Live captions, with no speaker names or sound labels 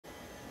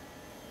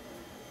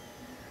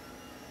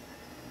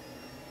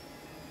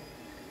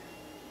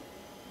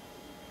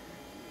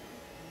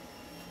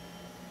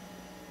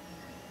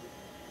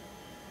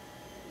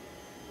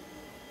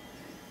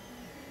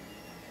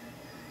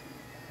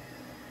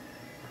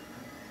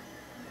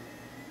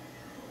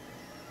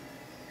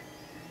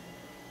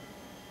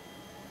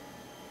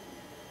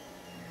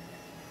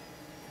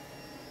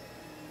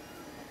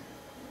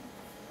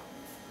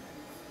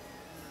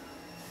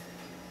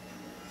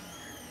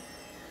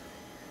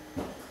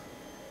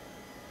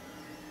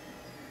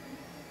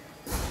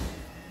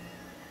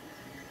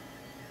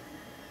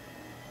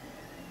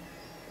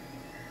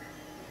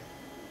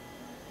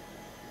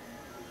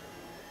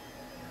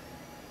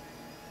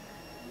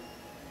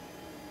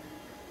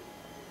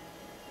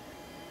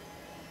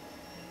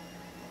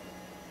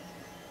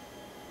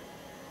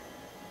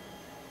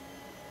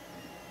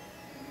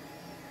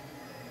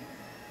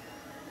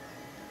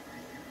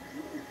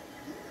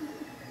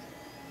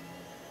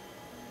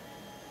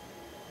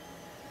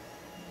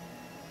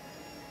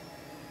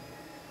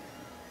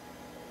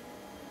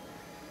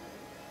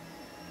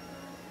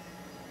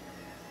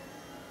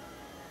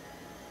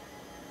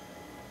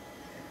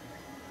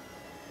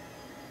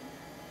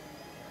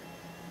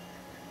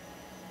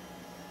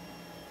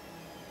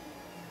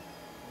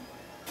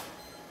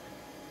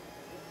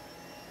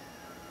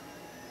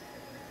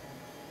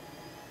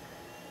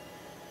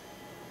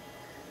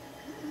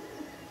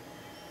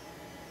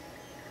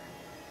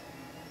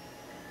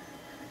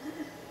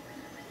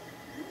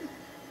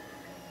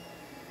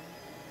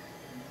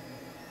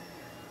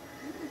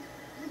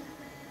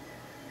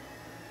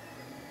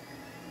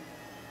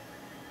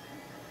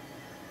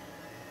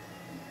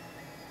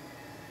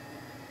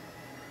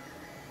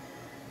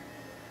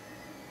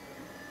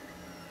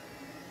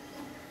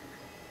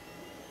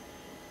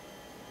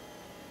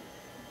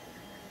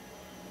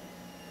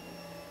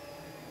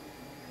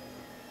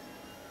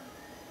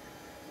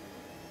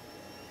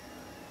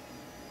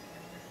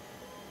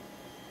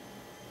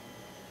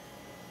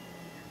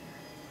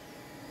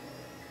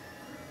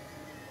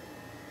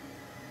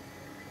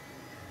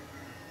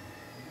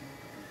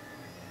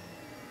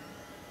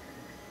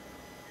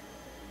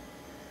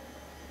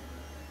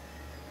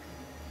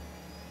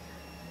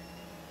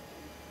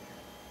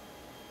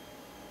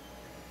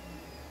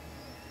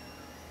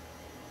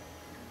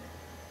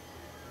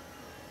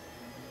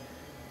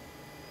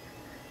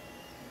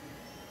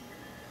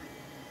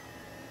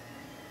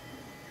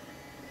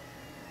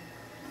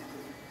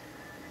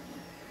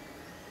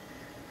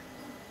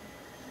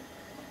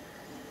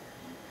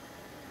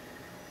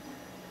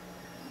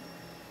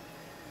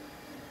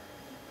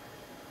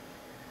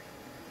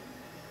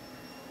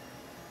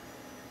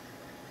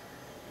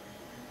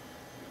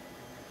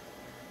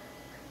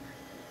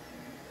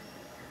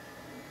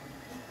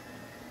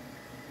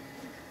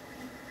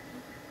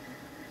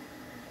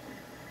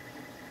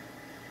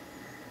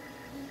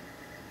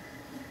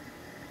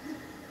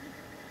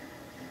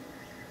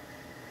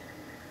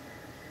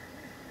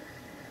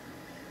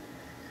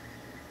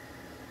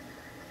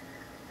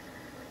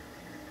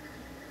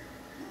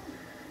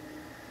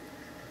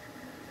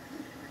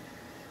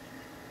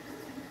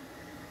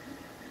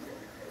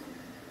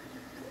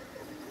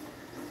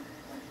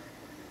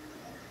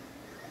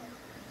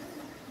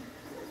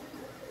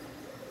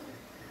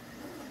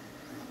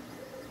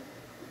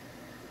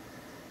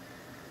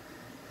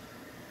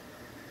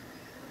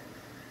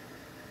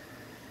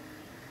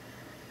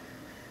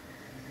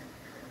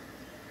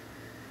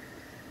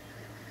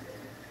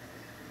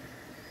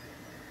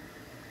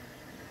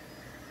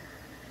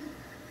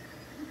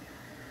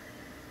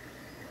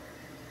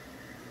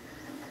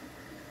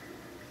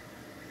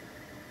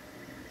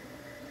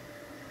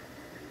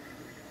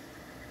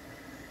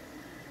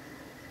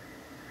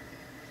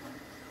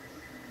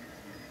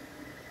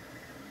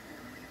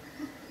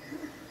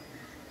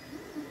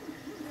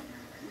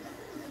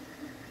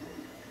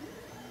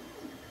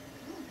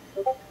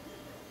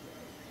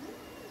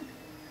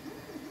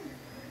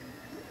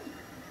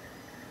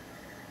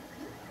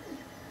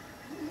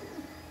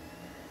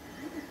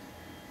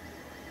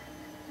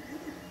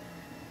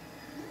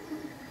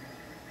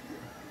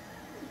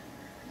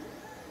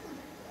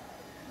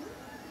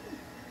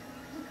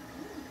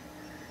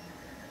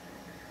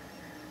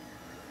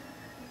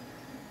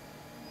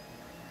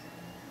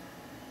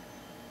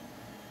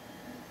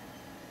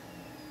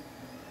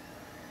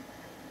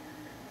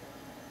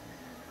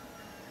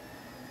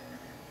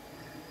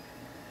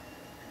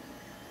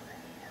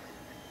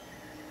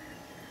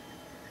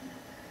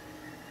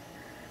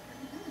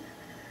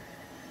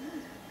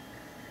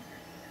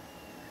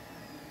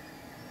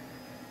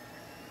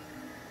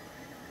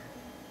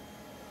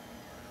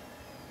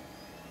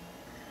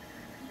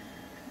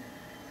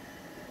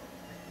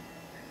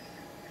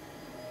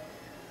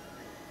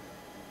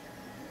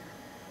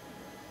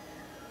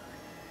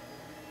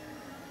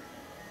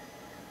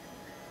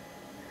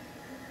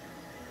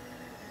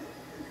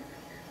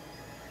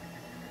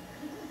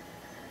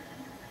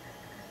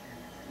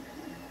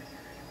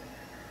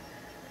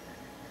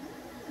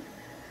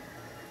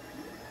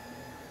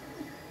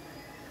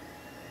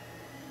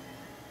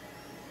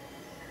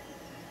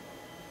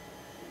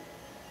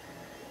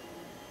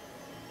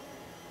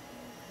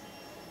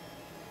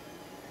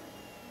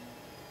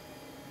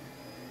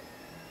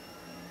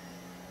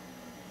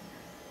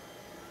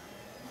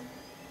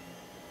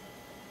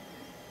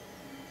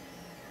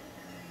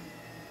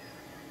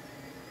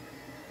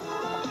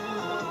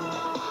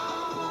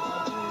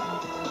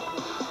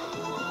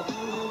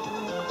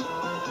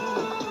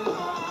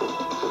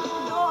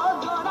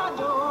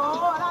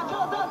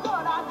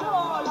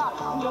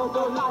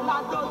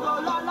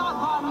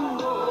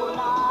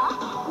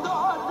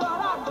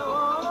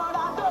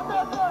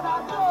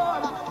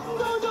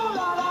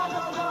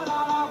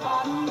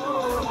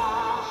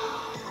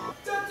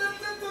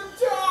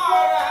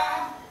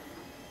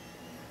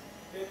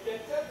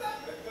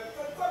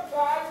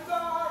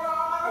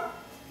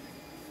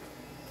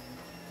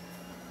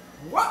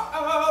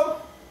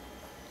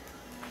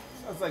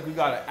Looks like we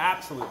got an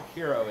absolute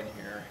hero in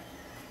here.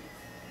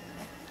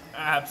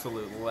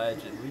 Absolute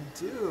legend. We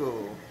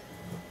do.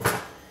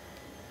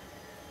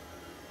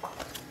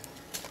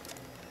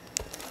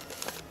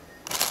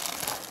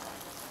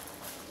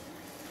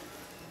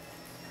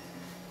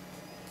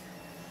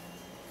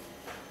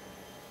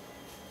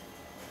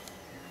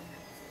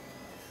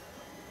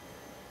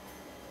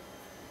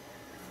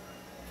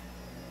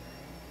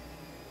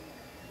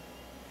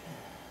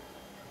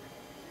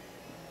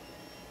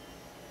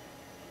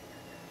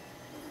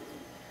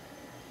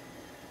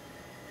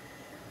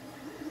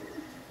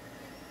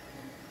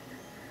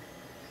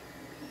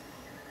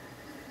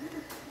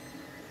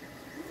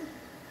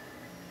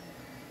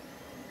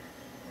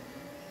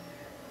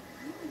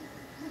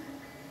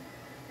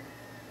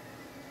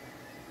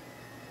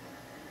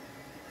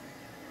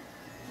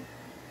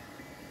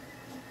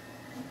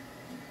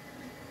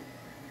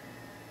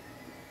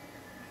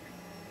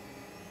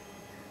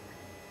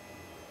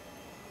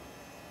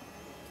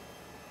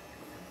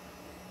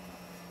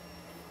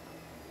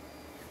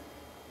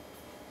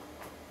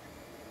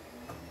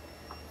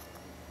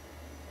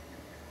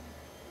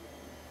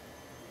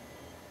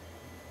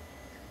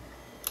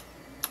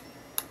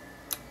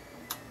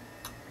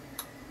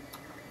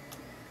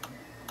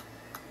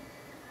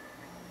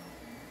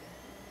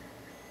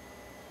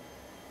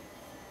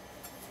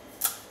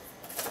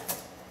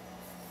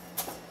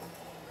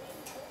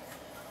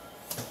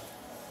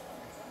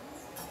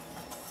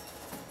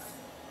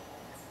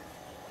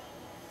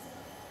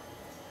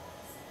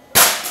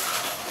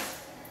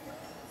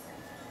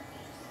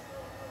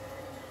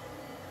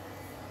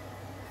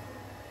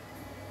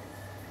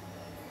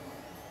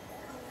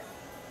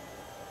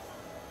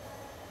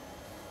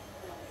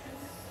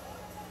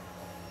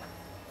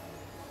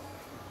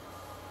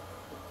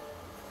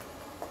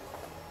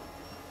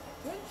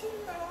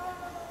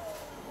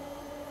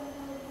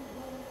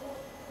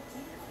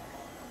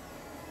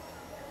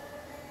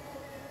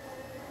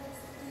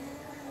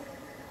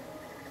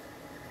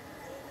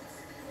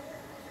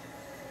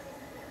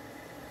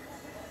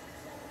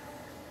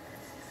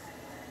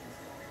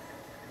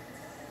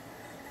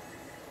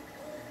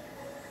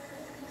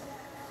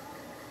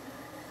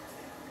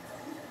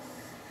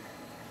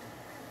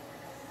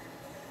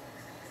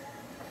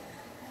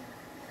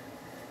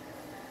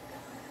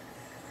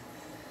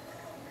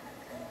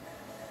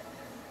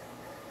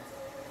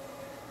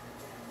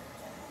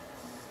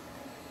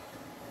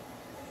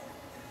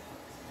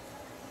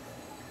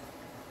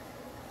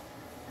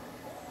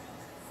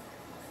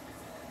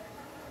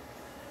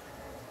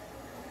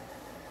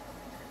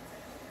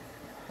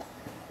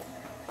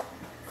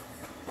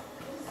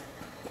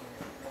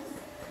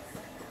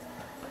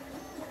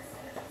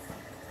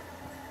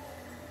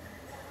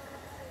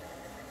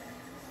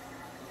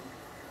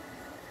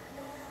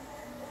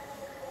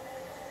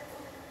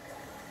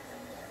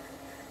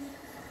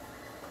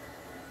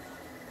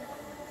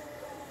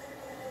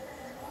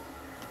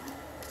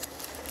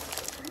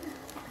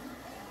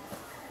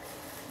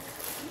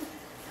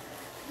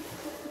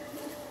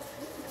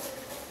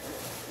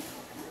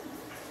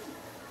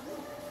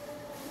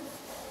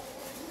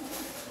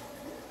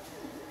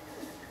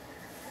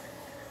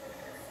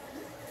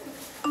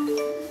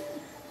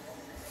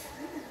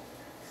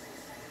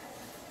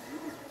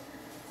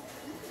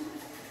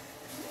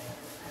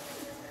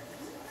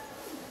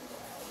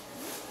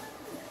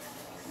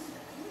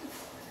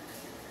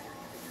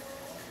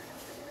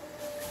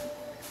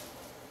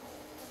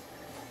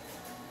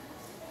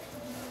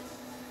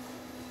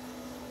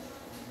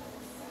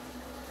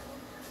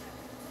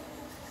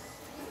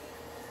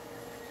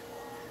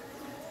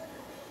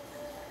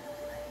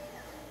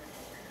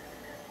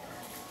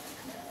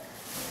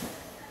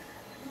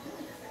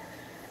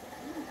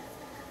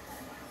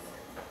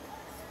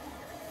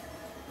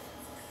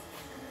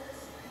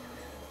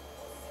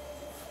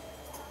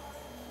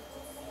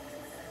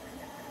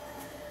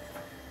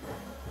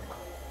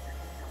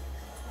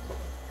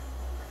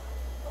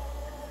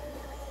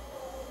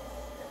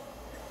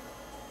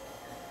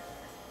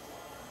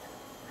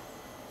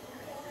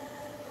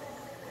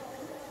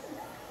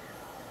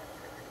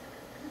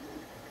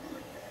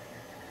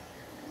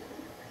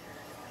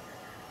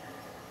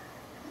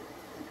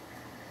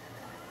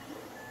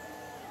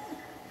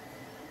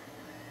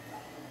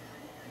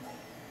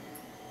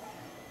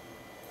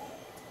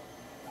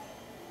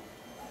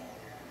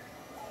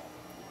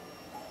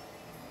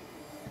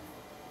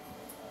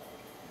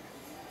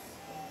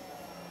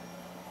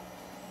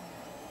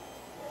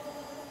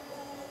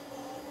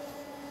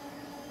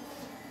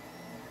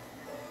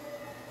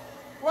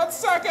 One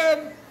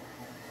second.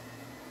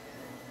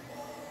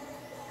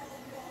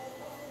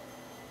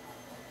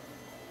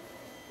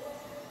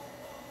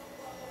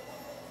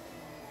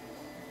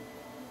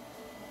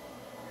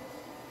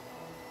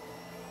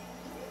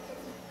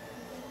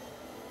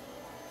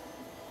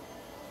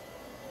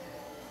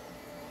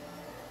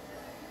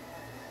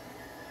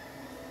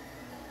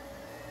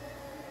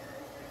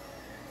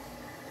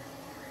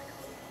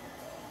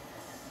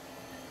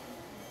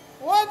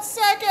 One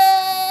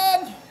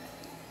second.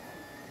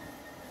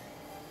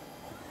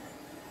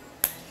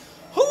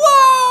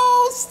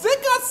 Hello,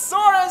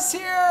 Stegosaurus. Travis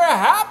here.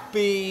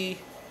 Happy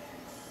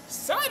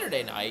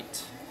Saturday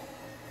night.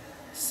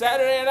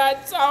 Saturday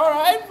night's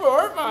alright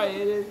for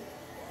my...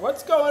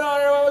 What's going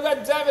on, everyone? We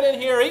got Devin in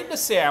here eating a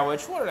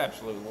sandwich. What an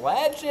absolute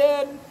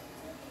legend.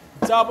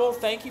 Double,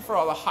 thank you for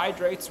all the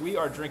hydrates. We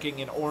are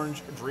drinking an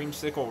orange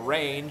Dreamsicle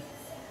Rain.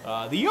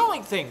 The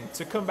only thing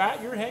to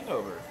combat your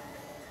hangover.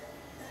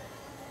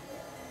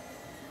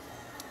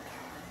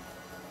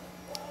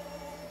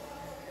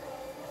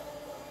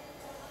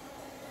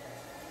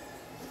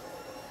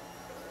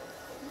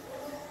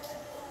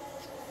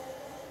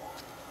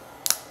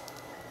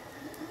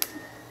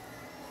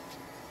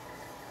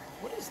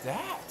 What is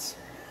that?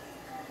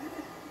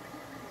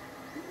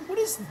 What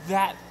is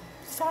that?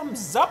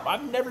 Thumbs up.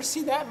 I've never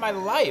seen that in my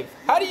life.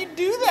 How do you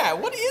do that?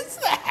 What is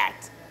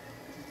that?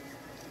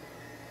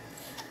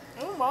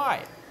 Oh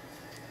my.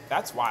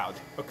 That's wild.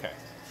 Okay.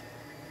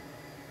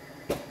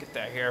 Get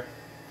that here.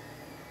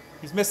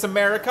 He's Miss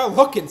America.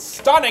 Looking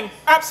stunning.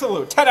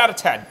 Absolute. 10 out of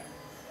 10.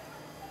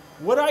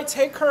 Would I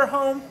take her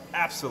home?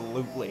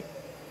 Absolutely.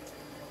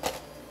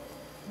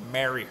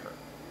 Marry her.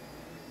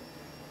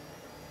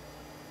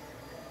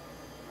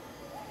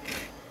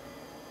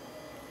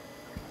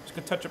 Just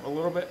gonna touch up a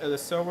little bit of the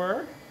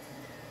silver.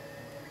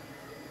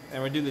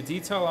 And we do the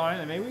detail line,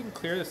 and maybe we can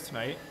clear this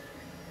tonight.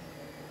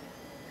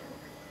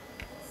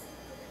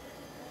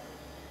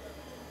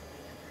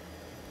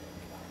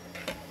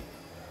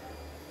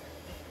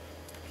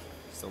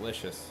 It's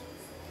delicious.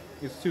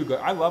 It's too good.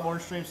 I love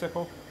orange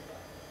dreamsicle.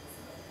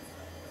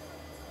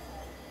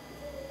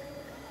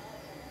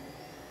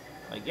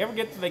 Like, you ever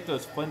get to make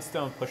those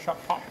Flintstone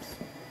push-up pops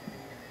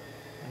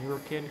when you were a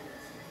kid?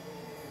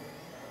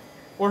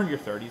 Or in your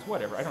 30s,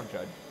 whatever. I don't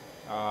judge.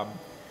 I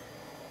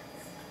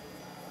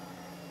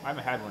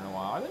haven't had one in a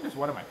while. I think there's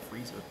one in my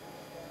freezer.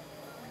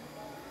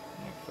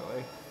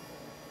 Actually.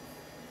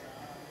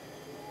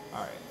 All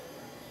right.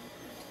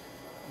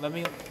 Let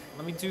me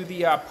do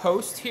the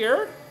post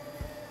here.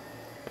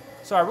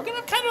 Sorry, we're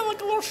gonna kind of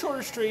like a little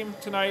shorter stream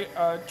tonight.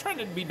 Trying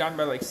to be done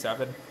by like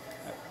 7.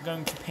 I'm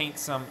going to paint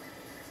some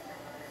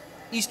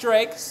Easter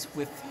eggs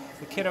with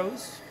the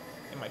kiddos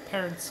and my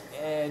parents,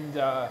 and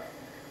I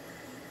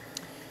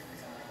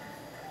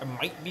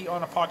might be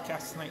on a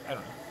podcast tonight. I don't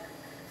know.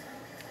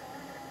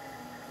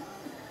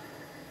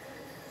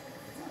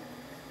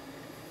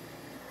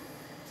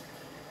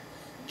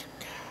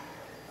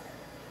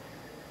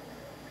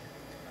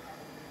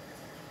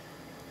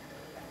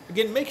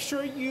 Again, make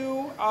sure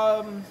you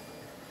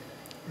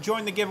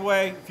join the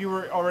giveaway. If you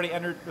were already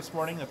entered this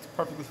morning, that's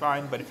perfectly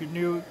fine. But if you're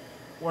new,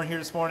 weren't here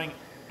this morning,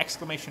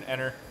 exclamation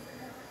enter.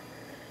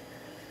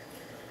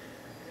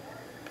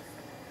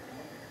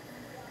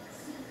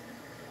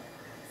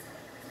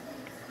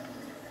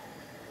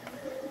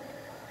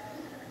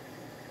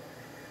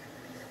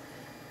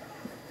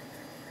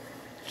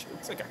 She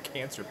looks like a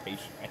cancer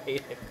patient. I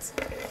hate it.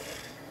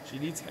 She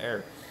needs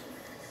hair.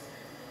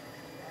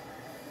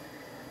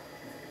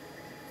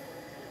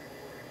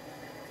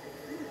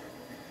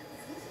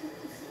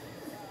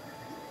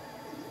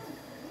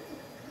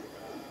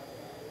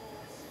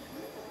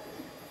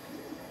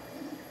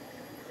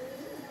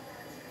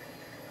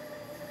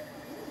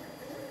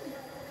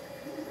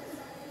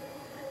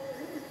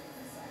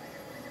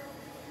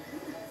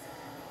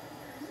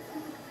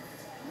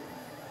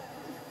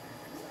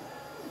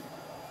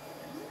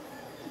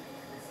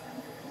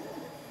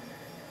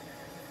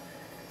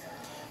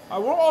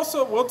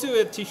 We'll do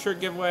a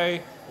t-shirt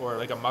giveaway or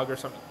like a mug or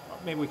something.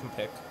 Maybe we can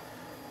pick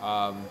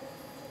for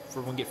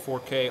when we get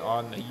 4K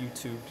on the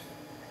YouTube.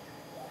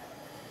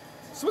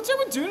 So what's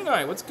everyone doing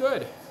tonight? What's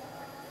good?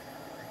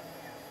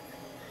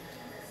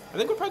 I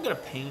think we're probably gonna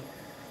paint.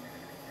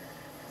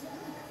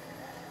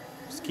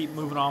 Just keep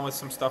moving on with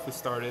some stuff we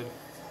started.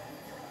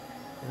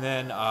 And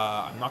then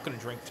I'm not gonna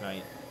drink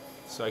tonight,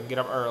 so I can get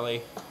up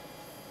early.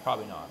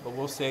 Probably not, but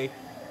we'll see.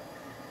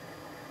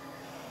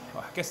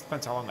 Well, I guess it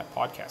depends how long that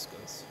podcast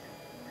goes.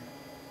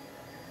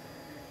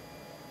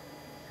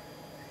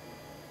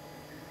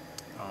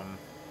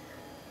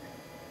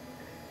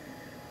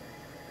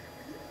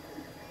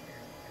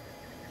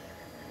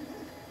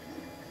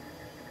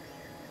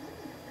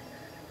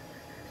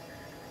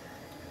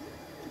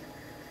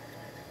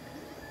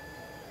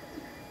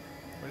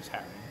 What is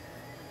happening?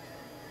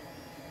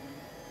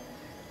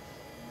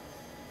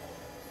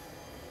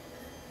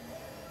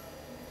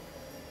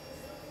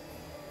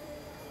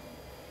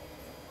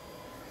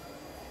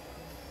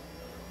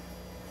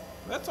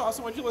 That's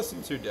awesome. What'd you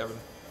listen to, Devin?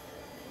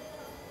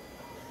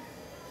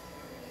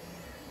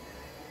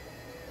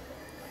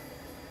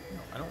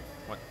 No,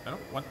 I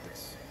don't want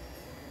this.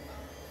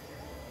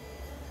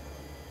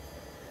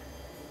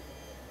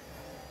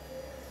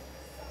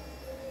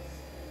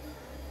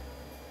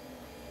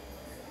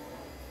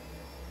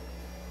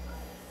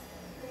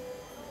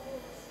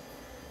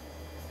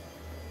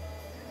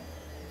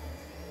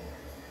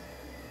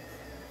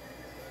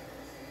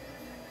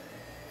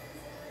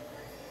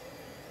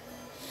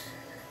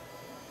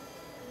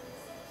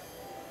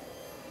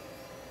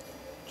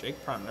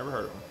 Jake Prime, never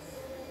heard of him.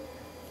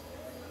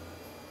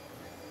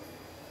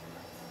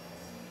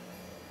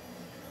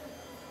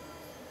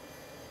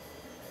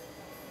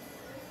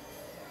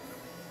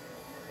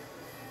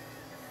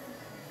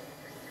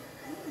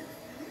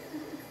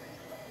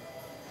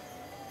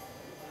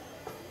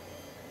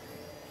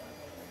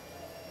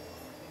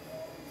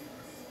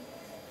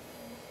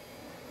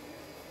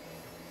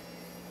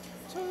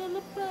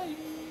 pain.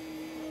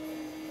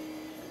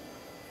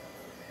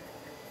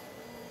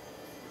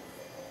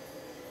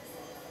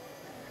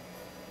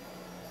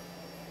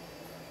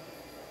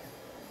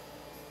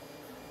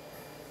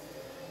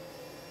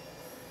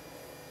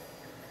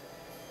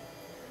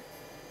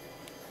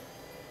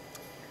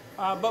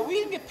 But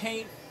we can get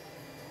paint.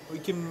 We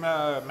can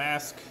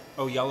mask.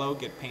 Oh, yellow.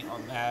 Get paint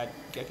on that.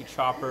 Geki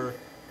Chopper.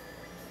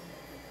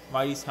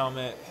 Mighty's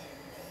helmet.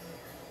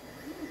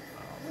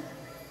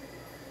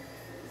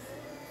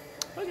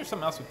 I think there's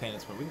something else we paint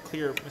this one. We can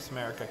clear Miss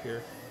America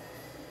here.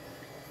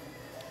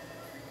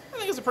 I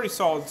think it's a pretty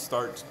solid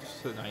start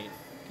to the night.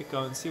 Get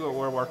going. See what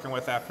we're working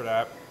with after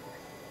that.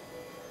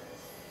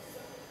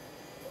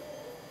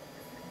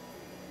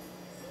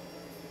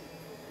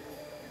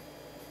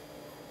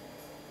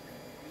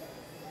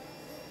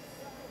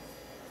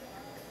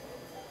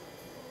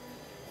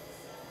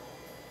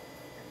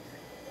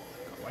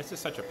 Why is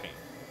this such a pain?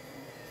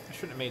 I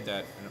shouldn't have made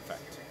that an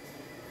effect.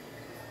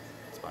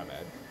 It's my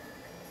bad.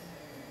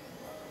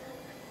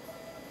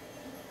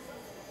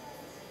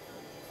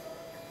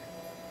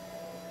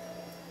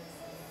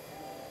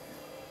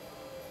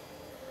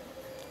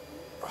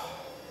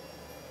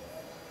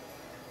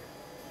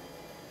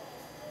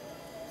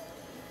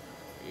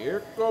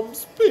 Here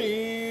comes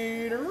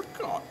Peter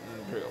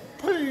Cottontail.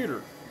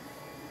 Peter.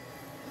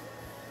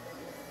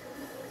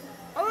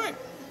 All right.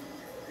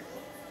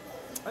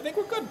 I think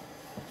we're good.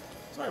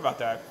 Sorry about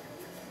that.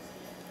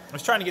 I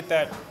was trying to get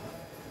that.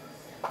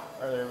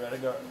 Are they ready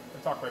to go?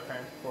 I'll talk to my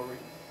parents before we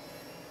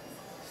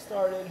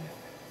started.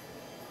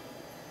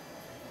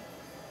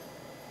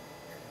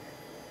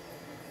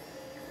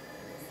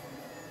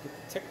 Get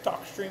the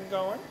TikTok stream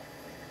going.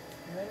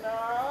 And then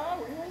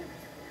we will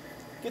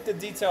get the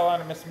detail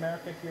out of Miss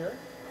America here.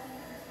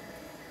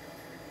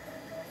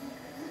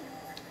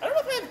 I don't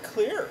know if I have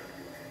clear.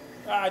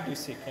 I do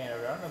see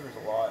Canada. I don't know if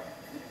there's a lot.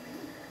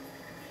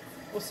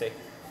 We'll see.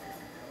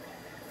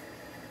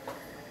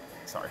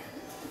 Sorry.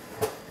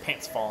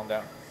 Pants falling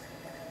down.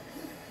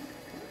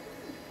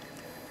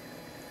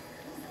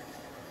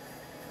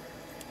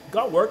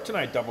 Got work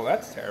tonight, double.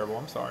 That's terrible.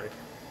 I'm sorry.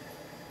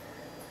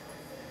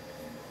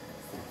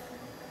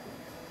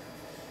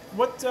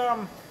 What,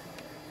 I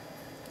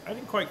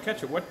didn't quite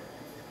catch it. What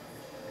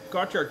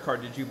Gotchard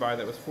card did you buy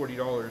that was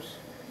 $40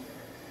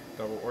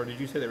 double? Or did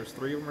you say there was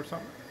 3 of them or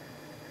something?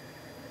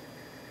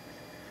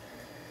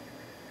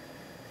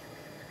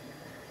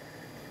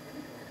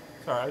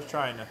 Sorry, I was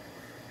trying to...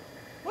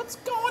 What's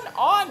going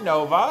on,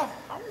 Nova?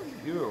 How are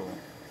you?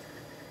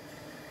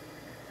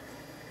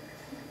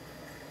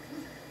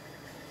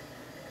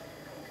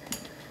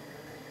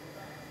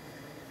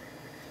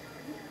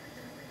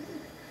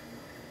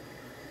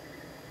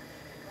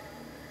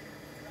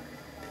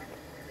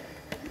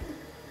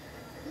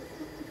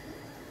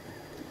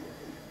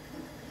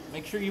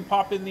 Make sure you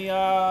pop in the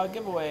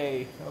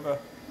giveaway, Nova.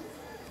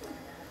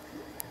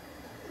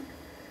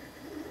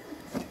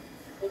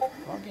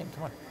 Log in,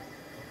 come on.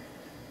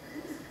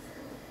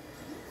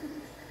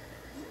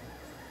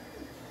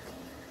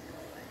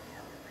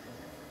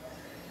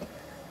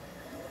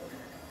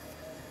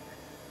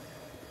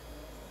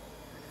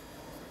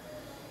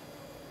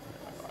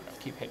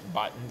 Keep hitting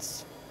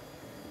buttons.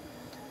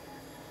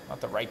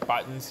 Not the right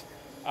buttons.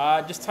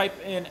 Just type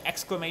in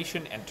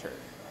exclamation enter.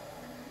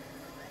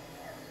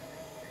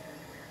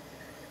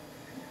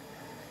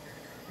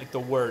 Like the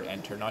word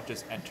enter, not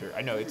just enter.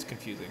 I know it's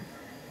confusing.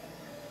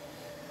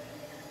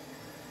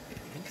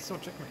 So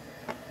checkmate.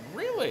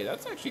 Really?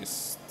 That's actually a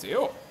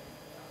steal.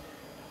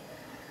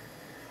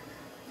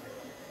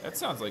 That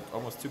sounds like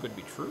almost too good to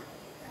be true.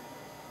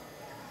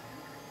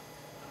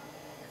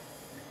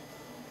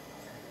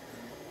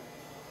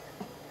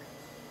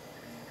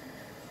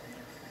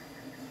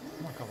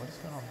 Oh my god, what is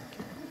going on?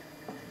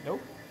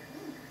 Nope.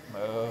 I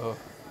don't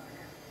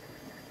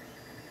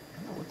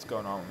know what's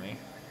going on with me.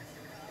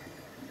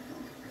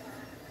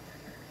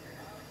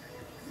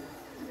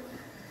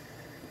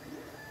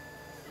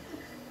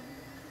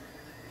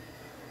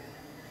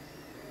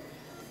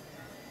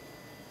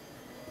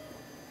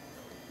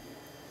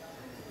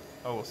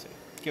 Oh, we'll see.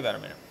 Give that a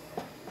minute.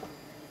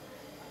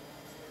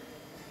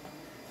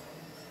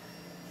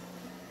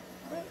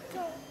 Wake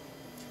up,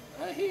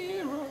 a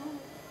hero.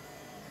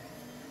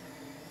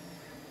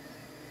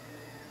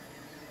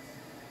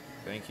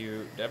 Thank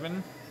you,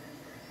 Devin.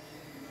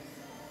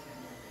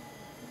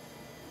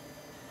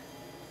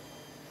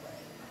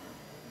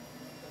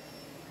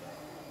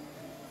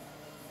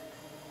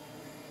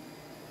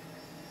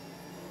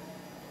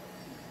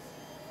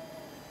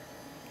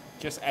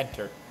 Just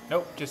enter.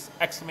 Nope, just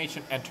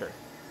exclamation enter.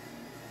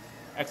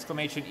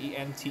 Exclamation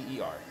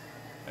E-N-T-E-R.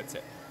 That's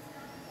it.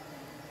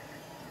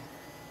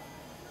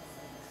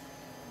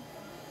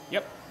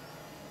 Yep.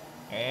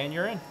 And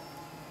you're in.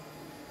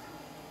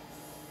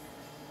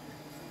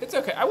 It's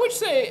okay. I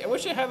wish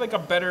it had like a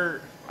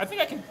better. I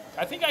think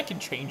I can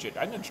change it.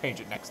 I'm gonna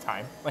change it next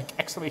time. Like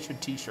exclamation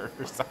T-shirt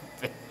or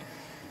something.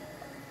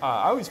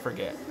 I always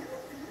forget.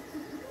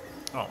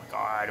 Oh my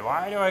god,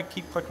 why do I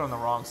keep clicking on the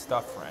wrong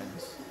stuff,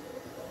 friends?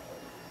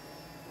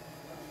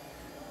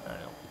 I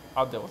don't know.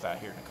 I'll deal with that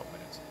here in a couple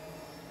minutes.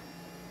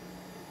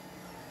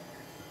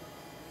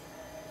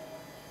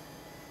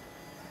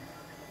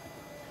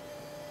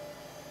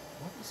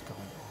 What is going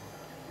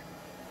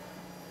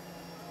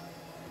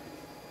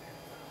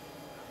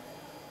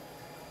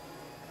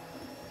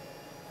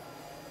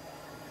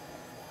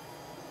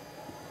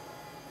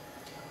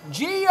on?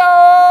 Geo!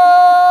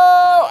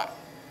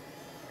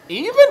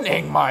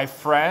 Evening, my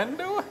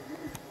friend.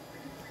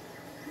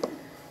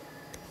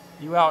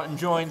 You out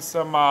enjoying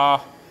some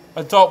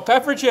adult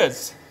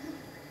beverages?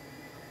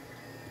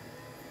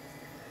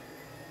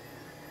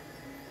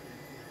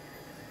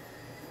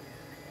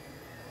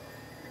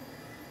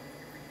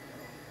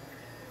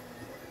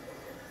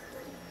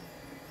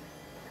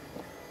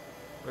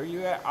 Where are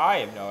you at? I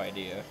have no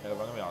idea. No, I'm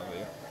gonna be honest with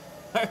you.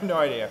 I have no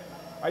idea.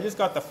 I just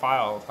got the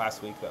file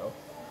last week, though.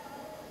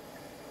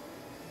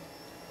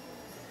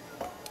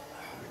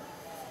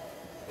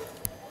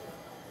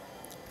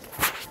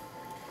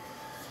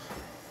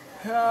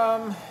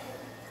 I'm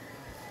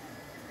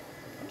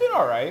doing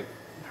all right.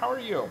 How are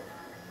you?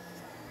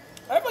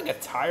 I have like a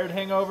tired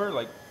hangover.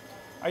 Like,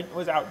 I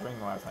was out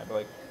drinking last night, but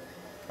like,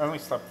 I only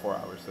slept 4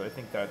 hours, so I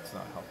think that's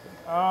not helping.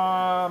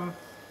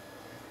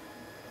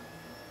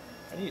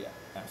 I need to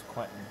ask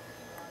Quentin.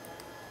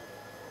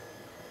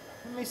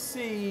 Let me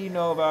see,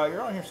 Nova.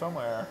 You're on here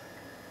somewhere.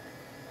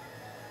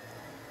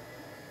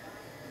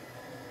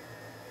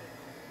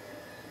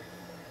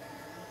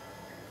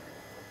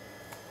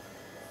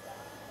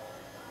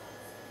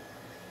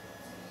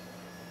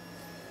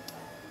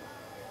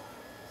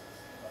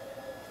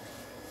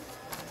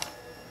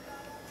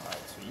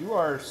 Alright, so you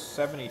are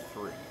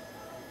 73.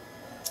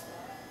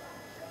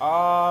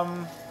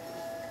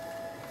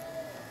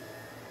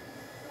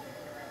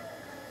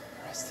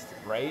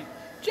 Right?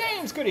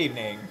 James, good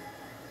evening.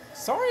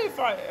 Sorry if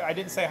I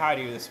didn't say hi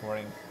to you this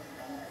morning.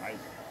 I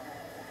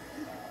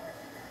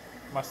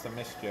must have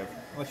missed you,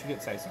 unless you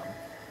did say something.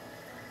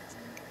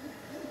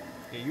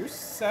 Yeah, you're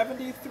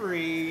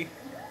 73.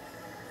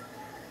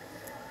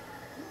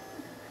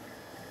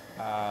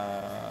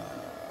 Let's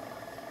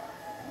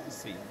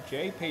see.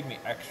 Jay paid me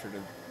extra to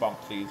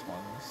bump these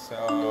ones,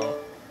 so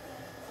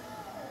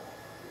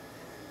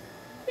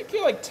I think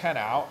you're like 10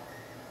 out.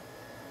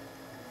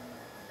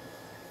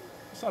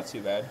 It's not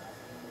too bad.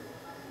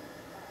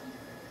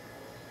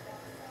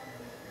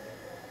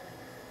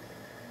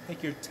 I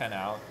think you're 10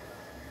 out.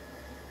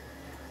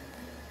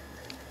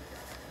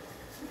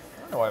 I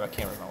don't know why my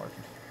camera's not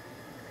working.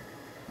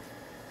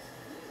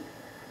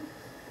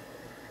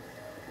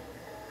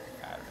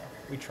 I don't know.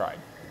 We tried.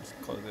 Just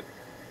close it.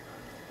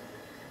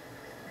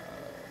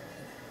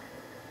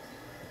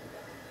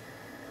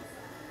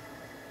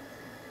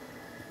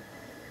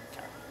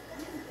 Okay.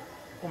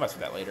 We'll mess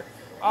with that later.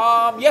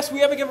 Yes, we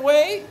have a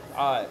giveaway.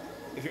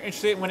 If you're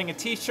interested in winning a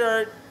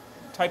t-shirt,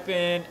 type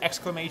in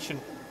exclamation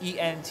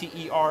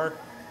ENTER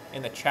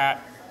in the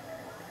chat.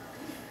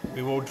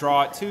 We will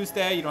draw it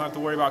Tuesday. You don't have to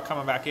worry about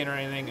coming back in or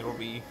anything. It will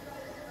be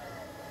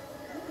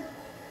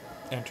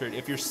entered.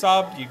 If you're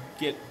subbed, you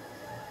get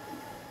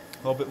a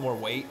little bit more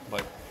weight,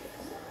 but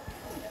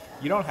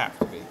you don't have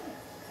to be.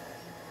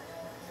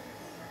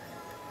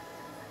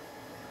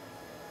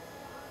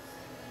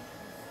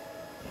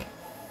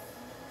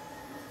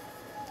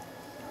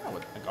 I don't know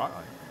what I got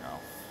on here. No,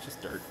 it's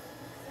just dirt.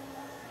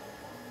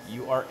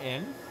 You are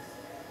in.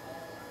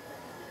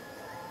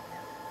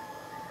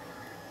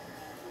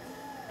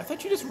 I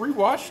thought you just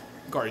rewatched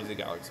Guardians of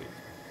the Galaxy.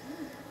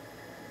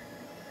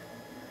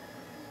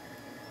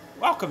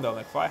 Welcome, though,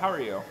 McFly. How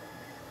are you?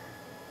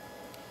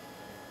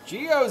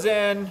 Geo's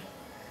in.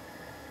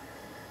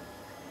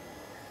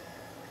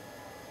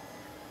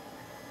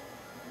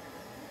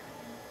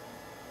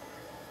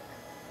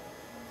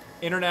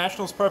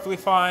 International's perfectly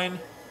fine.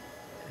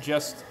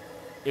 Just,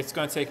 it's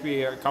going to take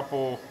me a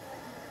little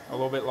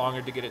bit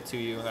longer to get it to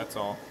you, that's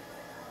all.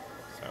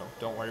 So,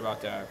 don't worry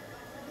about that.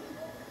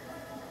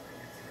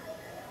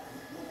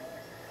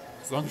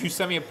 As long as you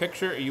send me a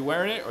picture, are you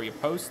wearing it, or you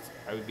post,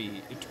 I would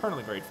be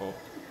eternally grateful.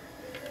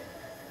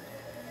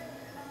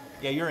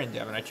 Yeah, you're in,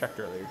 Devin. I checked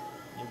earlier.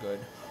 You're good.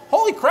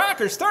 Holy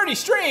crackers, 30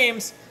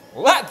 streams!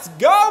 Let's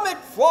go,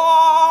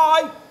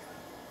 McFly!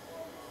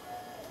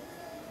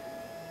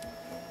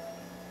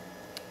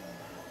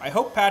 I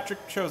hope Patrick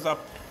shows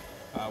up.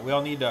 We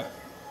all need to...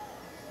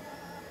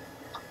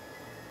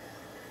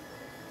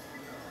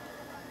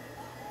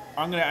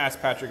 I'm going to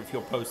ask Patrick if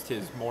he'll post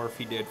his morph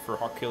he did for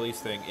Achilles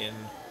thing in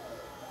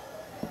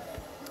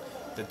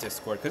the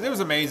Discord, because it was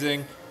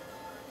amazing.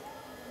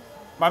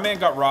 My man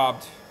got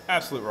robbed.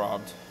 Absolute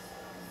robbed.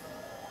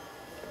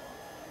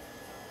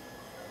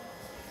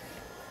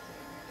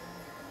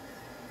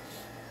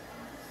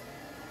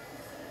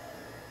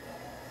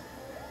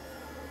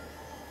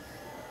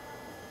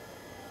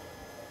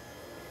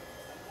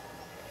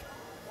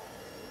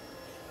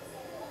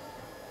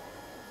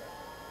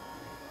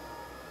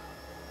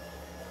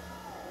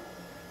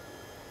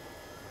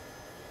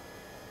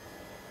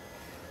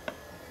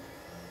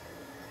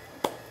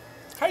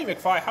 Hi,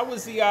 McFly.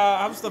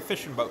 How's the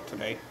fishing boat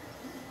today?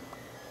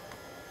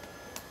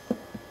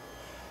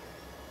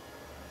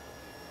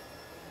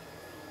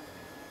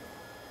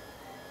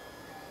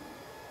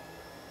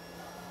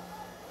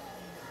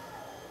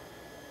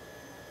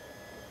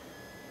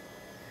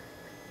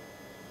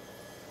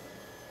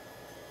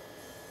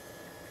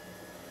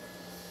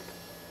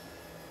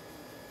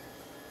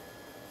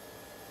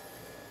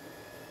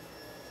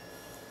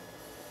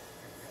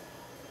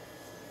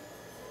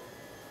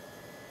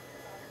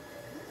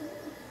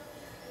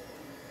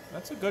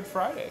 That's a good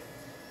Friday.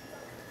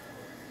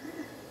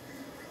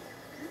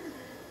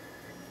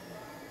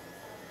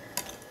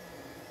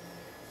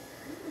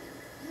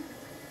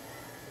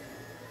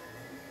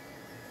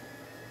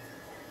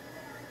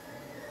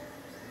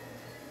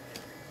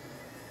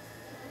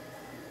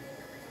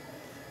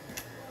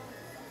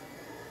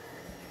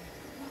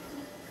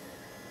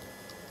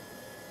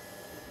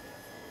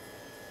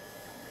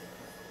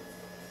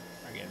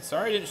 Again,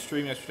 sorry I didn't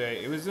stream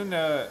yesterday. It was in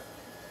the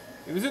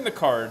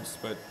cards,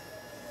 but like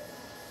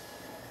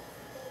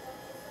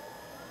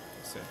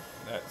I said,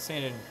 that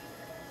sanding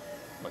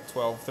what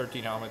 12,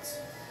 13 helmets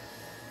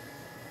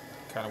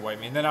kind of wiped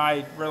me. And then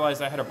I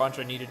realized I had a bunch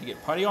I needed to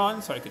get putty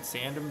on so I could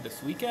sand them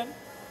this weekend,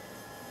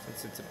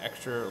 since it's an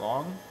extra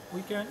long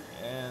weekend,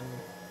 and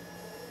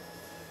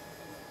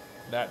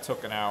that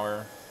took an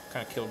hour.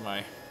 Kind of killed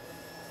my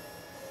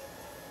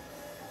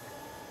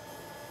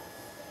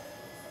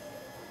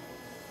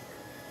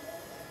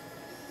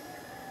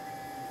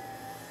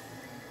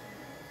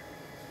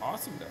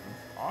awesome, Devin.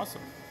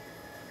 Awesome.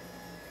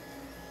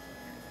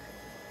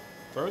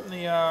 Throw it in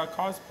the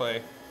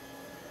cosplay.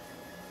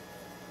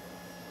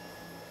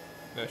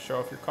 Show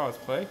off your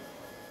cosplay.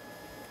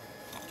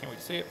 Can't wait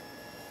to see it.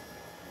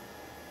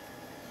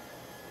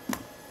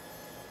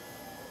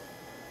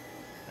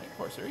 Right, of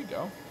course, there you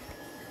go.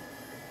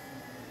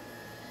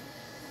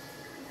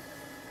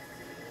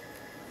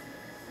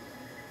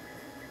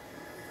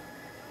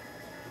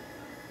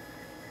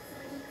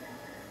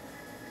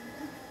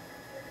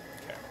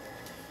 Okay.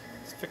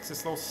 Let's fix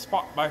this little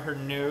spot by her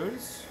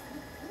nose.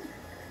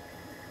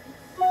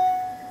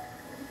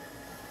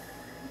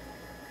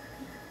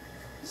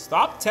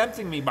 Stop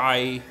tempting me,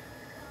 by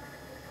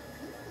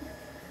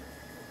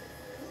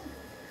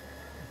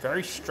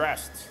very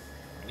stressed.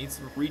 I need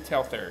some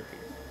retail therapy.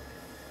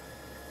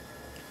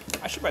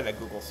 I should buy that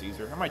Google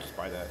Caesar. I might just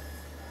buy that.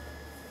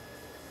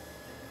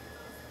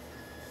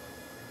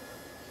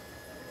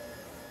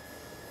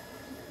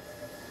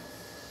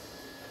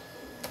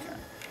 Okay.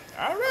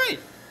 All right.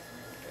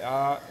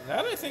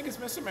 That I think is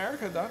Miss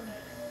America done.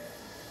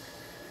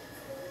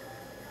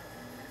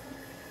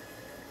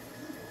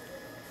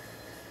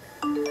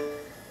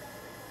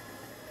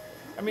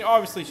 I mean,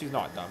 obviously she's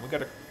not done. We got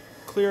to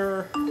clear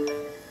her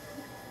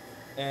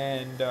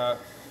and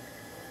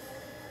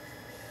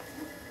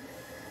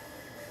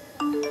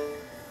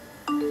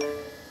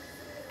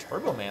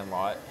Turbo Man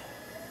lot.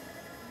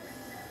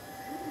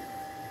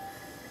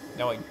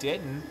 No, I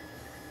didn't.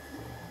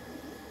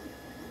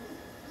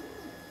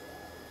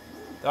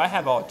 Did I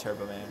have all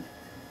Turbo Man?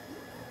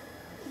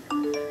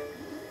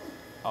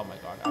 Oh my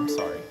god, I'm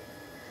sorry.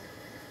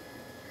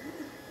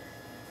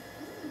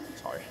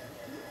 Sorry.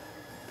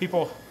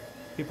 People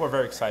are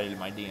very excited in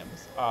my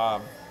DMs.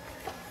 I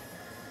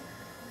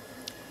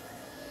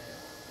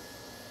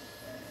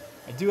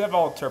do have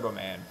all Turbo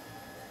Man.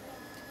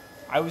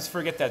 I always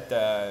forget that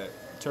the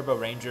Turbo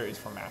Ranger is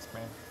from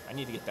Maskman. I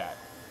need to get that.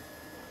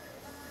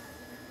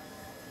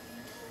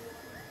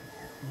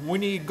 We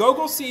need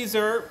Gogol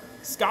Caesar,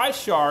 Sky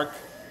Shark,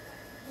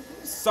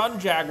 Sun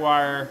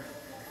Jaguar,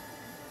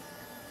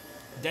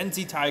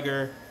 Denzi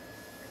Tiger,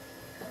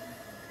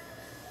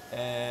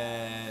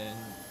 and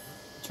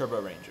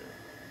Turbo Ranger.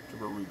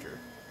 Turbo Ruger.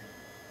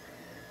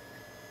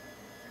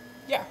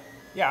 Yeah,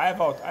 I have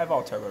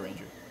all Turbo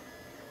Ranger.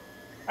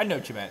 I know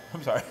what you meant.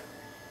 I'm sorry.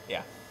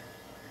 Yeah.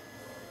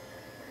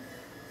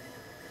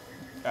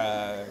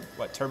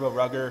 What, Turbo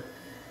Rugger?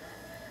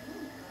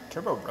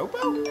 Turbo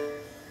Robo?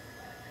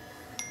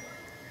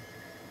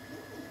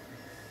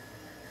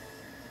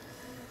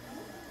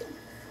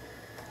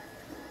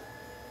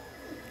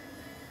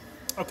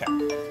 Okay.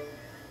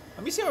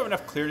 Let me see if I have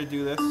enough clear to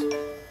do this.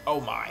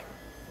 Oh my.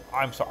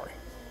 I'm sorry.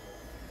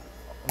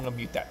 I'm gonna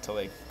mute that till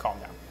they calm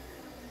down.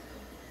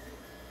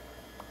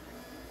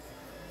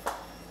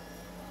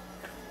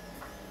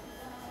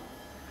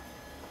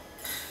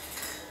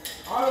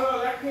 I don't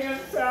know, that can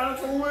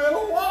sounds a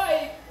little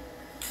light.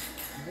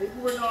 Maybe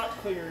we're not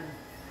cleared.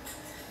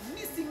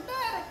 Miss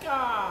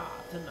America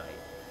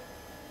tonight.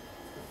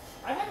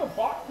 I have a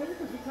box clear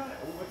because we kind of.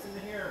 Oh, what's in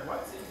here?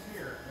 What's in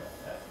here? Nope,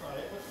 that's not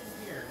it. What's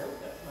in here? Nope,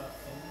 that's not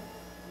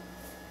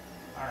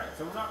in. All right,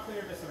 so we're not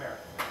clear Miss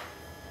America.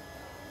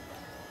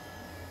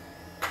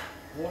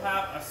 We'll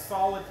have a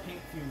solid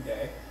pink fume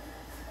day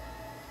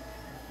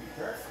in the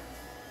future.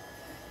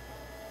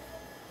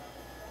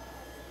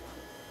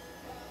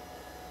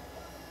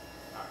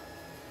 Right.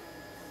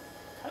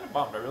 Kind of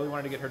bummed. I really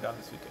wanted to get her done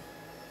this weekend.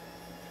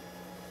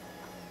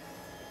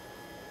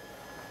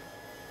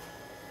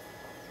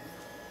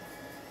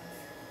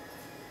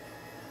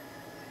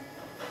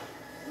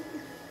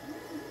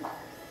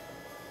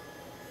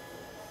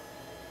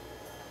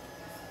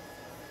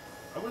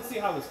 I want to see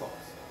how this looks.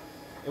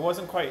 It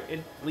wasn't quite,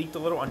 it leaked a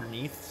little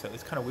underneath, so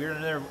it's kind of weird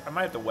in there. I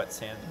might have to wet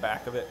sand the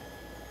back of it.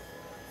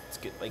 Let's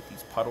get like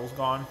these puddles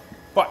gone.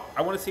 But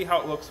I want to see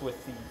how it looks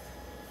with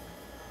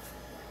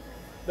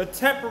the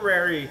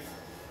temporary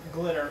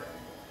glitter.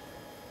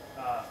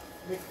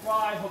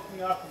 McFly hooked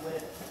me up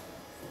with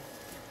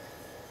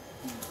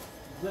the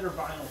glitter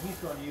vinyl he's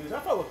going to use. I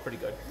thought it looked pretty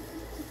good.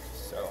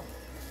 so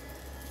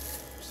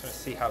just gonna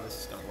see how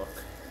this is gonna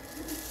look.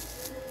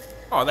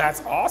 Oh,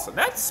 that's awesome.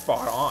 That's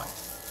spot on.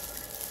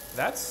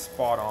 That's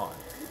spot on.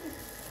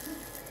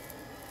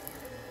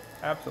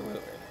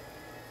 Absolutely.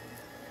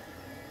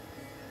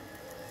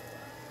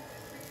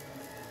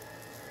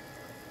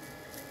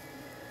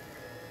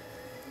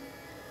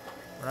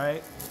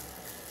 Right?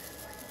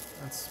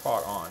 That's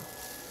spot on.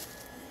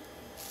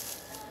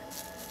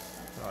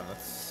 Hold on,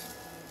 let's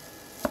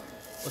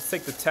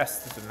take the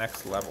test to the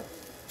next level.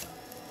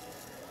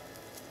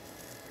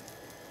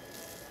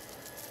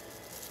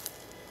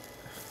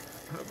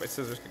 I don't know if my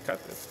scissors can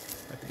cut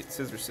this. I have to get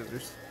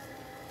scissors.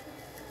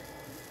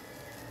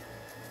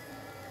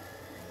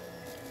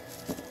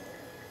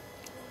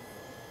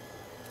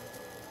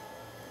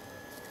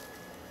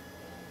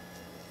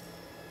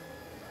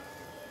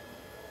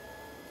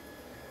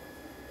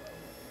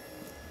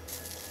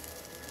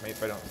 Maybe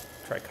if I don't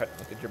try cutting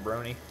like a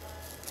jabroni.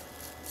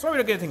 That's why we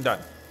don't get anything done.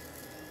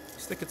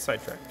 Stick it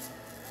sidetracked.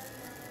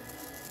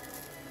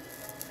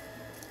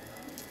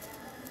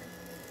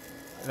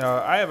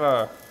 No, I have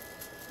a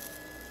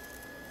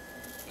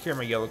cure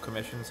my yellow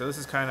commission, so this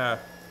is kind of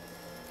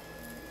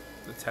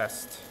the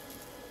test.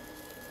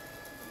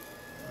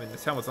 I mean,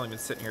 this helmet's only been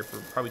sitting here for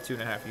probably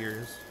 2.5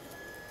 years.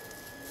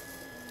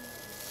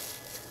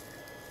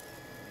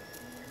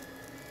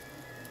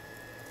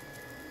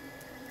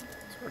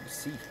 It's hard to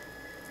see.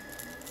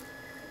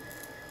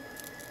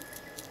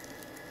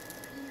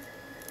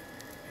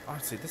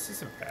 Honestly, this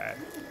isn't bad.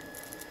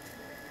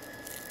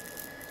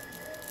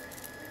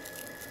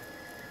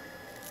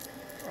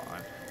 Come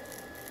on.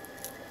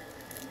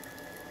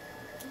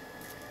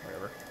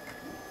 Whatever.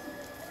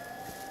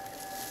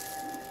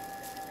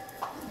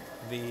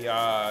 The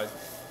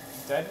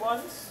dead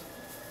ones,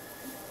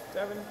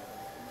 Devin?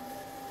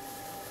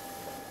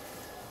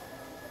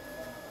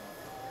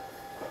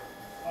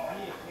 Oh, I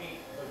need to paint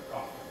the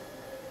goggles.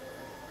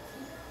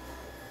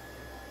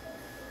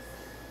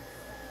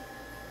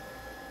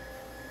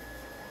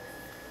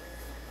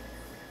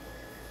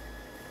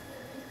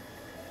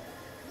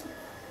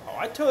 Oh,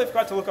 I totally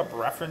forgot to look up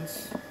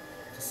reference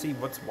to see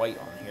what's white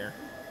on here.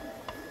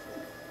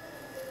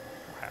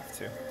 I'll have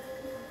to.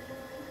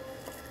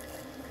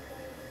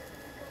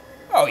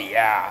 Oh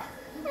yeah.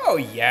 Oh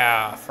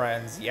yeah,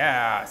 friends,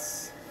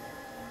 yes.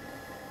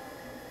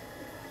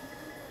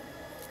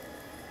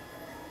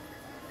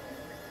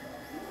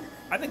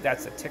 I think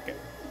that's a ticket.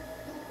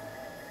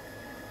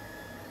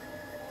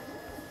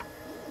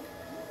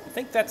 I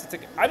think that's a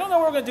ticket. I don't know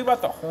what we're gonna do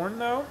about the horn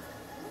though.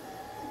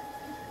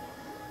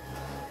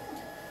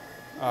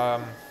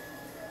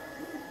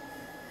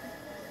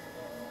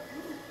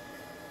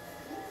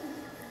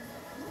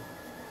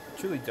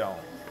 Truly don't.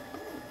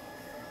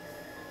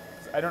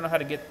 I don't know how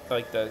to get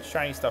like the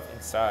shiny stuff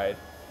inside.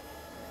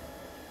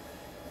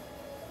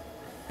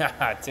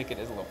 Haha, Ticket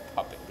is a little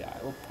puppet guy.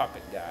 I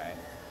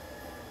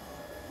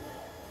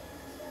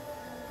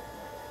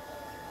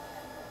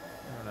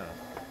don't know.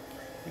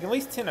 You can at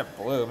least tint it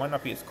blue. It might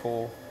not be as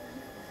cool.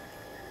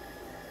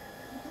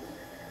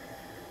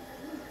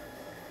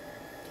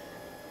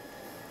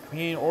 I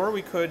mean, or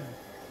we could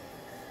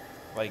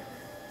like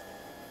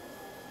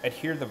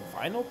adhere the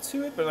vinyl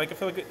to it, but like I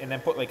feel like, and then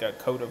put like a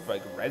coat of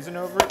like resin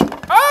over it.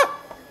 Ah!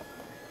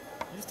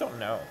 I just don't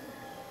know.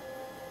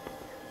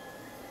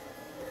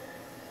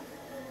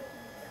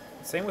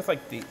 Same with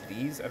like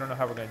these. I don't know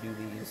how we're gonna do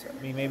these. I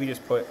mean, maybe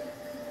just put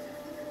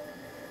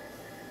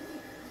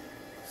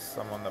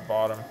some on the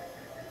bottom.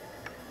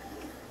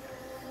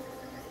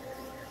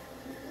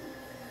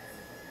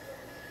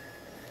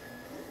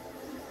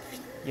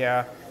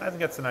 Yeah, I think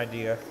that's an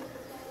idea.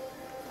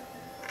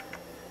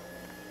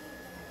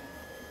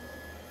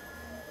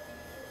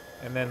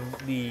 And then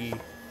the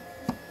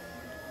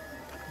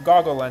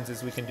goggle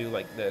lenses we can do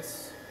like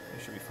this.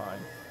 It should be fine.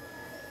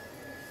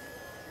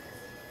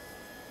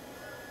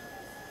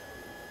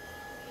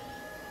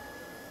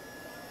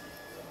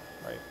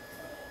 Right.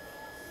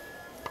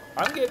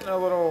 I'm getting a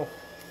little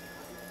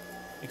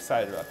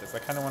excited about this. I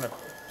kind of want to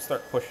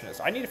start pushing this.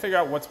 I need to figure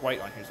out what's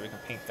white on here so we can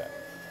paint that.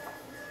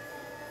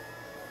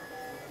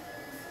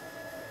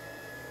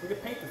 We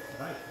could paint this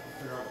tonight. We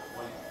can figure out what's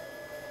white.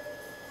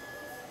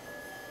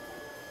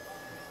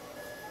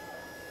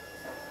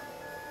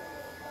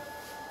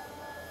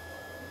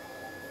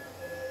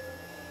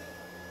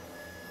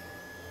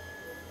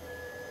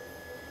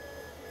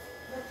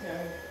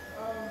 Okay.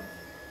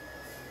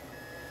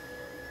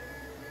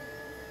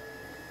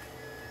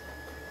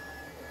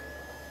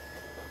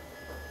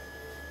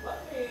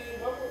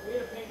 We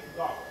had to paint the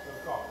goggles.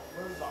 Those goggles.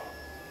 Where are the goggles?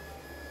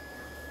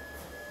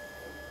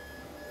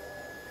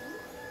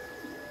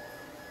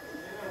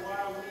 And then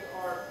while we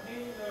are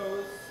painting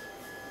those,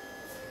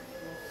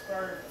 we'll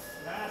start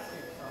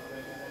masking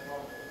something, and then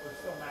if we're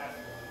still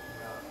masking, we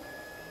can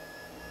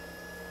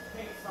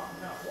paint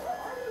something else. Where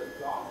are those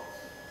goggles?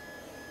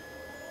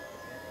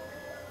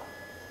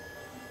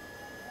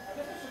 I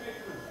guess I should make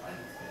sure the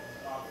lens fits the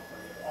goggles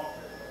when you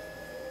alter it.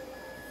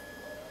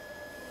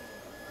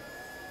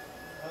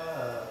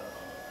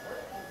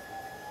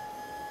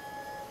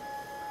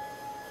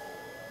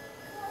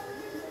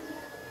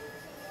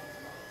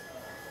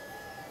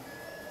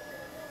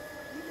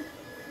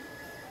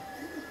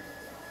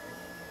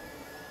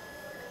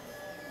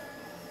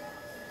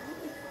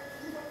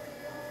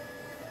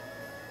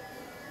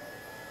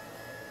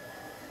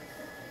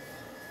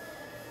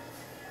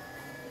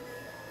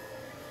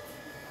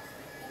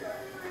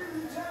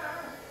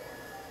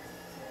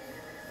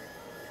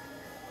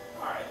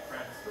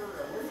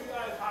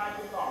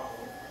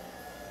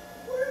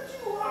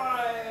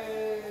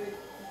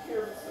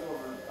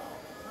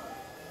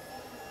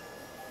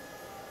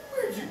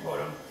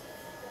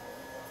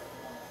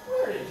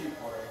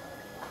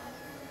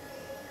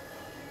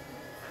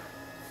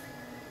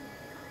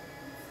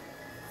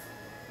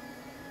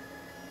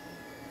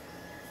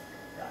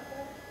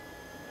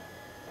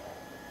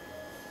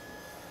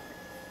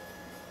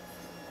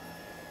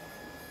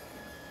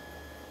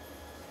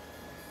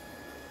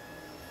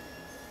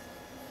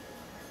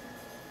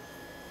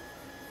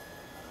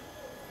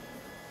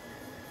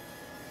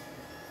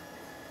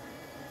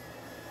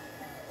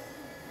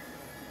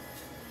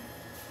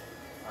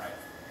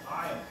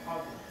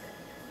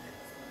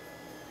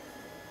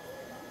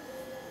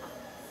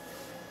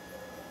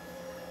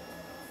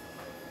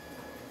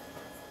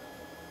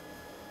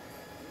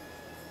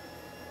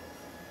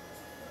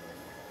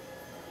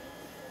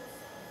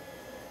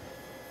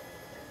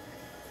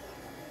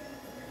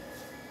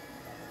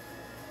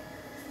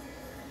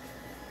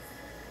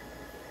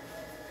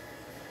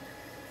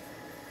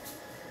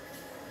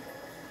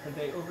 Are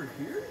they over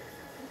here?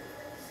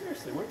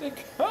 Seriously, where'd they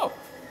go?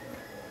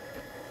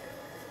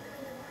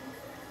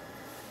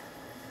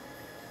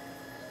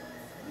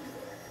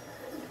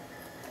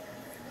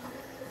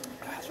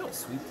 It's really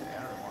sweet today.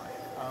 I don't know why.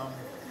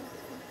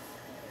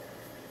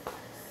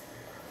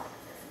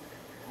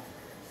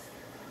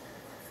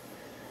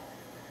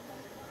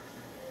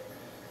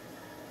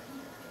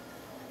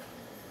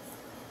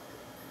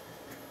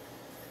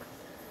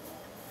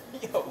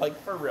 Yo, like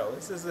for real,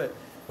 this is a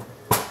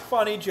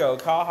funny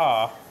joke,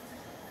 haha.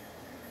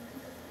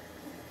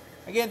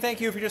 Again, thank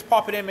you if you're just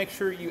popping in. Make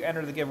sure you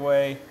enter the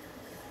giveaway.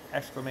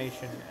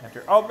 Exclamation,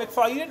 enter. Oh,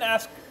 McFly, you didn't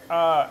answer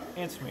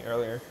me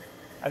earlier.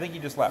 I think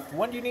you just left.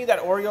 When do you need that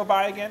Oreo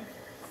buy again?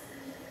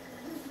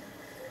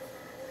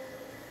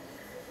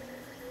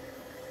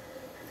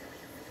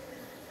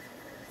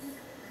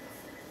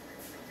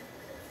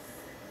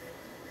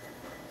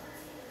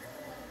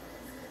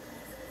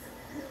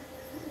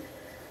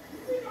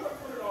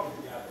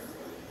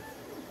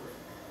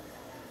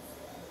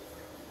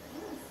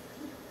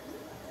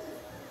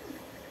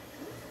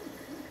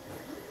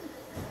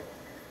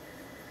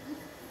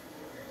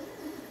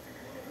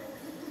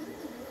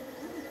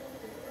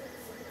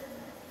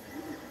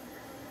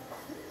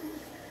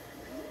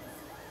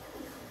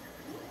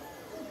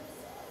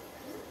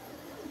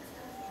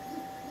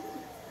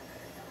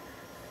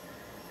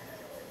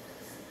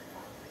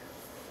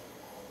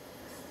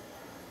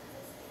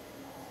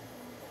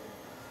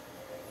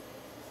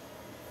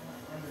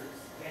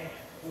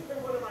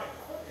 What am I cooking?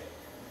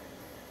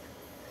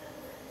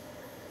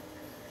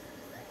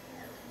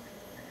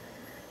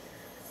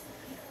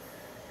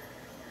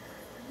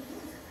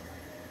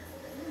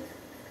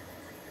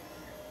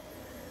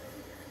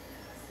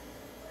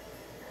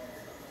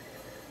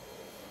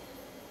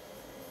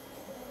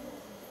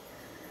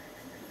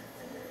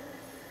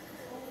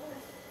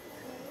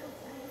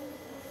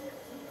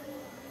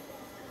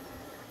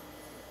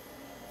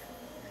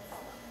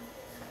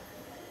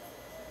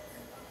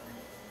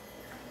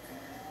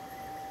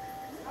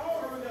 How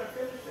are we going to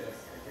finish this if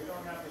we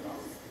don't have the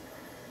milk?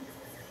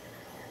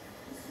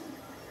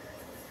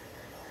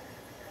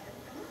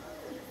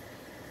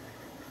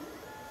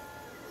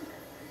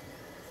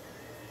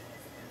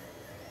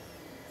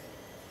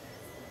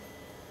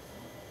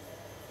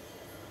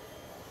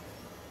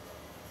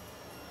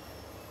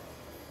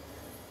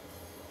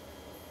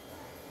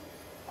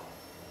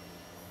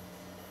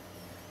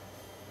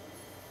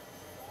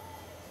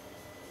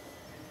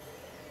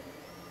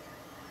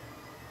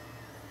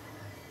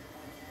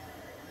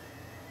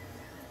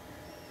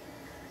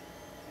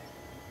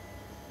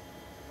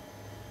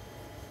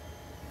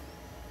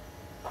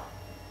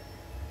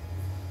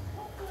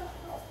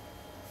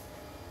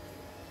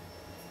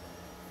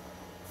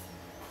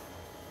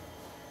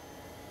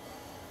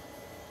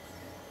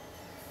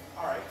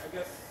 Alright, I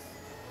guess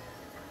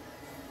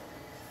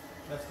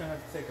that's going to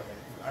have to take a minute.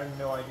 I have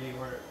no idea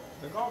where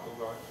the goggle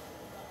goes.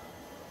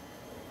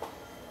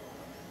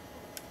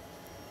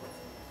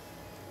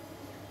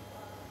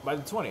 By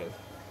the 20th.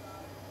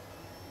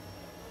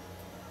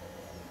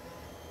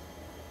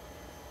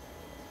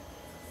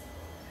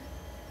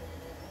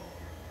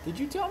 Did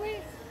you tell me?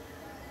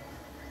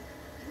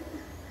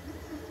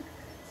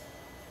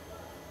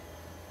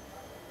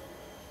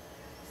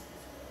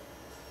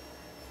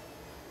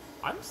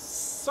 I'm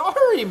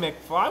sorry,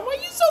 McFly. Why are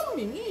you so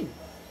mean?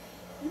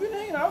 You've been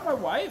hanging out with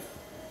my wife.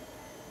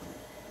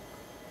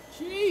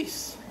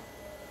 Jeez.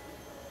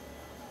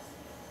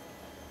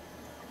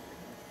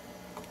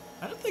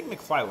 I don't think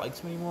McFly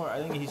likes me anymore.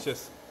 I think he's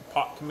just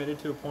pot committed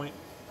to a point.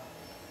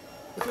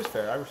 Which is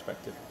fair. I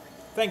respect it.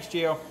 Thanks,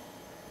 Gio.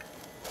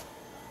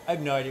 I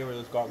have no idea where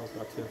those goggles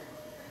got to.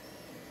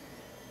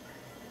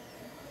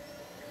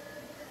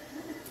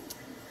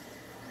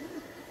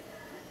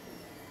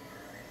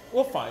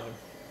 We'll find them.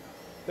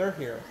 They're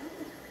here.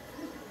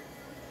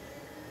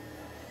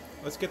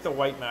 Let's get the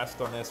white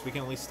mask on this. We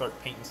can at least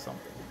start painting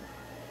something.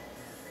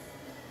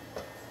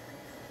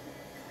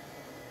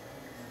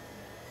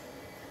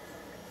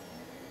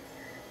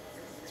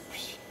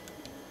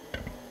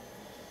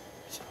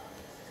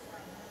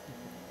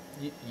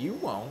 You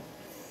won't.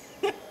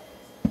 Going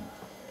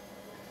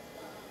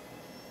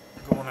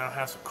out and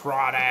have some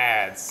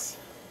crawdads.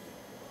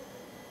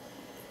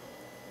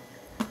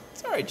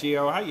 It's alright,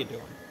 Gio. How you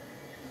doing?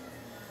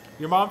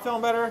 Your mom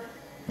feeling better?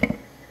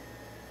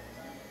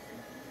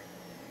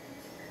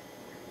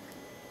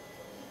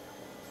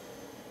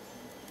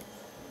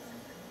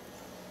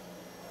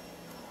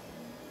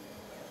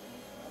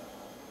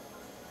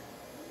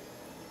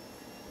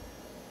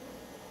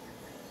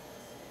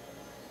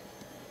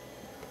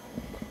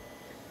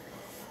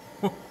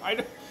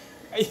 I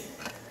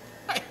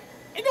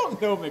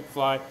don't know,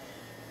 McFly.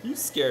 You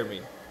scare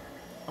me.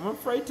 I'm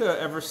afraid to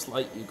ever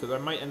slight you because I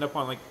might end up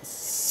on like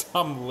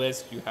some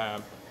list you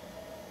have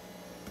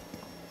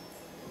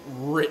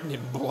written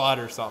in blood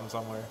or something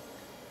somewhere.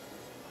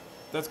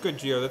 That's good,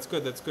 Gio. That's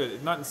good. That's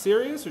good. Not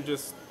serious or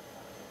just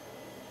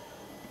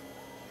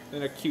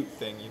an acute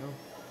thing, you know?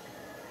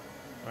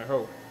 I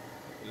hope.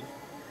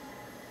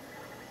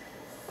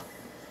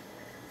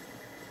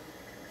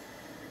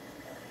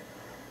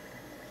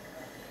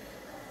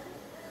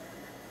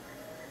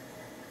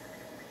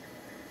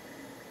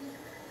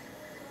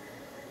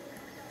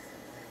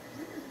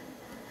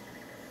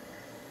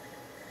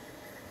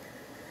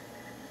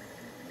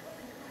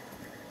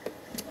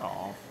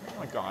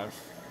 my god.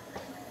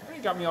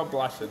 You got me all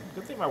blushing.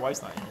 Good thing my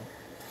wife's not here.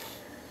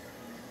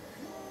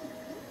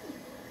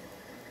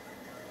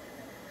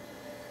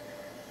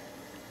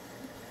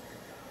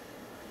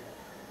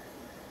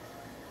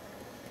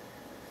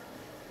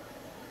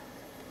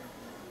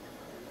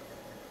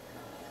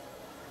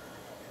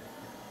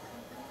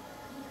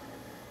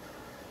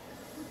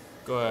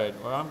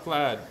 Good. Well, I'm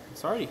glad.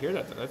 Sorry to hear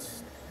that, though.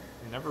 That's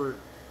never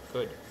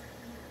good.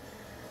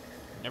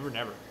 Never,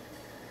 never.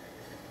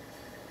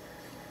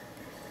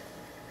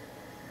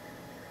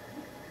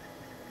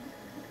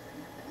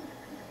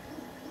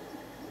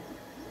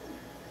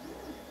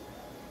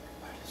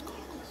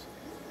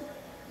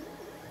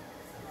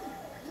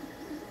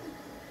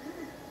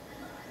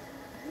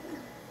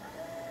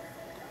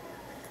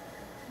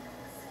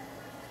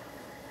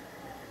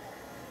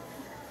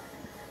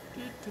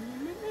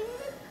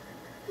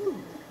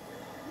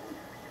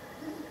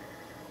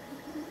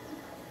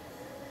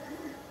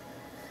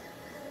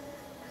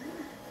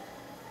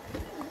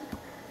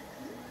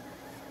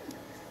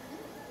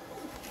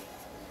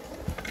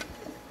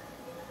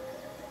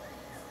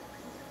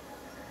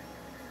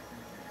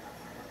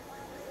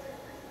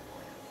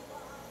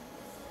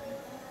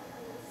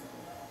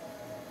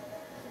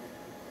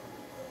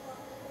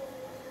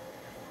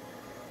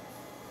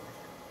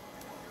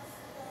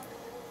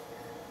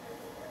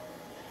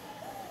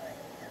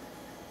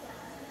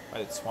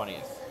 By the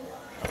 20th.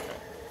 Okay.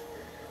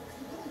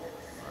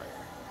 Alright.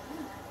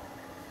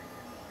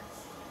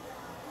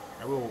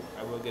 I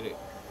will get it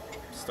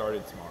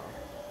started tomorrow.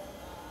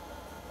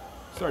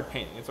 Start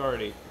painting. It's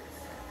already.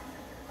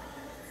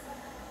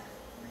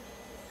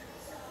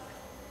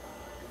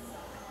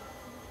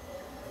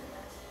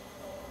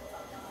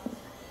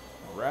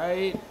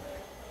 Alright.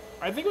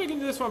 I think we can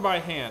do this one by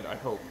hand, I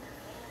hope.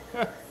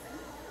 I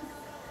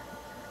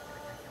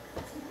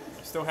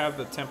still have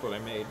the template I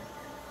made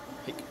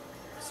like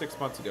 6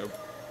 months ago.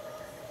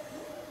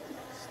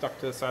 Stuck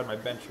to the side of my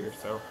bench here,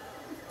 so.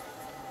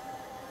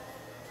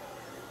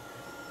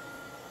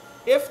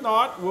 If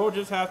not, we'll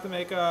just have to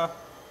make a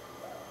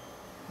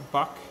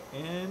buck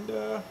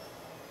and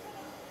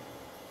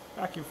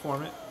vacuum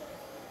form it.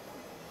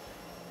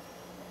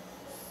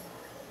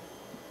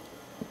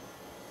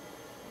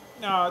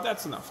 No,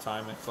 that's enough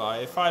time,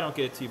 McFly. If I don't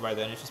get it to you by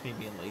then, it's just me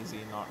being lazy,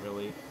 not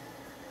really.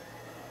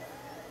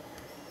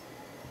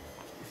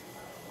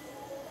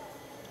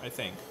 I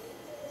think.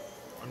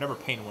 I've never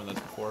painted one of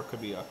those before. It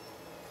could be a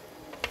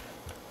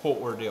whole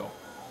ordeal.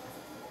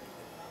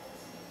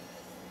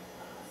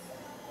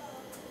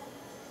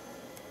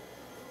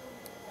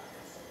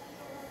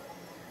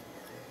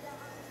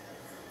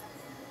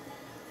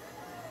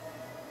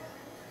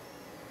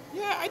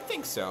 Yeah, I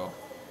think so.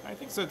 I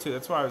think so too.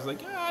 That's why I was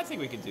like, yeah, I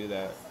think we could do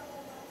that.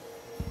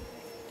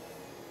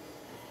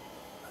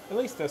 At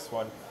least this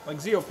one. Like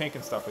Zeo Pink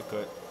and stuff we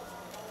could.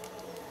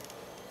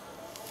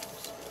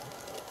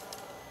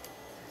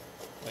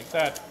 Like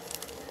that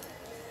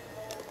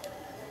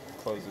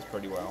closes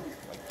pretty well.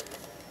 Like,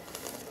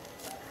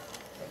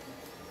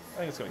 I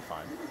think it's gonna be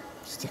fine.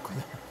 Stick with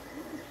it.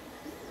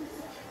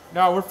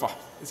 No, we're fine.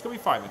 It's gonna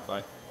be fine,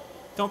 McFly.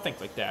 Don't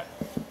think like that.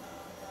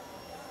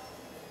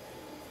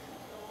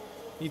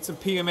 Need some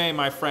PMA,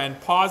 my friend.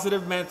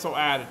 Positive mental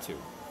attitude.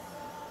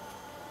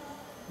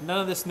 None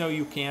of this no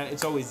you can't.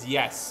 It's always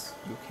yes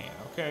you can,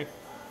 okay?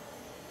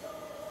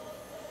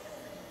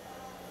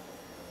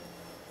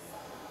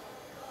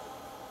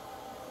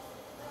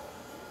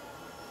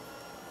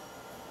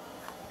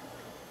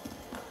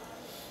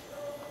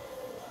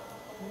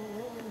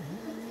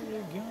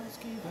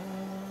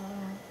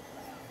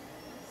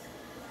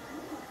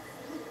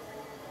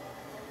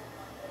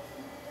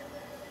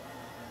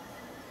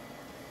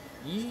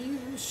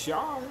 You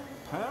shall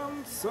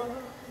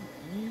panzer,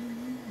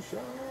 you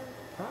shall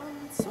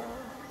panzer.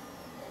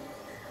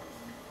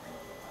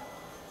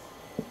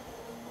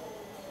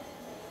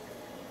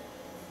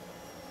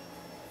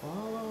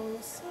 Follow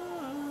the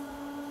sun,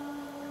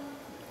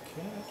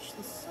 catch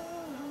the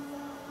sun,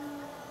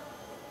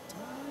 tie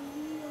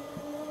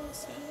your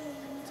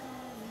same time.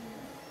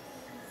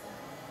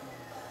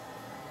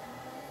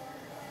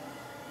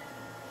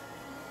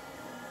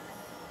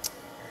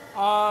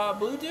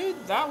 Blue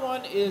Dude, that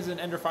one is an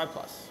Ender 5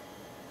 Plus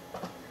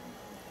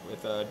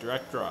with a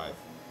direct drive.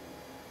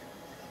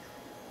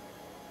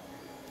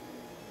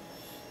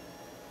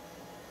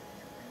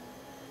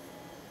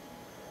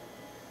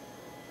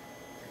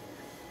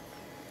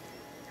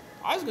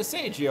 I was gonna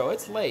say, Gio,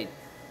 it's late.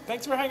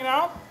 Thanks for hanging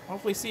out.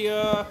 Hopefully see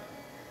you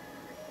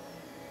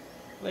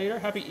later.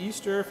 Happy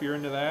Easter if you're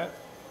into that.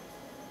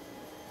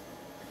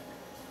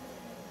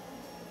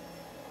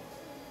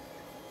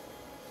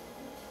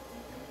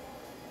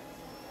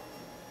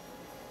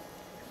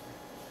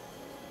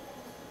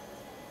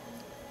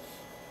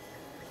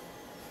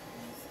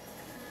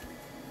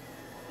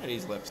 Look at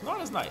these lips.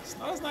 Not as nice.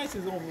 Not as nice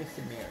as old Miss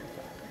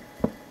America.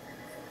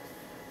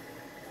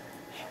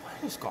 Hey, what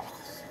are those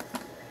goggles?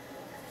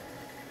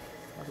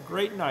 Have a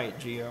great night,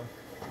 Gio.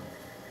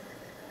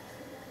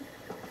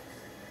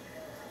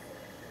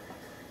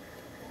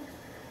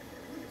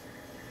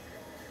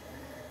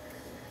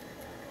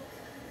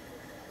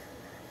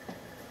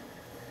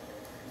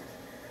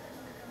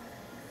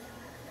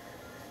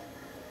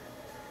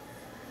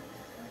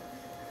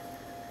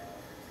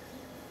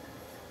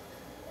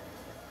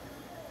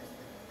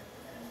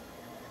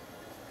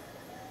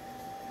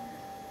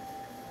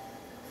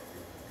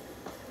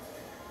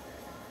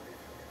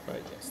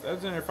 6. That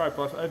was Ender 5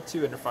 Plus. I have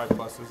 2 Ender 5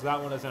 Pluses. That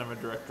one doesn't have a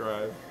direct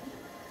drive.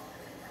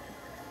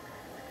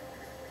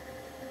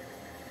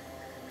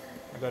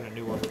 I got a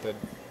new one with it.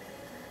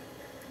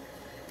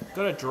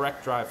 Got a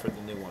direct drive for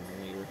the new one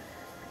when we were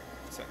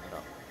setting it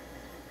up.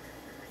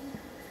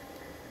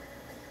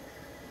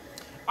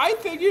 I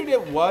figured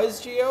it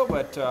was Geo,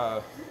 but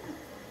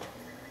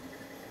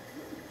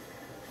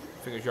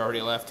figured you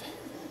already left.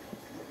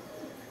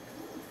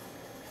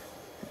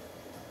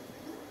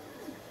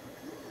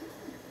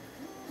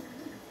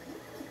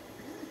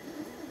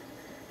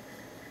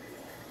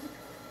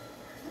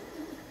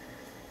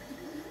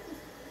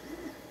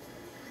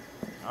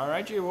 All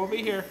right, Geo, we'll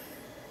be here.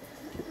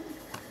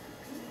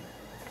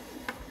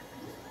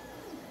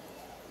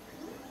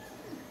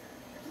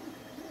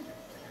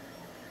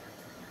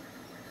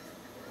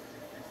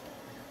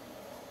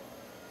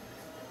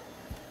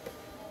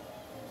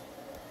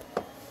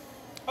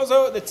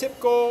 Also, the tip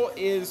goal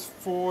is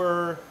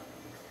for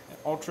an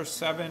Ultra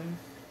 7,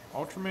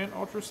 Ultraman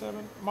Ultra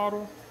 7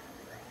 model.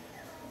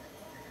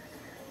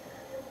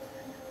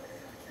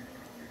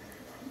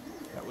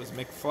 That was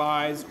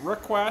McFly's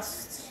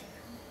request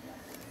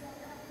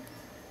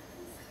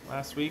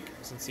last week,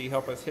 since he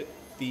helped us hit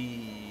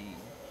the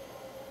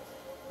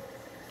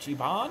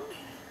Giban.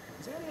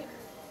 Is that it?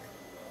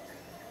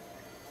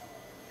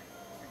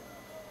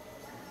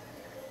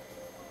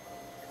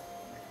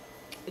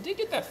 I did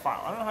get that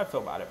file. I don't know how I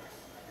feel about it.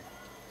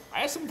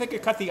 I asked him if they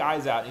could cut the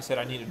eyes out, and he said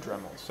I need a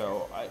Dremel.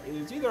 So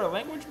it's either a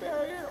language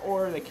barrier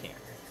or they can't.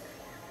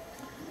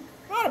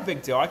 Not a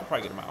big deal. I could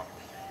probably get them out.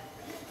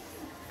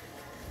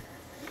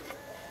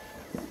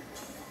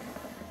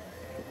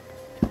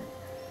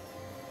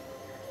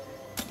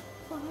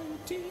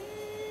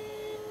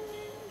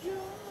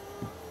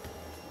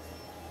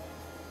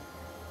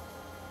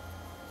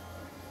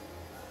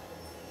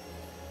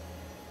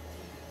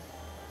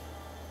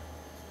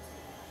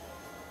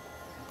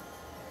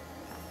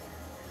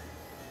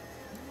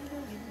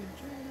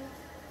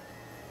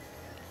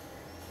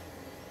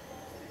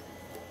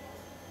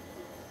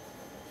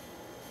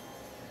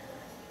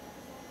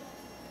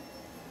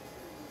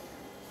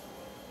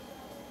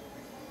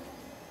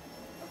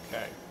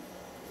 Okay.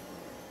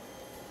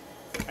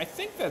 I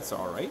think that's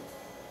all right.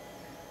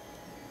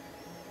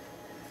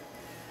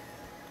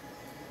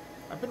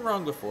 I've been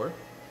wrong before.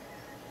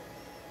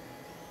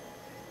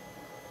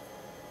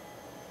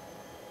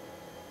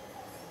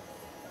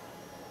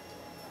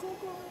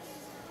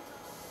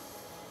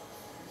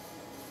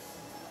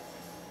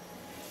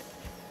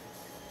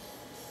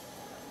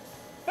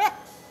 Ha!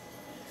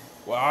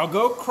 Well, I'll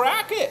go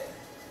crack it.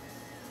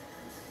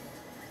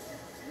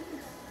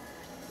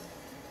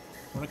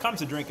 When it comes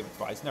to drinking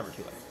McFly, it's never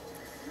too late.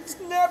 It's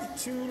never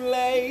too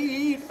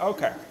late.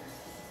 Okay.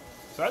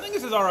 So I think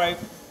this is all right.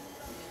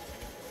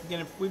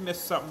 Again, if we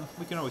missed something,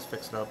 we can always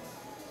fix it up.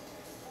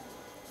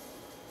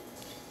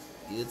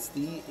 It's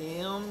the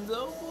end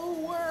of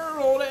the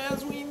world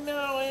as we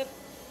know it.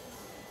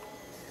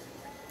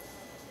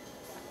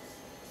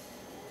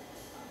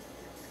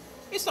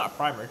 It's not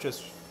primer, it's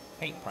just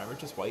paint primer,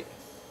 just white.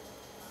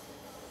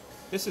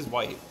 This is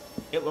white.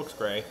 It looks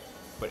gray,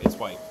 but it's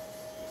white.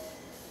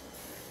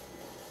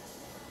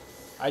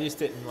 I just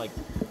didn't like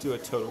do a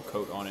total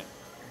coat on it.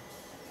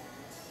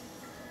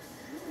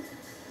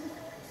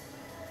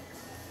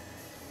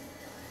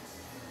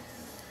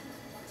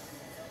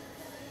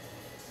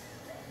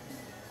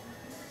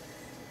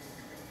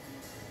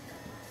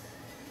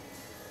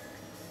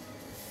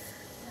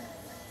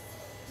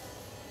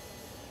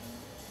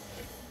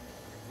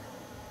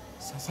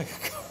 Sounds like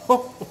a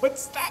coat.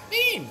 What's that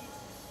mean?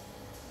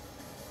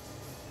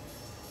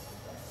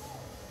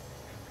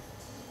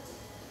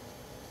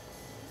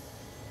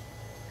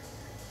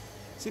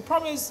 See, the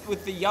problem is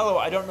with the yellow,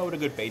 I don't know what a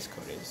good base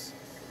coat is.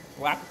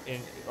 Black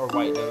or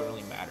white doesn't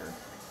really matter.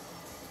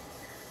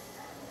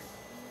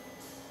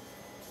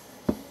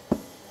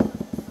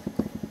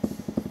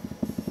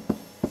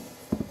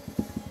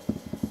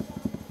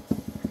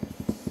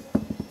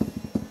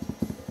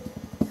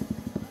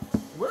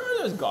 Where are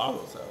those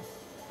goggles, though?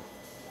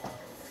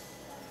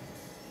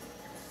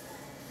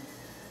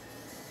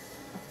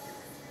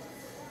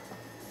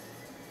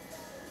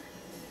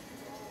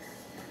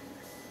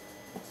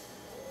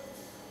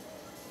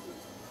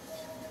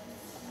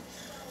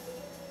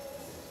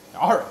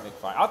 All right,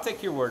 McFly, I'll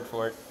take your word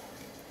for it.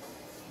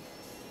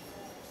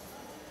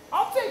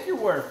 I'll take your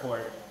word for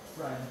it,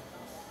 friend.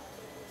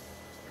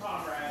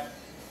 Comrade.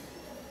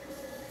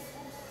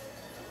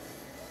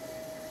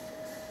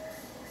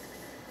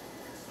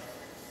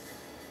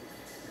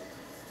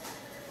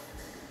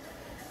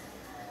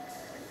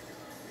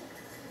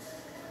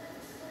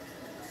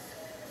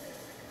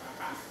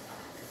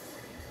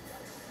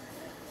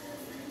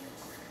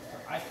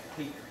 I hate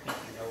pink and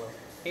yellow.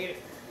 Hate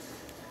it.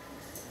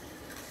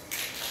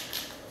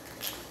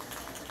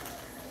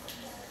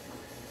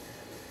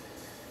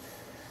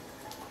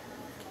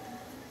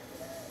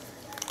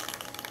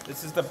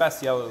 This is the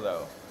best yellow,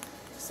 though.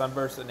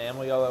 Sunburst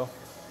enamel yellow.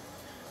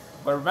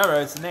 But remember,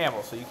 it's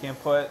enamel, so you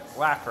can't put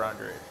lacquer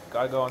under it.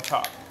 Gotta go on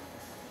top.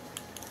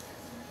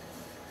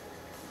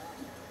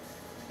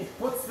 It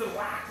puts the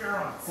lacquer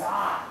on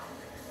top.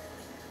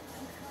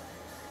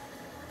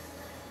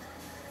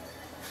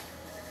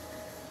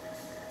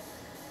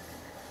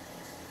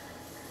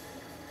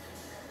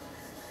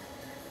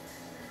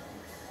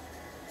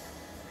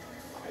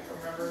 I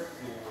remember to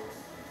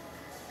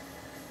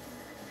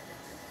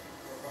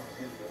work on the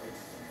video.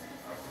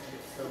 I was going to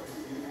get so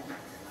confused.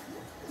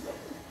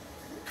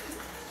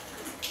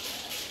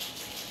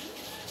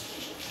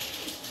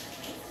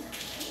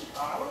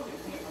 I want to get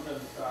clean on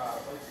those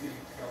light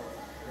speeding sellers.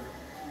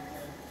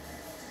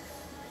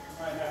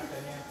 Might have to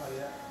hand play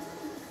that.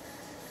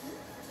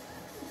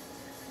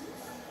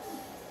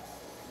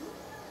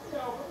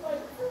 No, but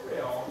like for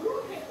real, who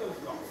would hit those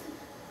golf?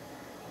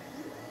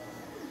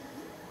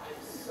 I'm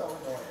so annoyed. I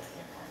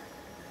can't find it.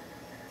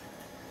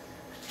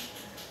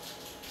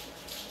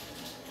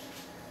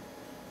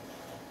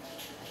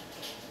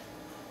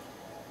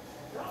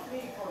 Not me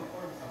calling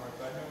for them somewhere,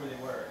 but I know where they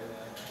were, and then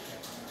I can't find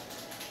them.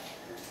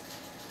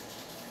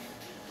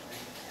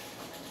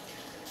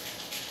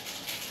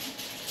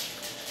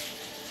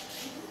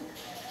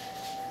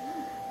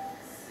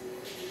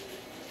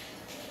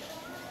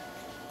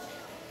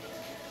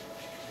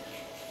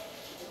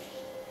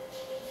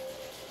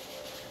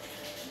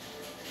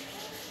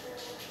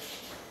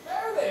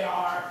 There they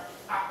are!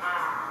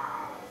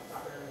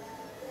 Suckers.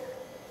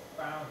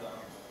 Found them.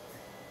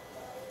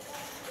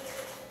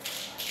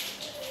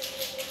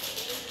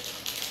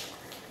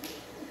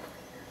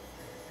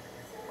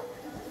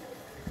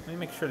 Let me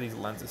make sure these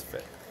lenses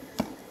fit.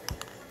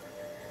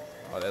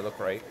 Oh, they look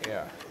right?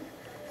 Yeah.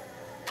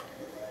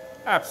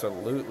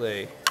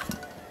 Absolutely.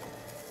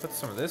 Put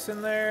some of this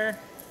in there.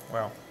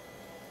 Well,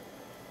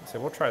 so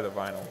we'll try the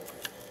vinyl.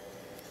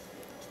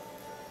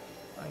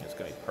 I think it's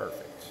going to be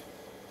perfect.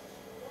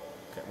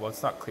 Okay, well,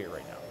 it's not clear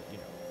right now, but you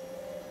know.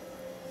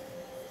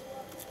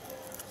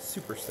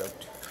 Super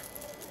stoked.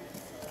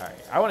 All right,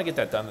 I want to get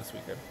that done this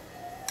weekend.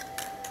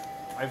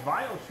 My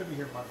vinyl should be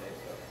here Monday,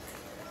 so.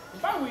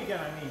 And by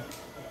weekend, I mean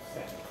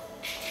extended.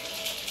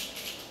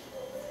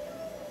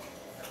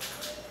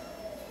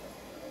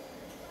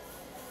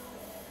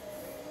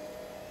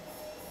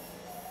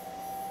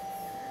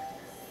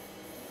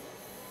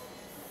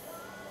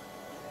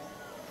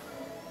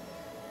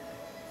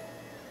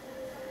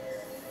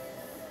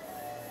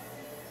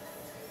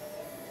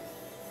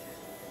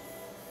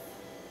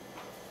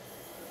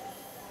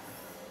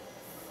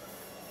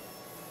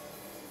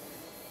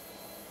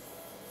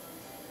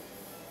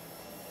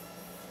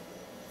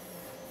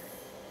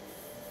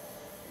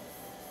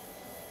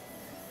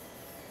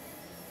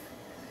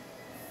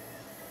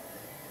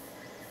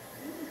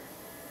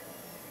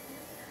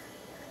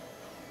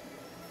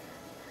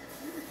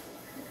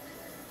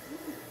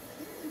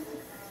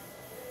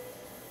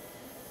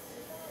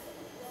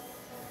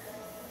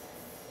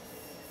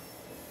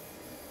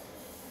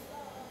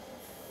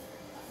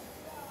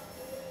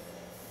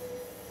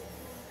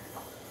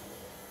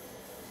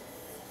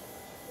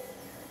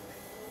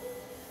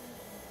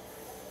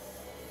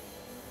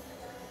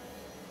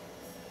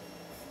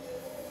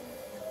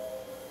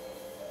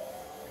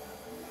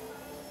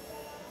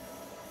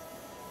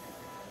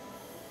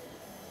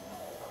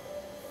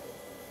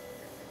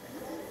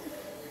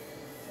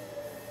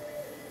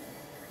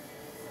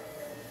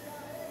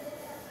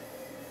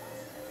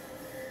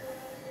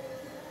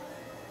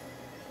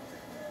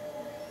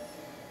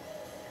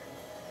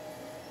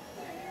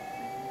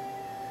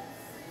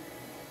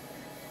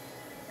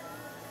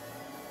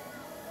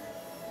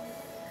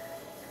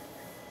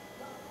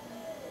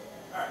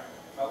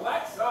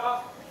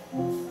 Alexa,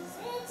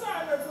 set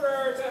timer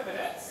for 10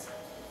 minutes.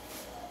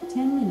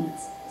 10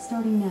 minutes,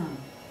 starting now.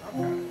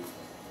 Okay.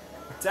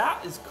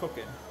 That is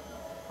cooking.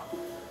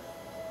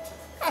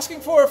 Asking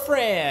for a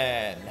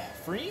friend.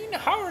 Freen,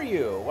 how are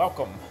you?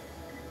 Welcome.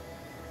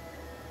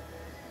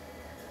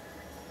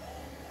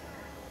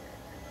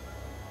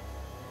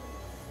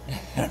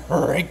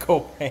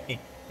 Wrinkle pain.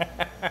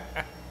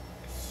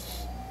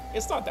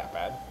 It's not that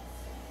bad.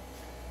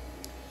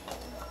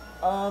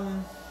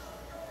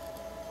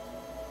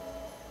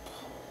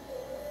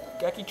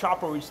 Geki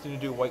Chopper, we just need to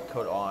do white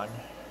coat on.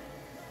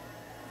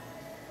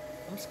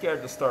 I'm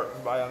scared to start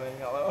and buy on in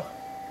yellow.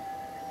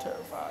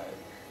 Terrified.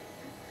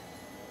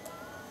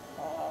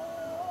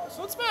 So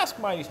let's mask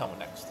Mighty's helmet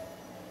next.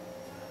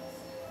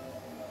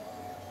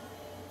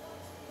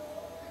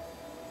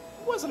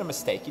 It wasn't a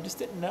mistake, you just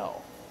didn't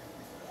know.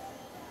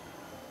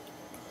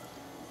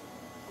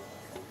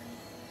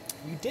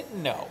 You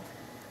didn't know.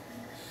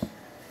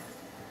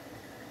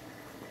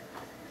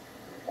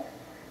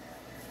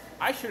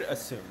 I should have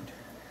assumed.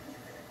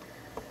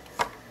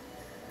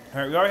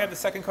 Alright, we already have the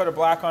second coat of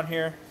black on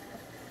here.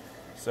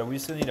 So we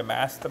still need to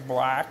mask the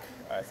black.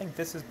 I think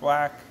this is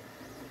black.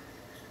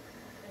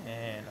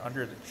 And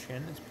under the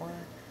chin is black.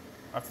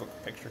 I have to look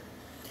at the picture.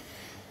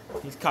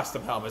 These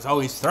custom helmets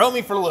always throw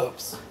me for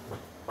loops.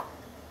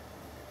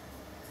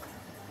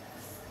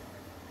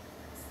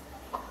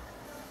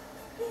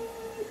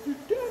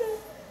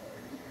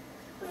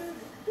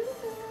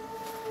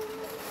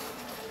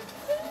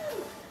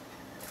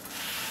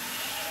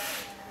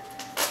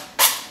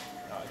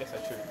 No, I guess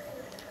I should.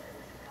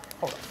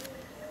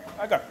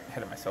 I got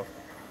ahead of myself.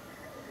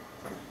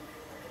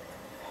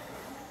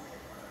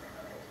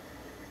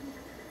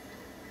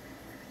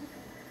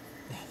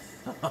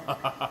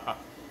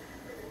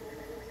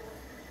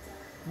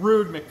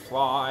 Rude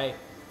McFly.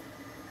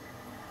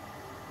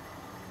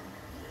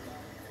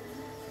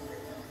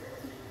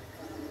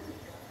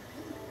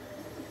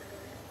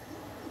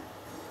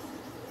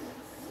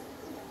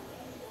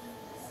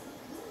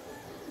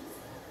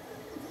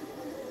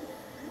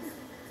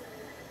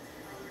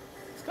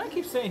 This guy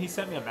keeps saying he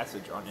sent me a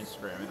message on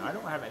Instagram, and I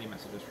don't have any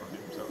messages from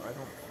him, so I don't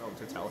know what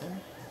to tell him.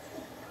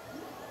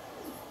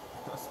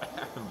 Unless I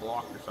have him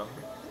blocked or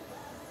something.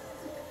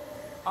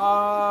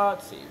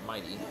 Let's see,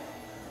 Mighty.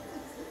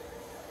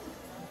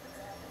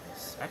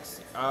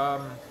 Sexy.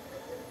 Okay.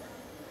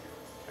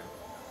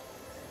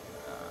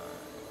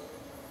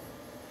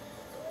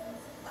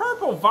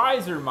 Purple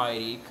visor,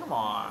 Mighty. Come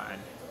on.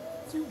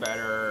 Do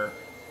better.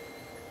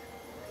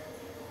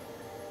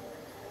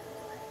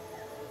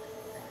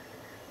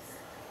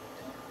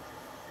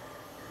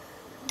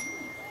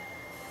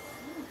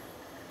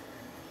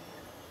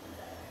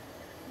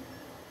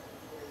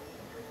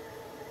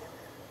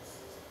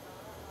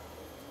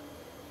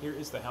 Here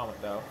is the helmet,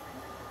 though.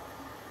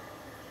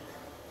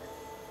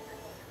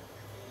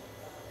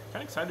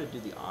 Kind of excited to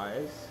do the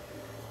eyes.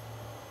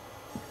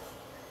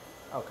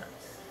 Okay.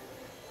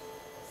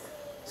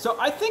 So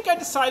I think I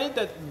decided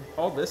that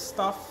all this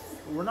stuff,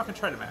 we're not going to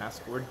try to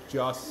mask. We're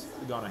just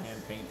going to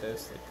hand paint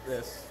this, like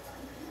this.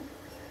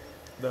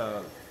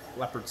 The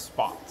leopard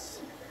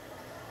spots.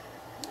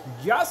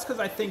 Just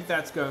because I think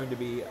that's going to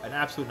be an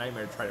absolute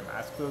nightmare to try to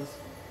mask those.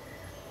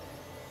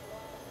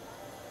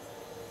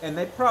 And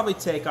they'd probably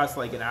take us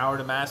like an hour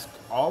to mask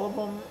all of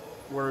them,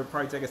 where it'd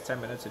probably take us 10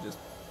 minutes to just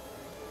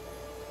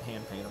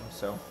hand paint them,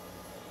 so.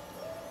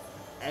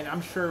 And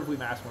I'm sure if we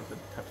mask one, we could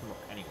touch them up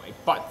anyway.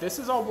 But this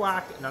is all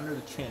black and under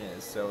the chin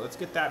is, so let's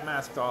get that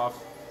masked off.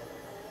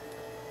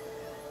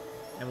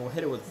 And we'll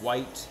hit it with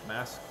white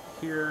mask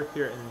here,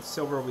 and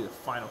silver will be the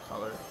final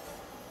color.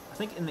 I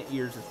think in the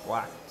ears is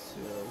black, so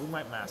we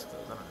might mask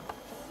those, I don't know.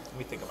 Let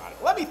me think about it.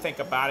 Let me think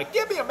about it.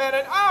 Give me a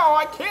minute. Oh,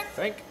 I can't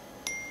think.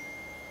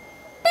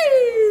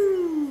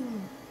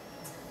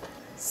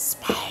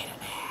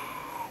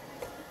 Spider-Man.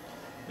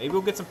 Maybe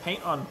we'll get some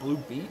paint on Blue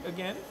Beat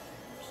again.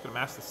 Just gonna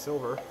mask the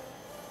silver.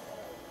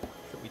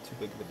 Shouldn't be too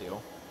big of a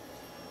deal.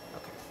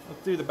 Okay,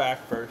 let's do the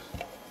back first.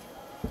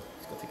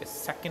 It's gonna take a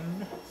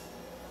second.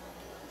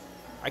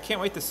 I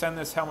can't wait to send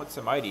this helmet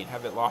to Mighty and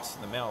have it lost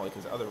in the mail like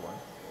his other one.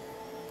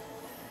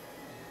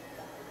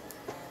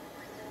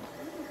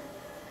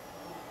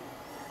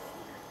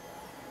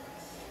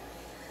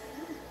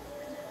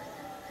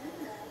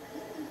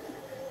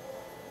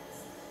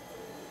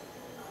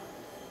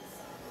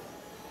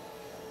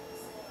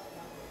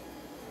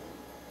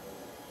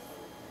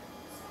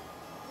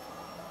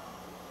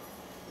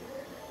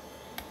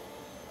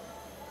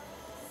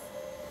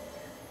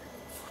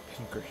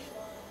 Green.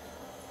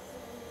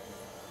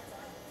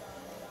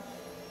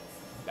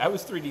 That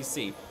was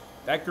 3DC.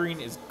 That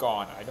green is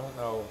gone. I don't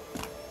know.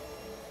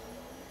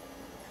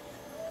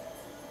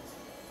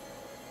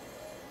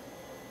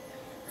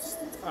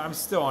 I'm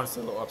still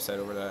honestly a little upset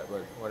over that,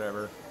 but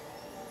whatever.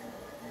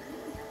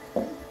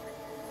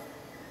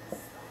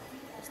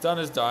 What's done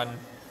is done.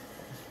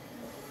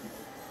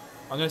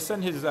 I'm gonna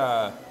send his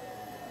Agito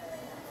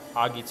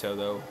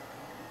though.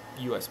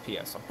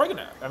 USPS. I'm probably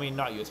gonna, I mean,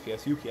 not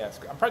USPS, UPS.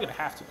 I'm probably gonna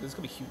have to because it's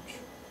gonna be huge.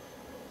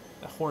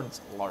 The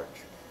horn's large.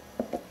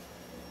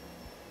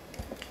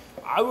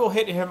 I will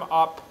hit him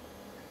up.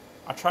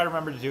 I'll try to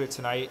remember to do it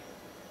tonight.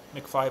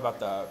 McFly about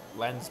the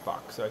lens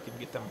box so I can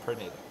get them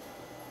printed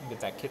and get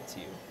that kit to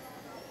you.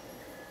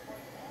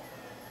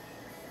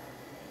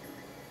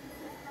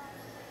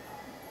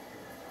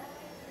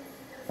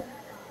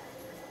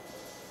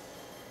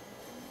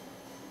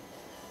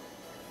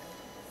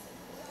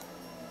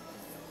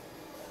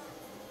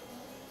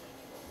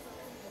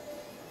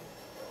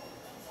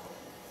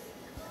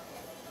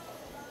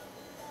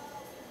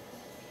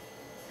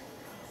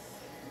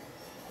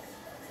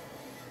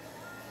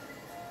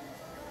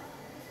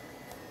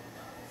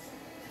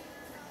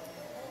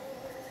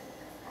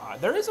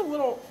 There is a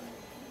little...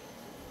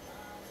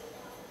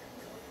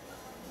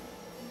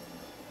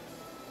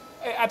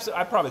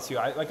 Absolutely, I promise you.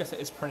 Like I said,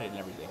 it's printed and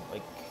everything.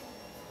 Like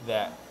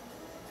that.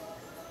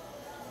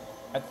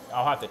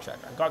 I'll have to check.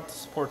 I got the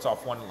supports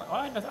off one lens. Oh,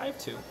 I have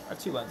two. I have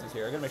two lenses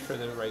here. I gotta make sure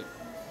they're the right.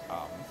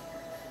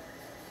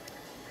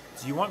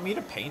 Do you want me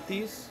to paint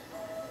these?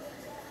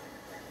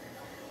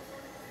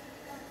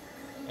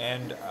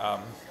 And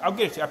I'll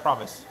get it to you. I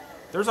promise.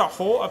 There's a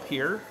hole up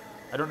here.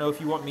 I don't know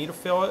if you want me to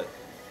fill it.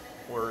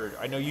 Or,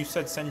 I know you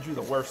said send you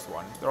the worst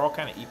one. They're all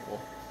kind of equal.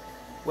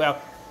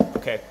 Well,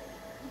 okay.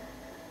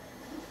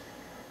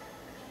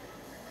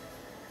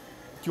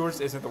 Yours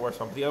isn't the worst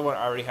one, but the other one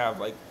I already have,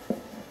 like,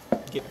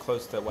 getting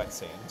close to wet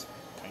sand,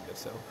 kind of,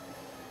 so.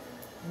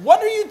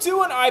 What are you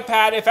doing,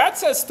 iPad? If that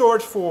says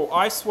storage full,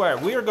 I swear,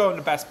 we are going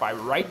to Best Buy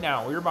right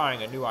now. We are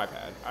buying a new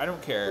iPad. I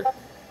don't care.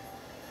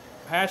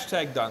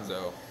 Hashtag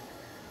Dunzo.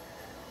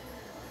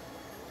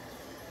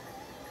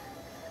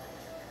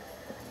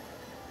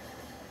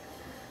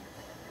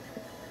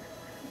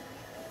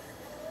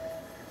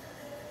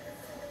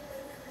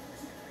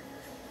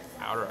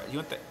 You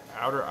want the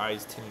outer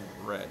eyes tinted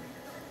red.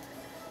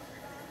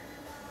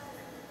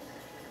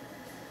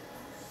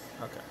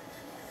 Okay.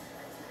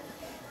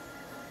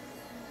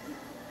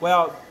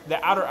 Well,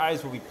 the outer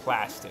eyes will be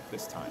plastic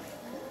this time.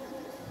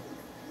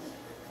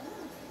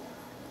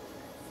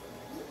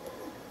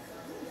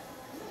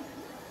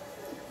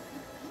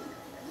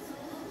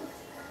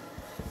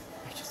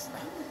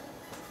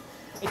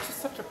 It's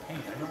just such a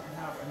pain. I don't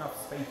have enough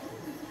space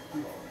to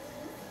do all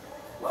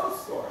this. Love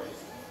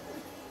stories.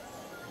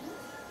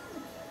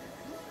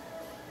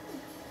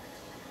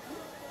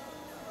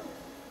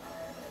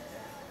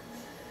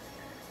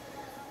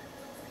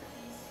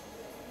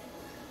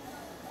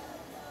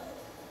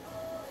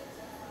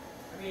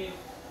 I mean,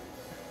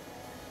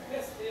 I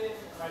guess in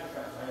my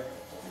defense, I have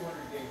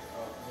 200 gigs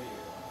of video.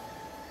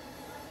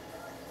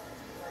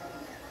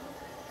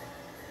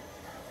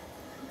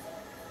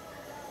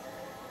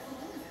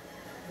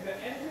 The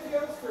end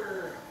videos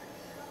for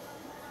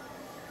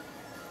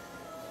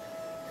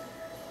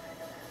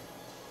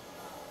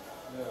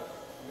the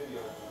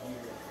videos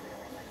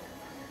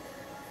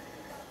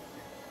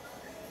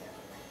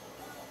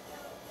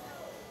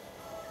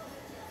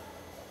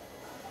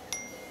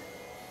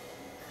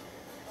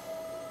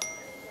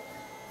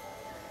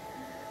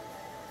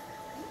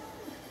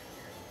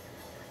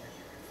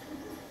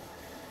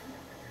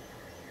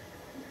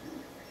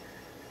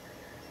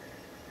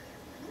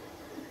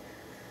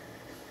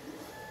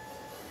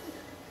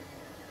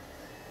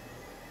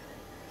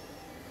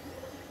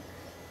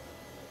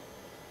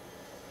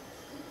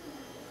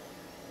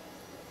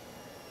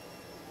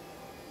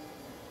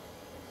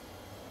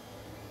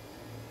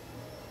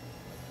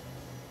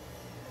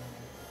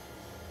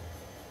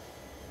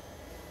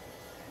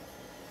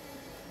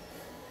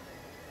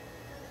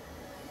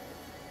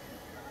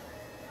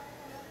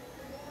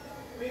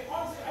I mean,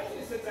 honestly, I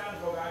need to sit down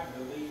and go back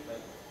and delete,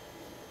 like,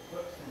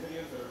 clips from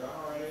videos that are done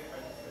already. I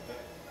just forget.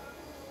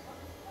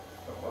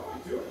 But what am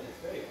I doing this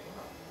day?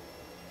 Wow.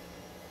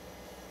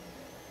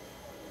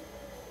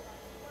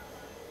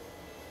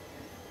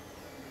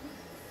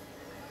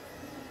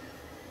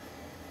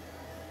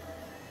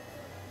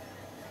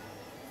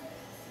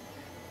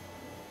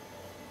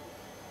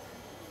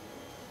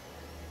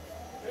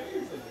 I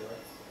usually do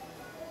it.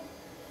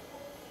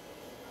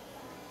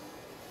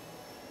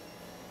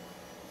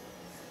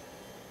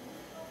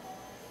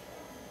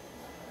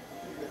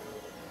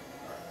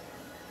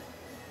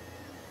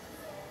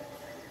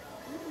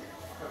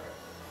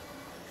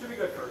 Should be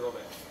good for a little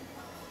bit.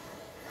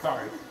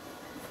 Sorry.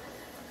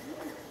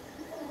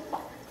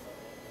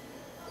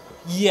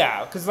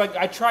 Yeah, because like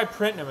I tried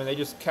printing them and they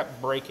just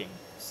kept breaking.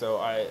 So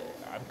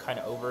I'm kind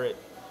of over it.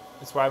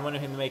 That's why I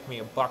wanted him to make me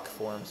a buck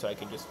for him so I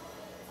could just...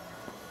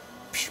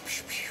 Because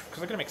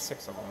I'm going to make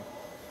 6 of them.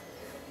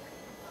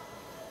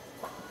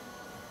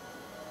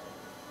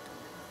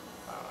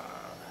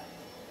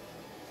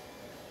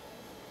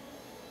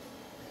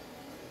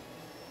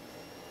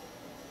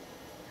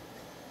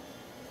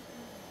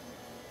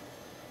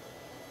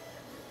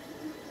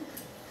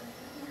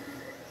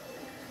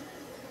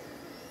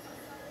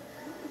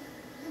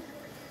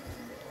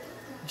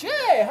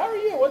 Jay, how are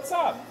you? What's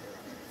up?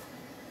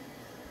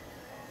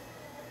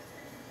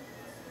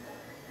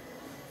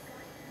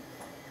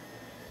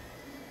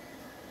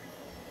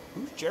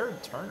 Who's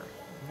Jared Turner?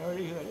 No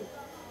idea who that is.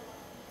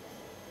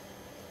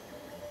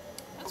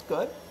 That's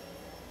good.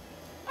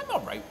 I'm all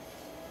right.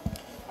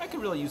 I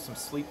could really use some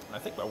sleep. I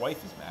think my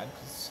wife is mad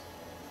because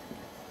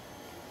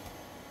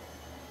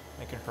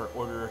making her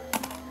order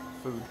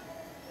food.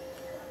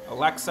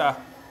 Alexa,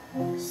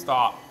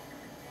 stop.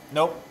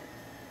 Nope.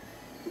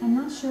 I'm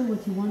not sure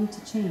what you wanted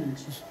to change.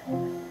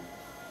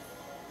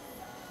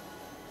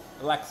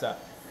 Alexa,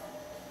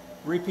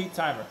 repeat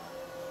timer.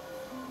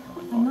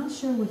 I'm not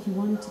sure what you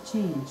wanted to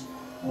change.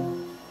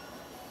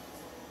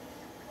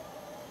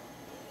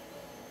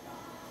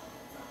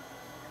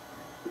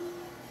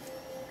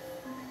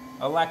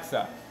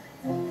 Alexa,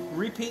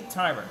 repeat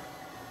timer.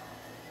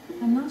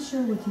 I'm not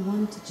sure what you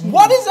wanted to change.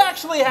 What is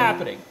actually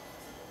happening?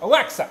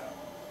 Alexa,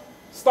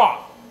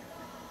 stop.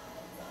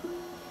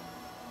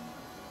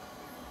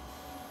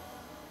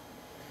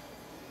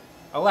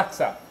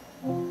 Alexa,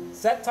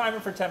 set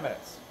timer for 10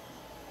 minutes.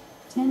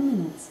 10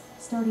 minutes,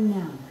 starting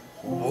now.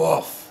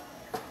 Woof.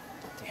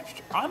 Damn,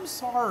 I'm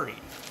sorry.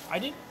 I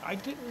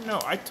didn't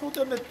know. I told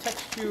them to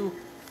text you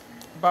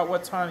about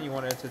what time you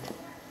wanted to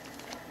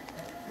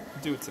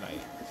do it tonight.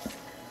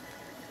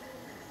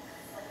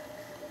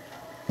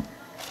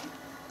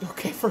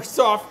 Okay, first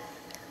off,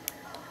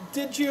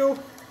 did you?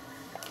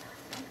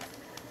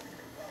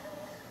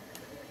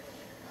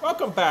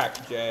 Welcome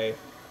back, Jay.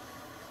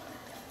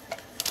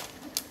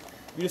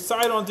 You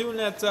decided on doing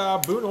that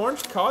Boone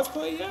Orange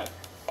cosplay yet?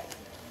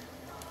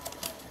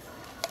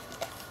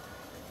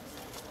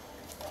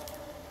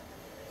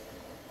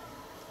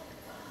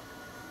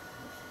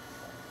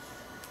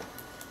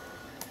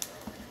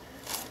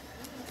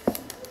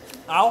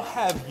 I'll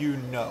have you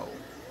know.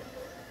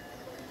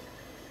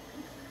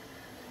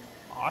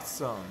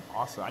 Awesome,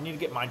 awesome. I need to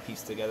get mine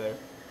pieced together.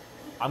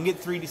 I'm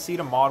getting 3DC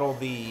to model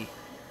the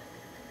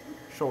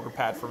shoulder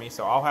pad for me,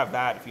 so I'll have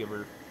that if you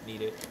ever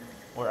need it.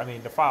 Or, I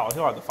mean, the file.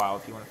 He'll have the file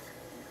if you want to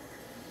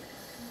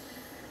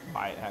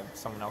buy it and have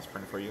someone else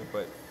print it for you,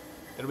 but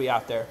it'll be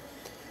out there.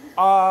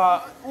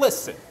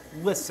 Listen.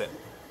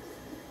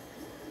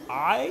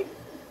 I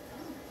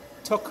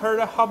took her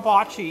to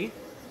Hibachi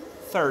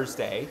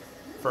Thursday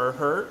for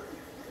her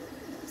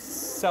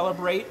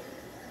celebrate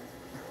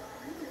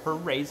her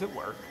raise at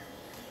work.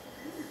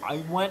 I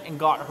went and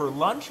got her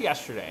lunch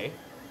yesterday.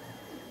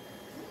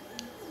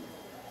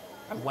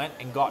 I went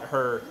and got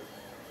her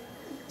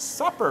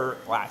supper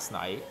last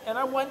night, and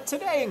I went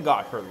today and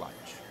got her lunch.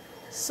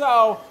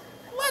 So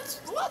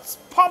let's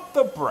pump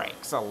the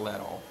brakes a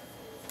little.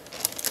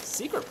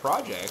 Secret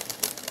project.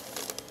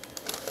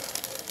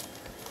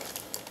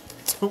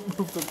 Don't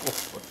move the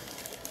goalpost.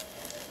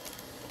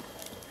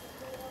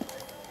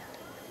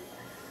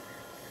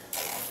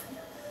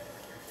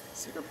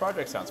 Secret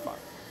project sounds fun.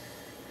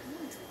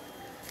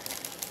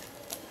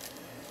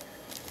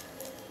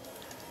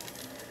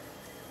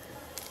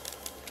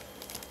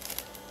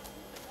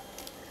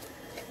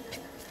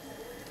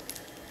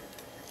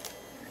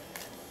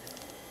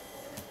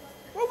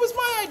 What was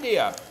my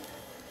idea?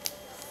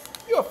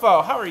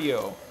 UFO, how are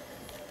you?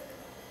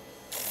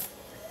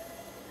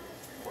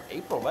 For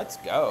April, let's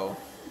go.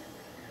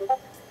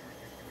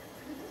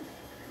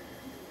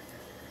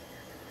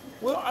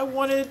 Well, I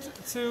wanted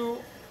to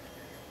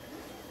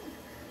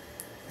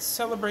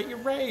celebrate your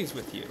raise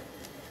with you.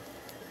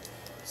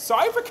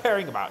 Sorry for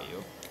caring about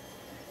you.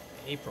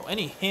 April,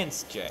 any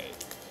hints, Jay?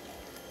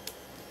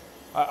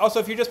 Also,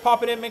 if you're just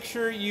popping in, make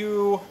sure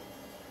you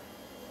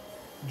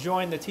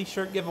join the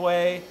t-shirt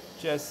giveaway.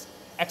 Just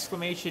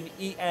exclamation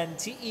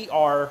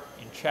ENTER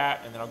in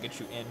chat, and then I'll get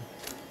you in.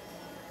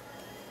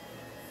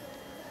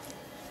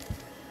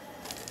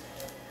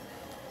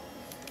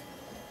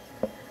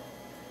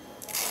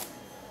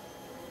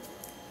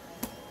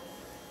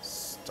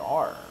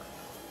 Star.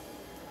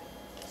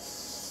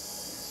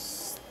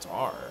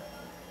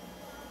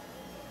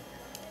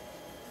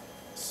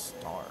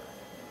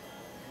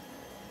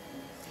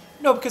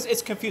 No, because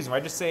it's confusing,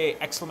 right? Just say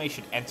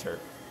exclamation enter.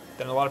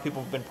 Then a lot of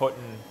people have been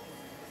putting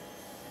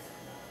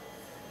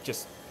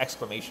just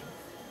exclamation.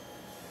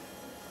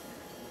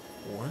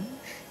 Orange?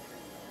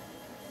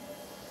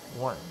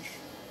 Orange.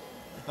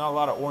 There's not a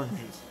lot of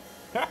oranges.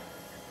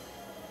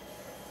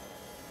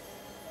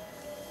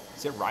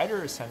 Is it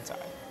Rider or Sentai?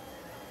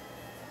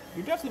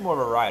 You're definitely more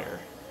of a Rider.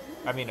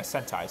 I mean a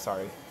Sentai,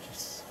 sorry.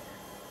 Just...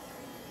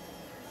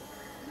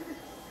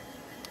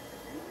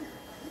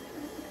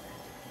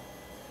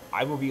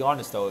 I will be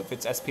honest though, if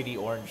it's SPD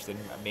Orange, then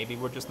maybe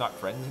we're just not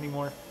friends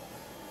anymore.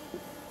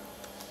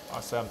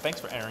 Awesome. Thanks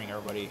for entering,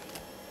 everybody.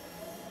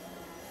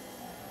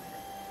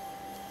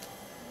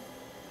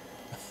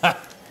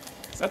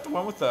 Is that the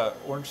one with the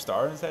orange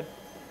star in his head?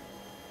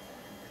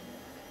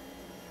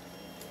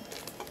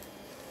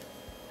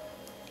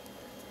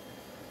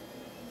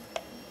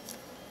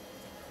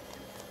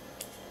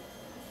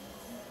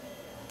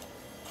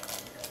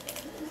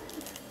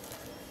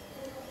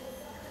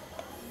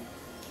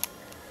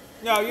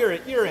 No, you're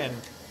in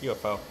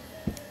UFO.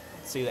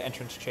 See the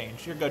entrance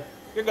change. You're good.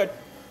 You're good.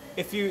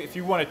 If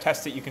you want to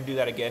test it, you can do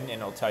that again, and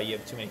it'll tell you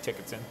have too many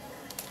tickets in.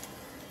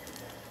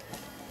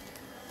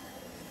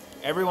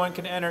 Everyone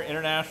can enter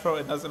international.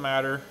 It doesn't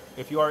matter.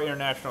 If you are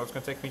international, it's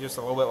going to take me just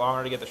a little bit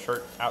longer to get the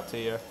shirt out to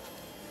you.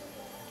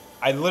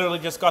 I literally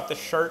just got the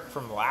shirt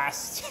from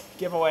last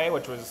giveaway,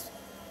 which was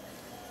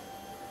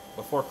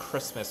before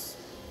Christmas.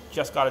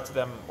 Just got it to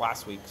them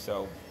last week,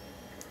 so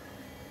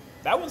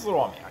that one's a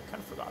little on me. I kind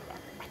of forgot about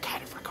it.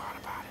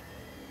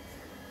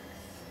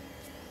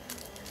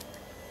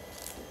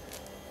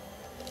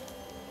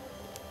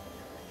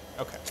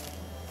 Okay.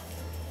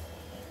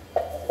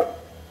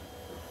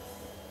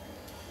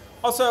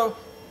 Also,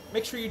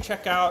 make sure you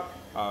check out,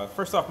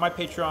 first off, my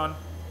Patreon,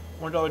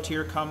 $1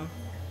 tier, come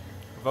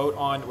vote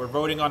on, we're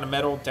voting on a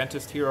metal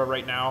dentist hero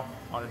right now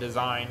on a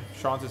design.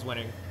 Sean's is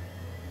winning.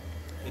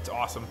 It's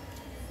awesome.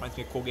 Reminds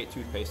me of Colgate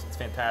toothpaste. It's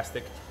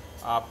fantastic.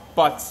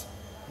 But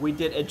we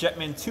did a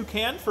Jetman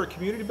Toucan for a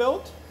community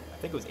build. I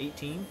think it was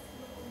 18.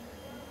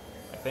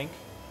 I think.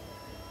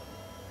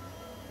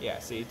 Yeah,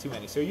 see, too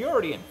many. So you're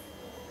already in.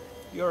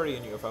 You're already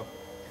in UFO.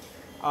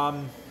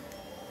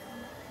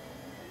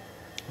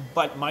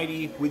 But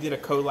Mighty, we did a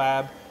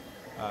collab.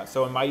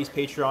 So in Mighty's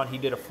Patreon, he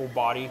did a full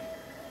body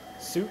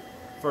suit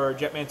for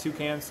Jetman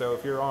Toucan. So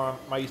if you're on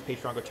Mighty's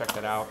Patreon, go check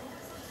that out.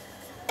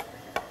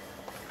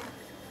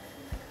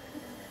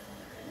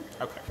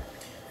 Okay.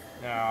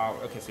 Now,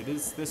 okay, so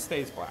this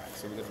stays black,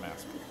 so we get a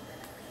mask.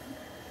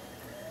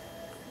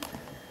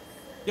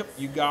 Yep,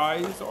 you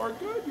guys are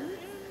good. You're in.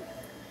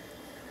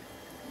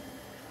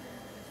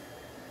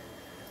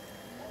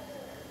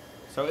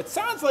 So it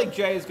sounds like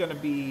Jay is going to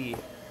be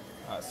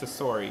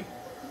Sasori.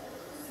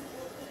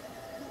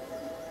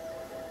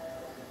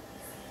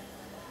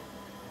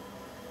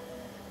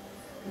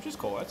 Which is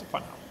cool. That's a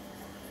fun helmet.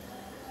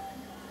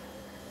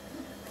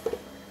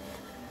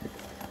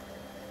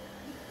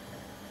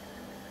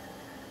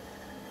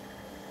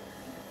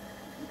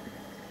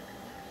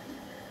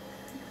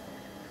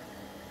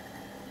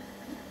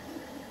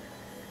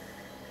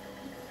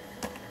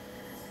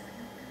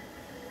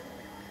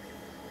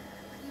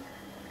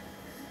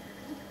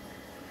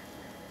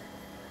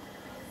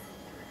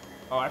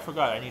 Oh, I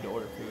forgot. I need to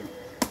order food.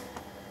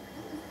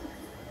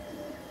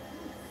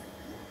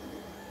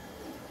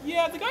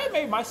 Yeah, the guy who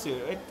made my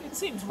suit. It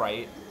seems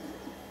right.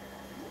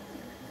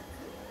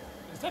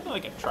 It's definitely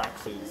like a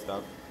tracksuit and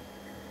stuff.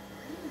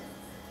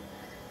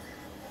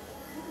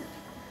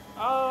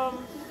 I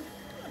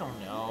don't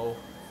know.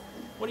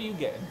 What are you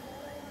getting?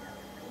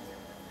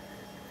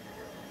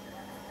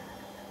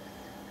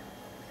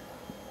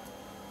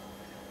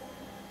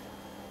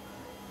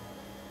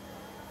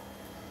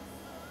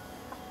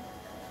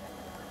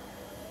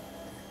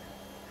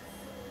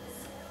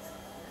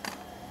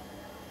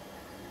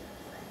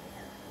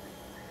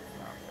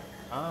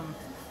 Okay.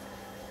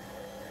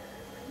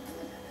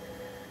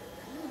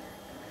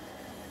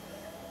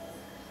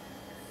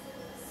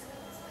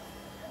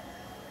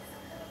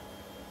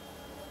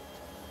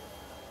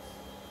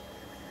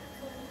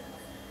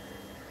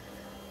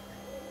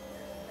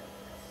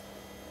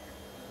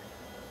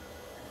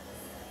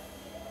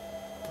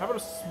 How about a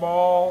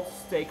small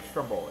steak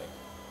stromboli?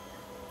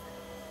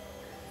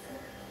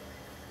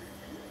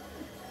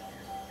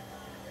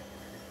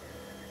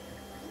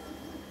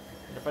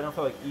 And if I don't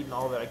feel like eating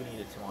all of it, I can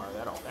eat it tomorrow.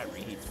 That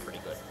reheats pretty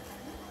good.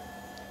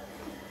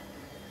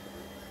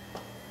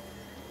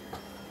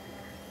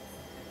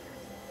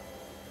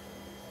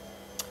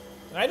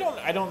 And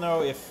I don't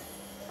know if,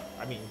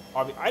 I mean,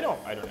 I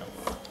don't know.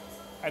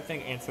 I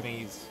think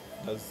Anthony's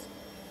does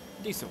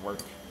decent work.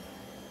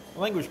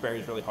 Language barrier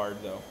is really hard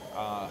though.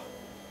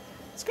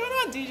 What's going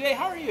on, DJ?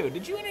 How are you?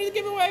 Did you enter the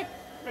giveaway?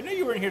 I know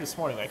you were in here this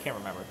morning, but I can't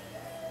remember.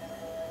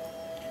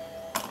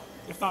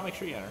 If not, make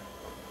sure you enter.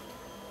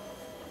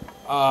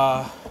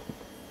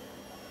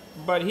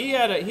 But he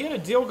had a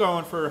deal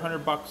going for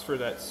 $100 for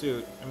that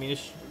suit. I mean,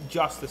 it's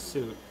just a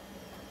suit.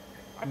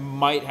 I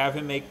might have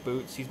him make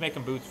boots. He's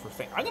making boots for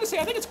things. I'm gonna say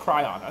I think it's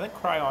Cryon. I think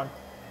Cryon.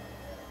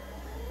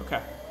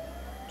 Okay,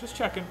 just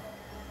checking.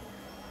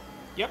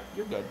 Yep,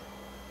 you're good.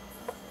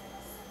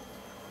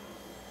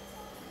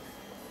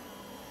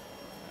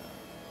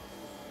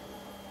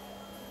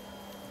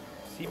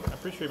 I'm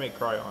pretty sure he made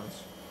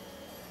Cryons.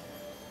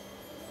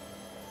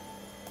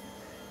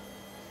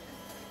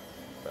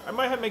 But I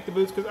might have to make the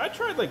boots because I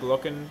tried like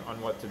looking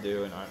on what to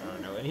do and I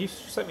don't know. And he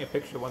sent me a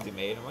picture of the ones he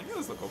made. I'm like,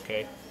 those look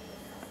okay.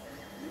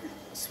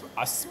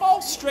 A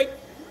small steak.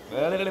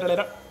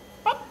 A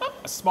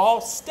small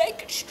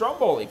steak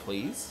stromboli,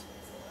 please.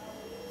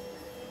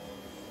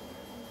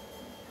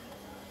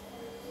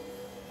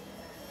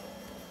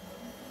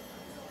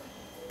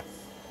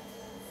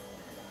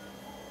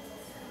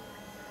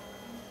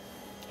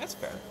 That's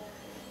fair.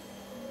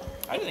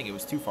 I didn't think it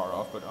was too far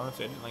off, but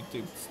honestly, I didn't like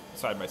to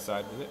side by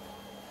side with it.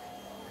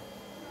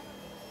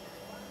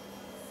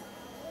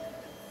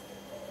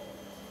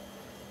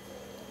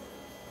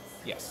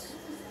 Yes.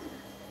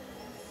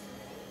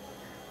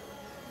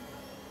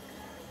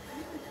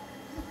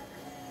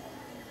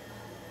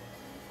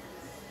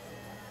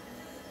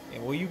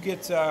 And will you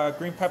get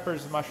green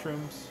peppers and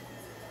mushrooms?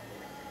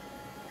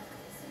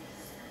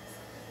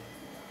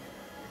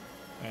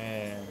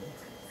 And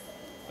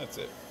that's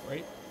it,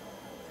 right?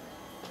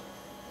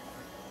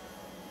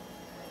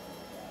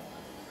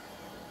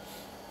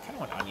 I kind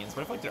of want onions,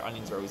 but I feel like their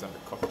onions are always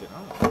undercooked. And I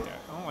don't like that.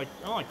 I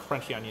don't like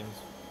crunchy onions.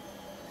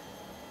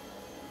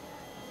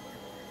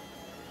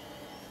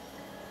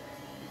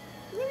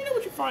 Let me know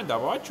what you find,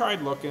 Double. I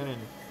tried looking,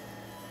 and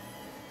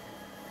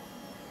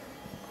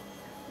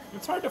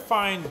it's hard to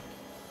find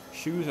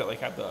shoes that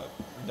like have the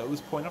nose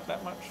point up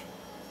that much.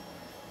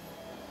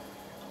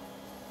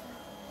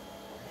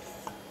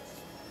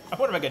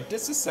 What am I gonna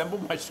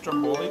disassemble my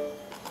stromboli?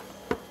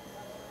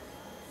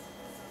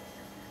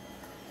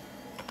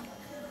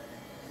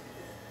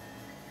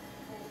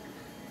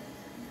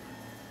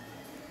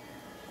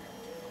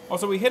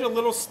 Also, we hit a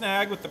little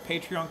snag with the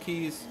Patreon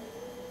keys.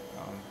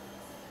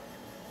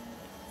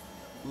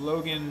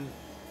 Logan,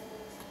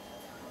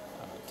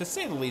 to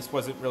say the least,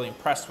 wasn't really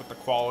impressed with the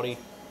quality,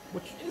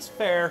 which is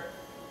fair.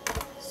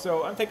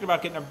 So I'm thinking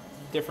about getting a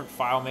different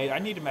file made. I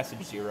need to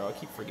message Zero. I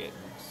keep forgetting.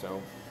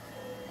 So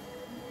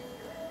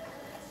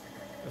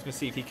I was gonna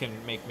see if he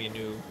can make me a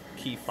new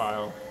key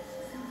file.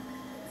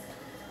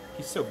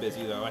 He's so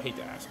busy though. I hate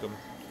to ask him.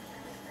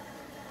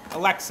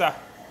 Alexa,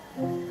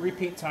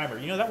 repeat timer.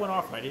 You know that went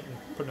off and I didn't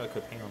put another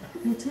cocaine on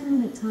it. Your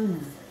 10-minute timer.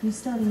 You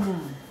starting now.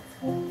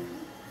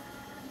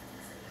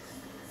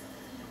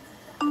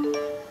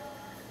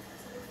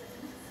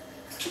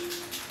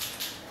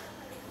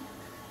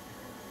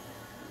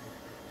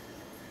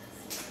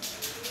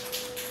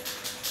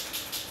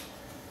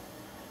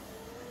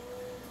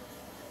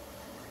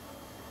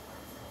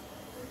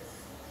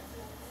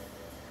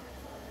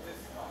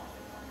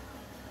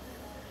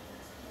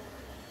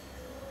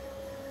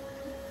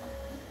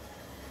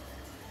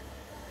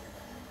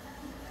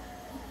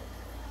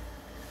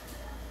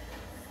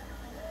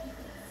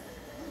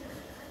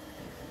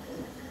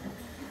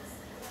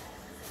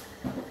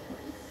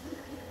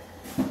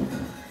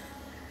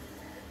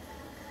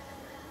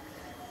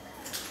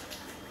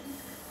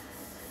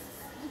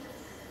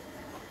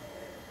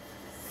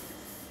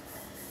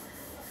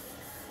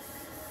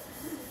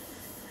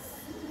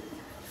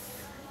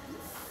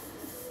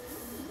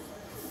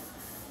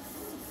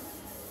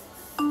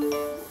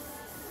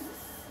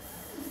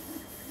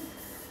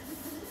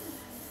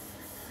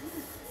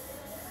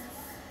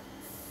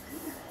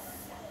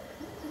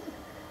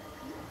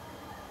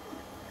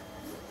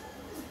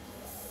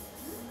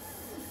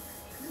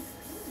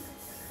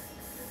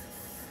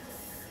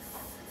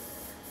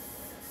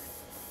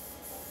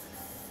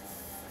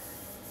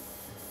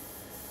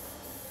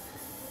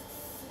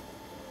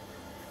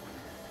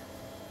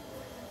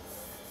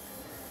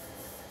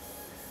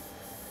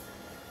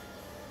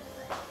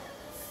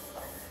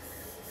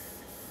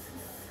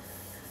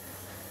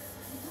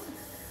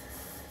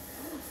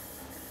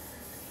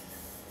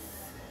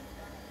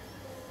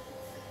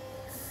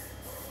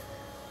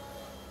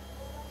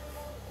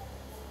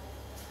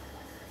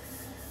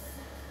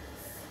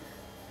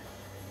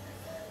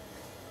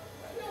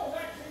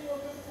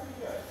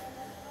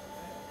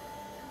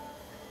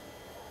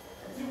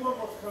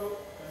 coat,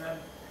 and then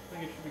I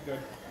think it should be good.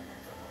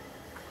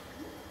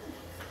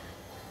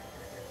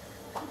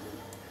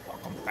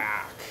 Welcome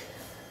back.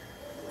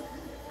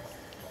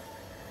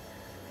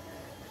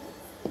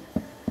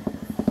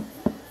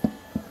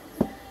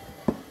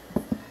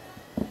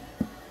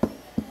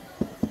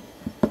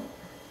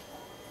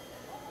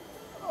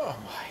 Oh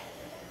my.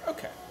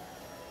 Okay.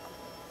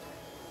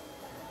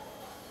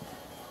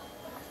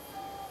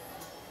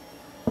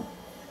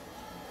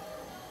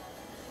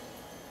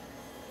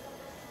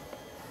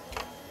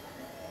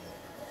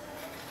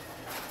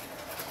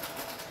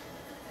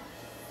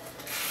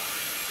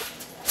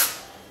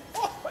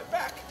 Oh, my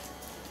back.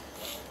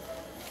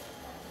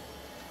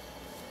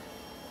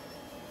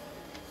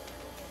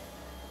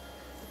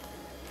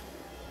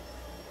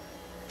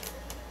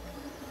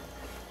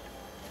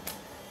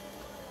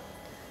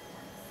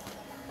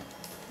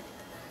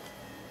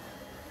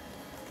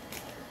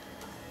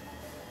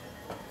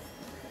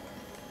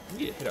 I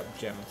need to hit up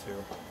Gem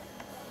too.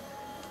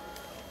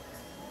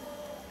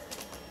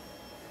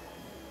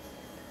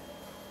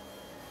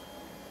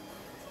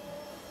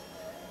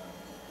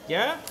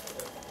 Yeah?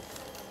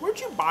 Where'd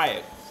you buy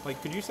it?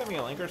 Like, could you send me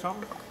a link or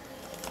something?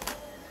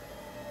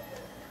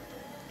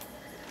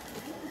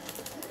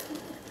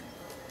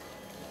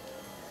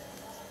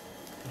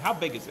 And how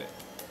big is it?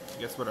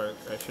 I guess what I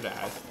should have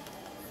asked.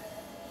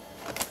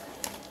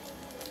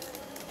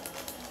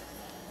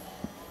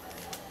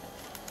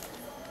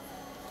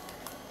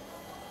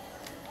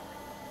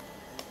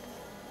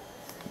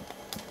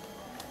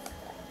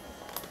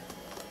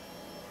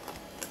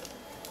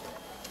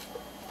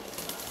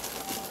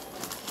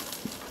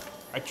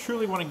 I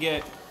truly want to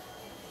get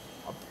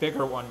a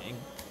bigger one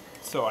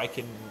so I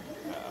can,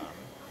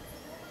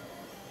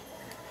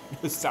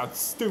 this sounds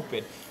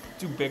stupid,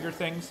 do bigger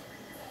things.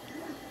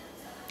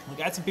 Like,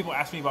 I had some people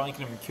ask me about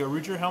making them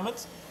Kyoryuger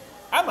helmets.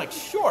 I'm like,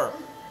 sure.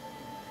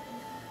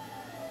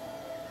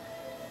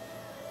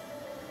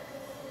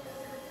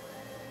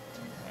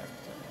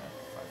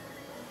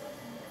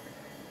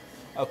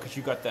 Oh, because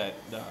you got that,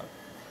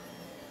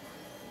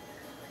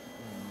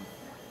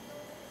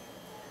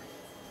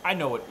 I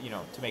know what,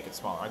 to make it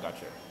smaller. I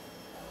got you.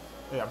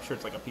 Yeah, I'm sure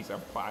it's like a piece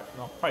of plastic.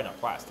 No, probably not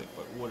plastic,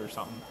 but wood or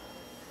something.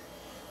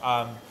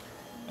 And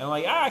I'm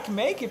like, I can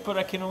make it, but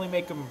I can only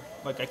make them,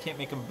 like, I can't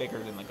make them bigger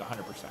than, like, 100%.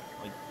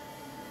 Like,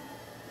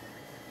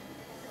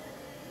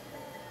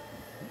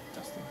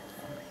 Dustin,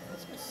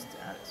 what's my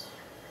stats?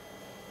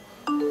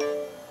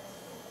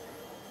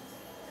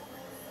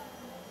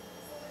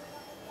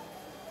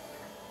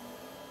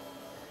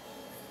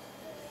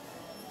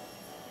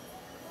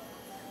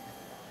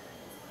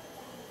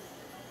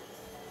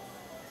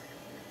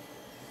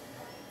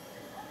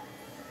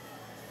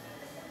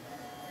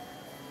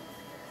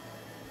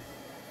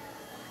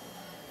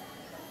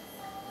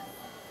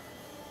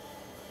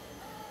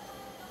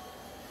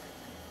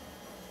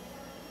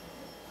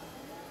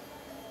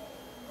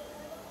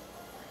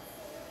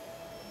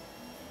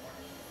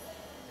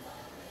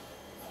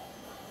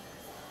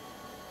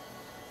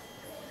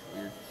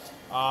 Weird.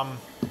 I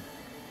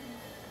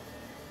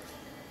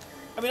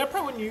mean, I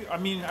probably wouldn't use, I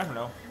mean, I don't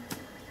know.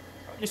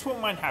 I just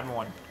wouldn't mind having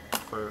one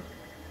for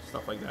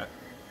stuff like that.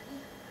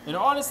 And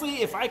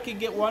honestly, if I could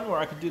get one where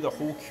I could do the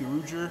whole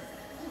Kyoryuger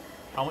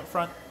helmet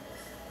front,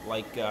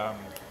 like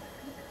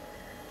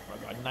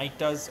Knight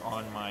does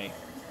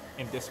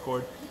in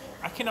Discord,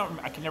 I can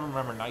never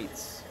remember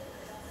Knight's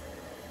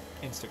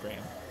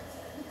Instagram.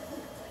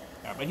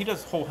 Yeah, but he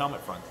does whole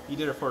helmet front. He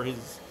did it for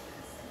his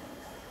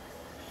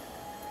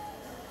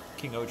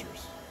King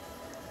Ogers.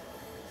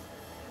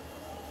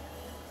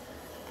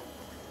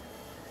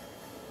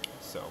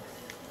 So,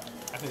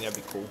 I think that'd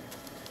be cool.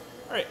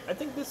 Alright, I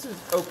think this is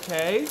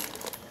okay.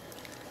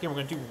 Again, we're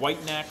going to do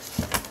white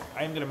next.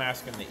 I am going to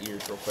mask in the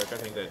ears real quick. I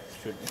think that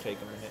shouldn't take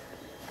a minute.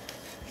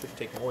 Should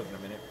take more than a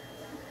minute.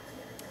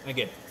 And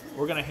again,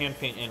 we're going to hand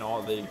paint in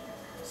all the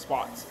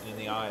spots and in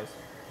the eyes.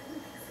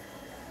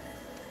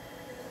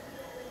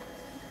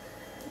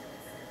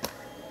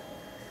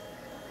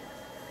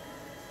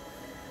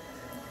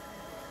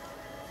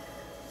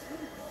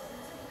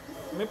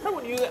 I mean,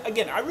 probably wouldn't use it.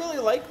 Again, I really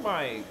like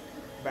my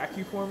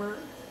vacuum former.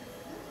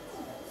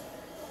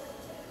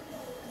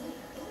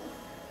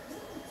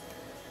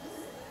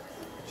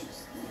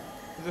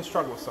 It's a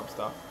struggle with some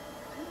stuff.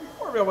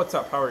 Orville, what's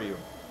up? How are you?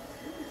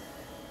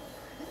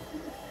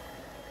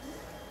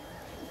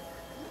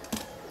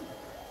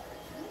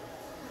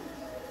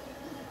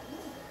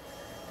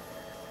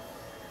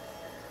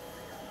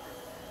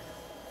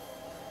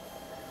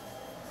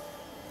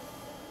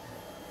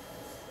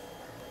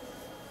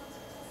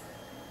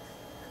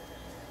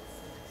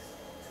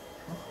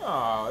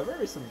 Oh, there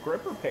may be some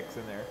gripper picks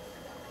in there.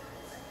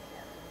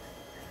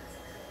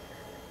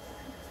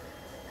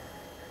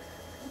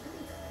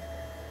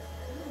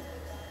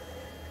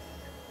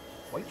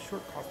 White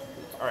short costume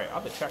boots. Alright,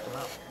 I'll have to check them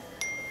out.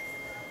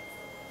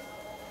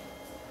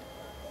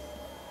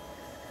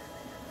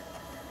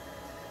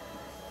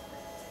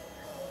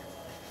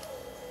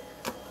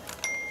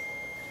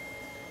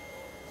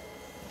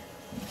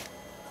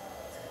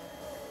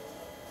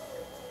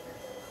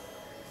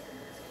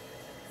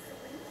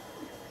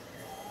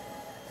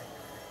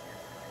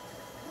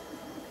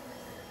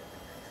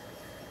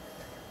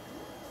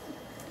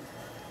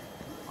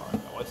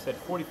 said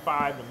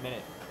 45 to a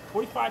minute.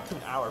 45 to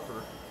an hour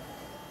for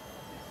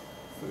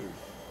food.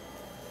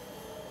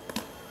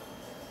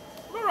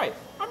 I'm alright.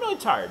 I'm really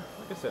tired.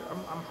 Like I said,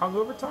 I'm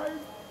hungover tired.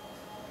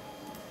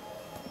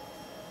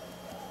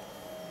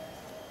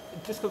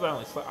 Just because I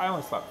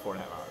only slept 4.5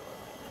 hours.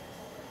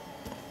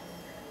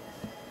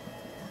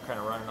 I'm kind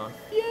of running on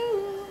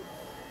fumes.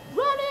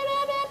 Running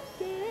on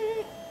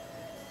empty.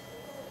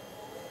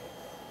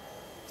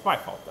 It's my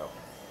fault, though.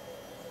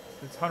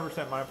 It's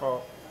 100% my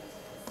fault.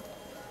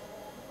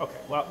 Okay,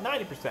 well,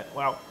 90%,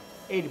 well,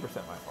 80%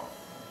 my fault.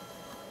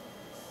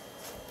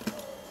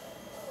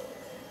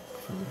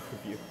 Food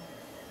review.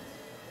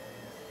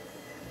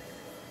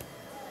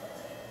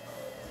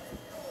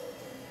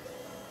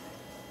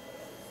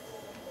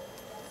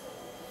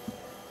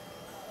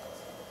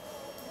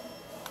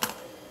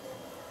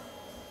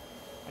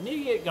 I need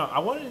to get going. I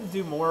wanted to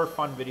do more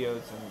fun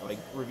videos and like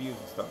reviews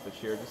and stuff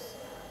this year. Just,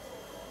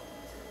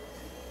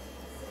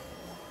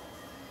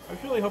 I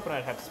was really hoping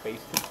I'd have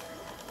space to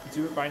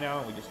do it by now,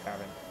 and we just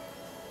haven't.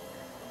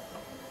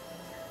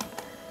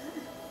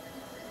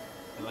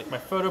 And like my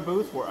photo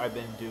booth where I've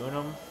been doing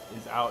them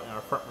is out in our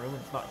front room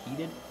and it's not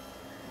heated,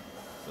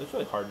 so it's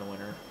really hard in the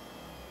winter.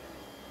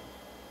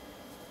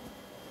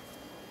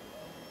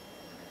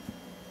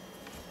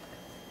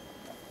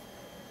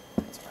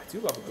 I do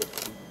love a good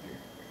food review.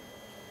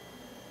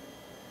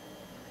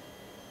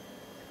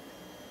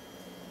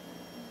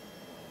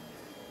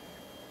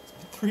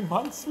 3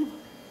 months?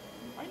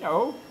 I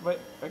know, but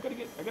I gotta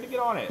get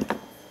on it.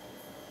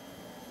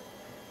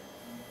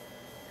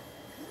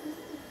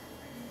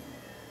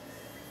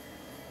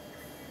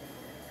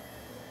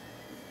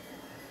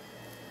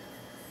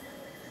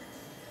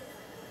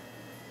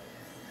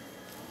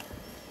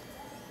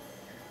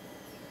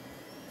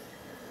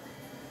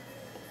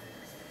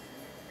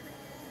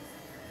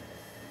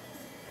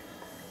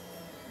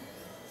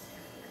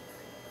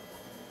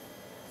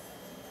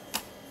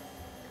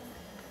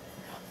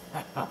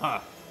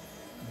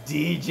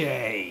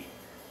 DJ,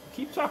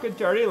 keep talking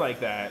dirty like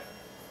that.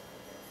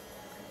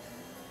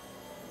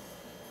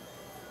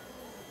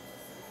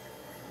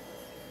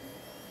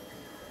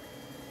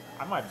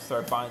 I might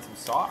start buying some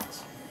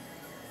socks.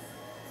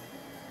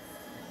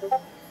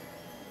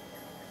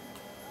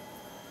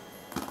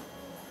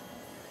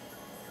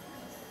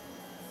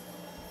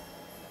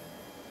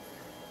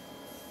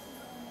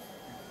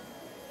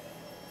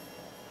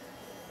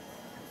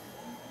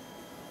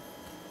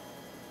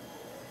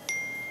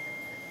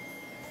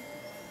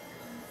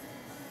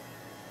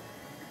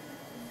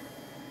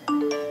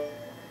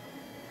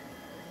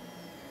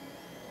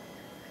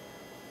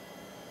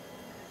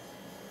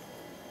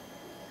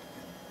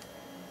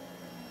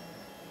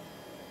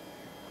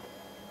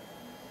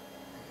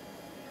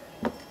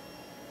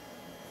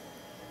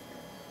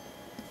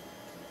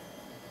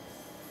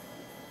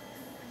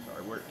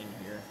 We're in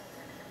here.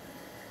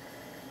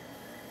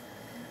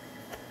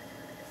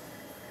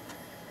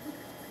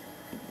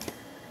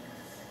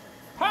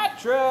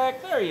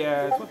 Patrick, there he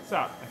is. What's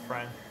up, my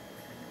friend?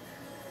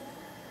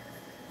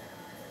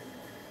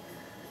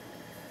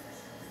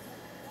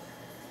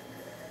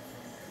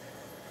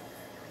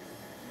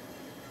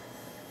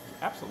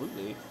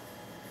 Absolutely.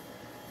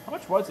 How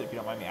much was it, if you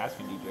don't mind me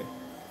asking, DJ?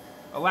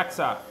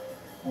 Alexa,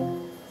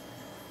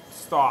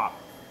 stop.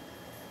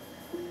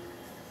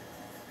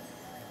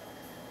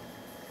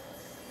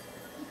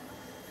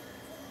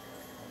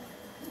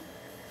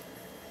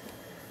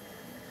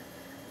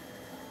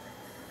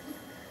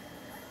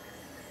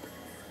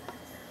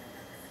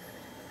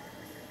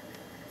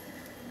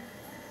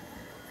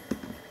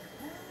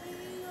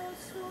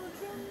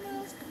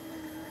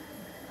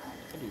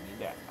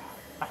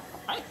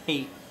 I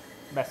hate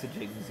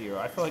messaging Zero.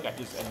 I feel like I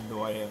just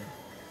annoy him.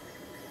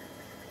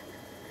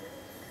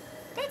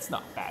 That's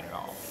not bad at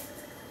all.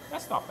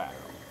 That's not bad at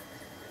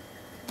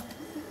all.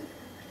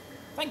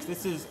 Thanks.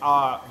 This is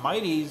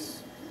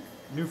Mighty's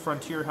New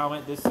Frontier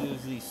helmet. This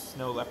is the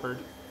Snow Leopard.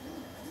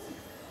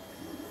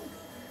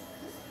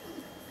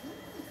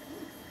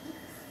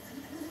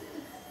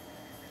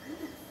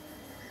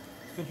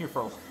 It's been here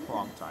for a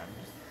long time.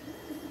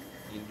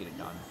 Just need to get it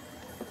done.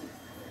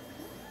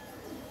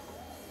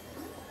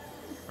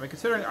 I mean,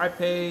 considering I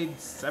paid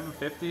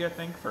 $750, I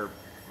think, for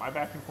my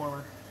vacuum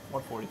former,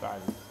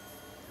 $145.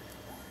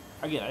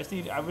 Again,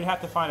 I would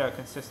have to find a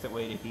consistent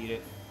way to heat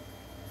it.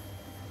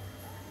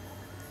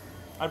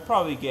 I'd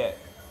probably get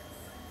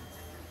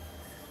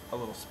a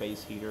little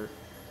space heater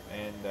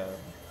and,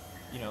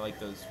 you know, like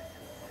those.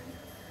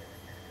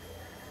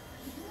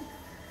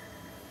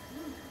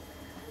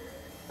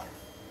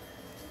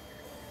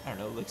 I don't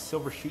know, like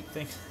silver sheet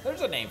things. There's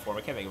a name for them.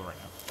 I can't think of it right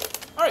now.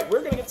 All right, we're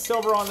going to get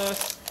silver on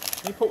this.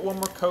 Let me put one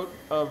more coat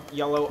of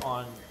yellow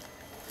on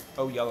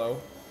O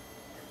Yellow.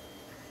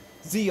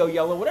 Z-O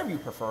Yellow, whatever you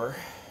prefer.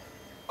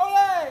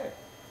 Olé!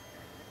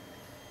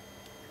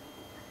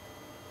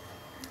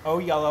 O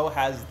Yellow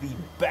has the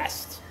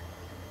best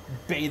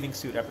bathing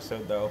suit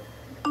episode, though.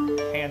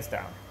 Hands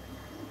down.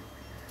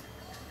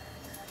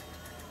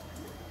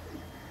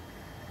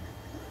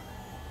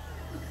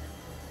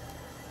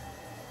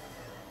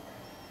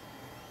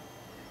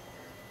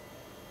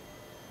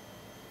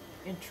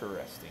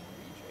 Interesting,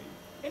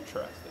 BJ.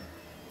 Interesting.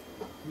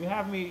 You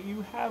have me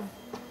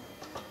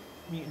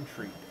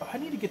intrigued. Oh, I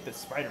need to get the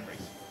Spider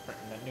Brace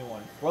printing, that new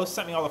one. Rose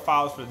sent me all the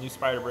files for the new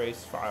Spider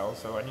Brace files,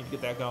 so I need to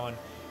get that going.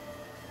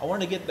 I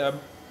want to get the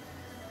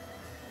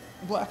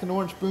Black and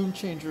orange boom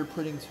changer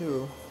printing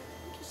too.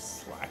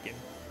 just slacking.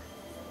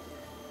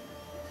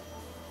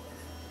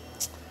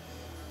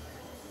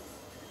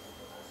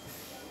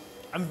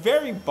 I'm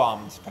very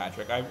bummed,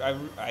 Patrick. I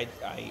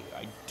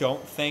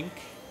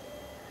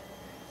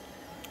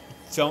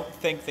don't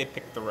think they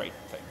picked the right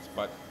things,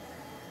 but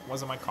it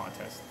wasn't my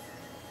contest.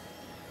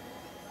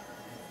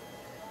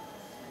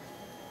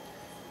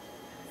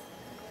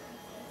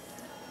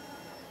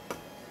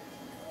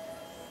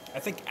 I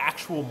think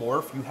actual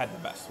morph, you had the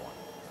best one.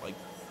 Like,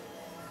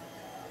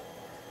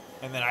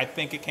 and then I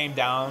think it came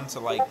down to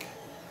like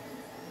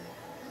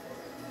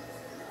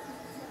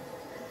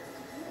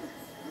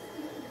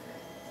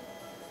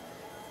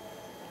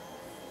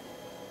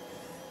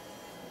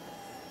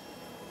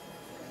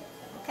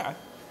okay.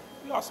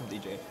 You're awesome,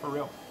 DJ, for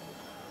real.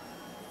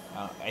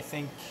 I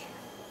think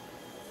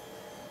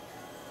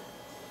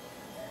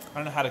I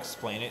don't know how to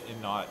explain it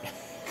and not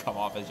come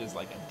off as just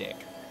like a dick.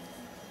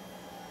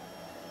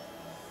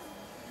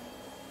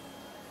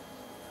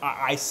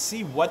 I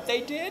see what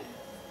they did,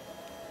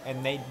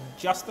 and they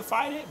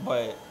justified it,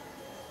 but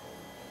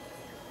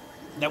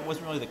that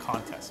wasn't really the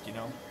contest, you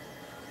know?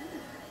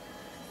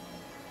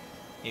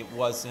 It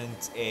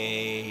wasn't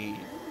a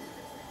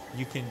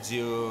you can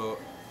do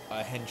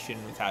a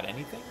henshin without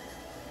anything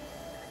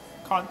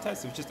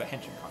contest. It was just a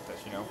henshin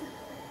contest, you know?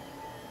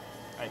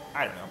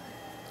 I don't know.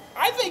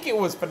 I think it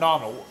was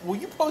phenomenal. Will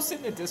you post it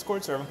in the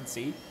Discord so everyone can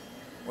see?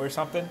 Or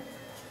something?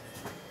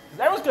 'Cause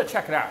everyone's gonna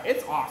check it out.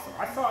 It's awesome.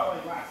 I saw it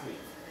like last week.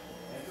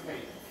 It's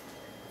amazing.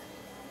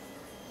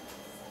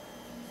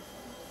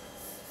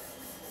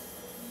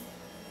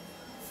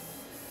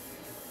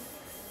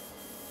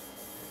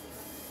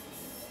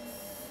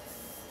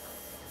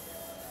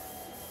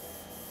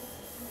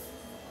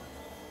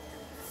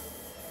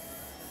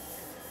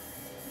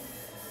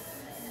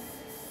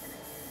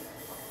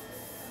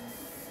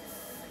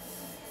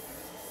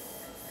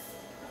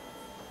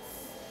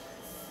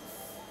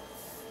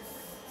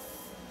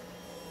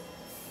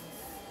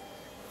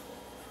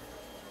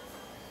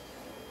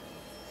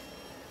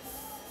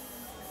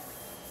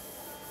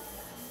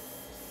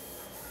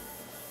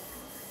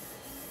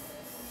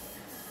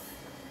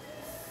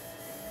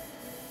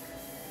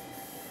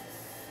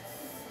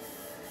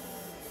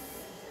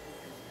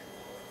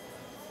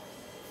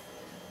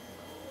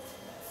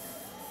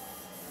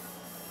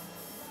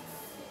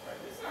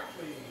 This is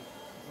actually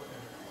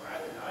looking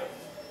rather nice.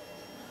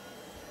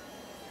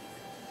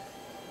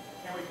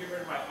 Can't wait to get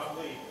rid of my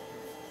ugly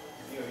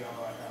DOE on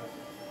the lighthouse.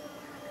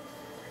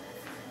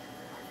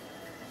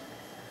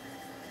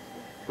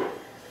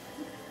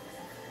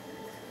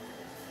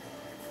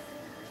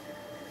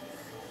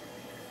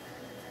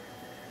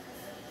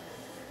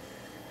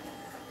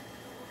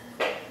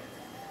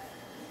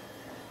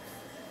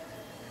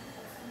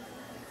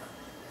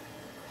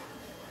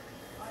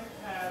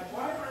 iPad,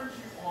 why aren't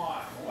you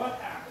on? What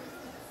happened?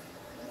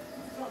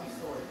 Tell me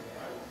stories, man.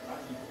 I will cut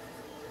you.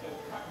 Just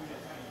cut me a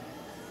tiny bit.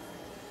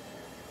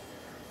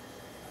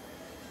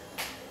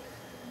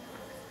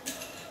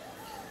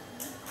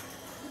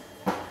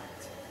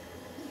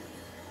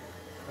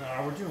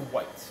 We're doing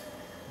white.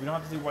 We don't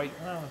have to do white.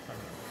 No,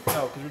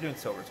 because we're doing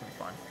silver. It's gonna be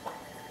fine.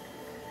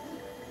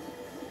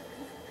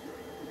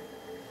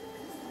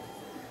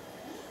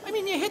 I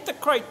mean, you hit the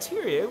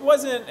criteria. It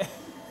wasn't.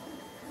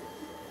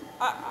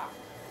 I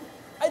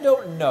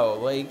don't know.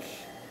 Like,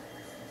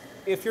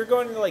 if you're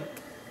going to like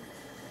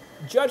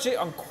judge it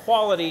on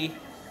quality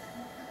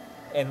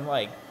and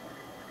like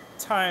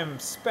time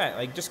spent,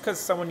 like just because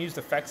someone used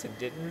effects and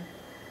didn't,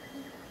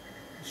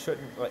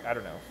 shouldn't, like, I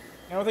don't know.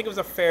 I don't think it was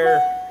a fair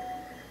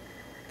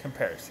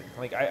comparison.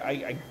 Like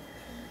again,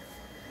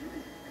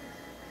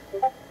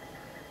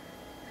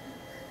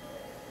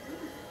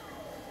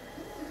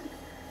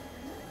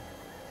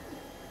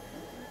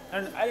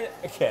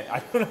 I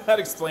don't know how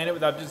to explain it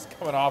without just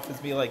coming off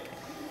as me like,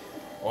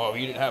 oh,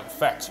 you didn't have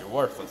effects, you're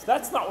worthless.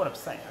 That's not what I'm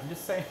saying. I'm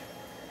just saying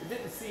it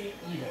didn't seem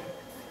even.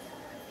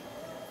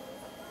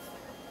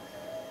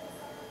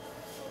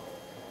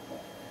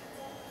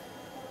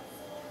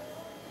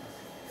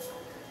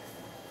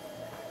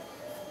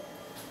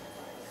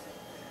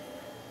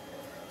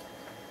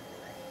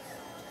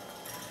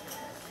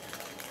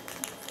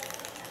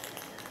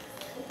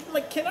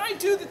 Like, can I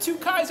do the two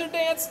Kaiser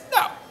dance?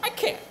 No, I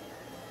can't.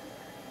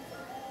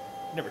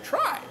 Never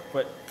tried,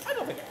 but I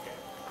don't think I can.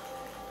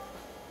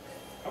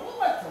 I would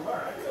like to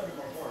learn. I feel like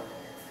more bored.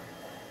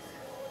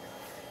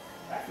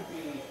 That could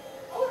be.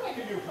 I would make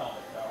a new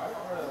helmet though. I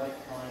don't really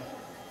like mine.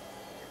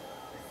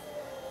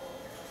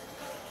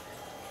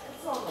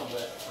 It's on the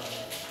list for me.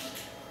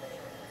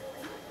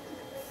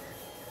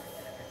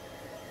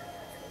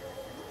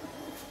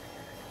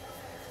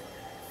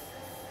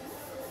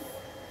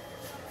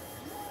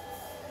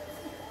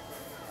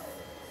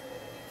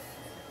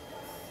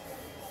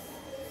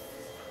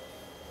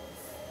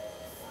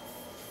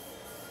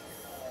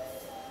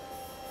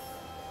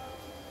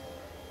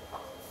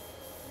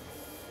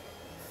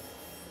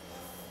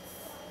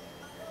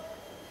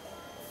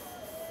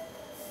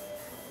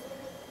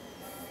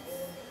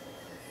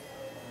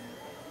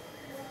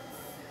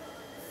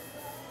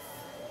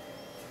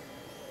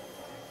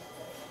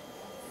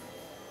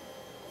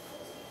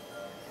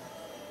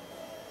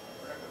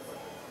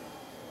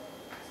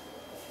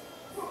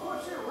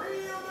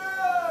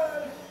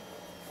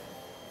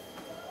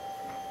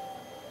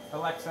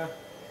 Alexa,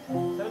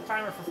 set a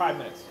timer for 5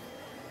 minutes.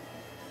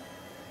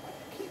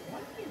 Why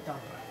do you done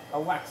that?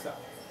 Alexa,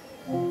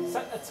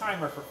 set a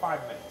timer for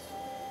 5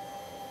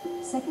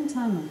 minutes. Second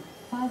timer,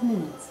 5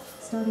 minutes,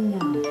 starting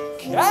now.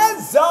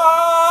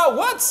 Keza,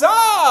 what's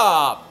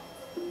up?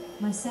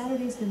 My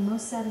Saturday's been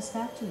most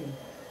satisfactory.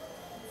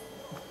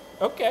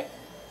 Okay.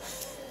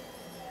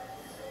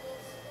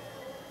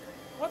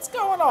 What's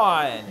going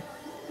on?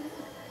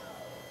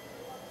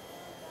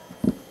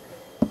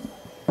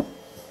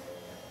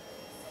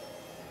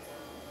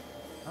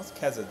 How's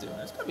Keza doing?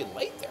 It's gonna be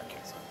late there,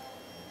 Keza.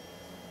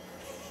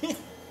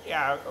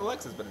 Yeah,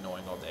 Alexa's been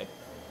annoying all day.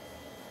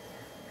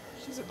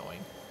 She's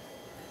annoying.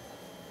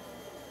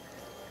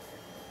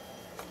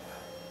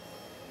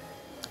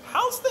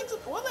 How's things?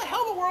 What the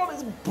hell? The world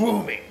is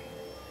booming.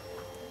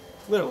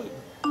 Literally.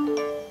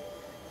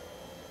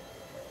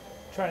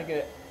 Trying to get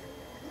it.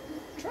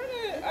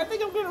 I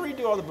think I'm gonna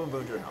redo all the Boom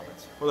Boom Drew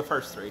helmets. Well, the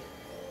first 3.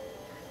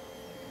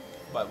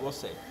 But we'll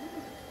see.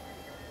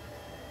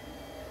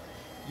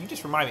 You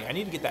just remind me. I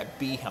need to get that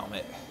B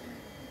helmet.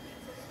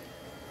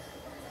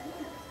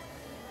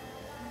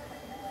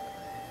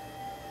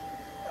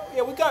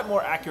 Yeah, we got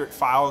more accurate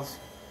files.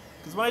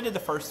 Because when I did the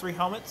first 3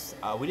 helmets,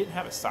 we didn't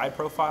have a side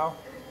profile.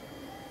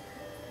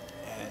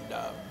 And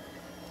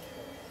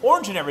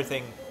orange and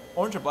everything,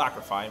 orange and black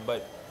are fine,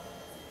 but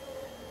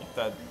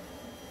the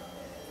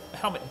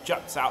helmet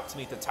juts out to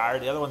meet the tire.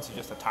 The other ones are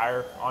just a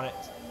tire on it.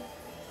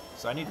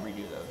 So I need to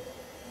redo those.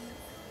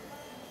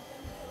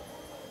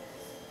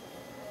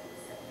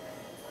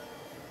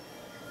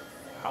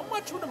 How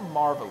much would a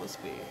Marvelous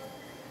be?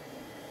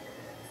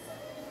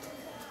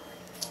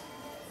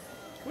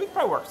 We could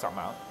probably work something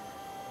out.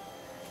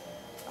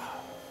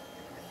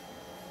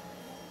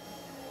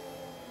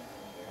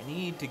 I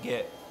need to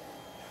get...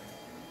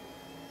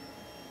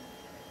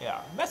 Yeah,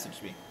 message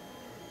me.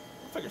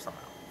 We'll figure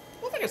something out.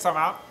 We'll figure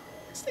something out.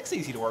 Stick's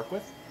easy to work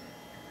with.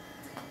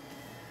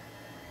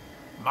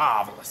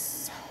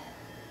 Marvelous.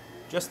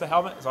 Just the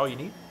helmet is all you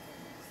need.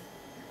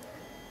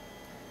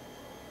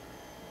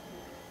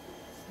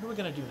 What are we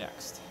gonna do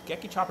next?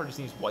 Geki Chopper just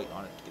needs white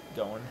on it to get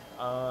going.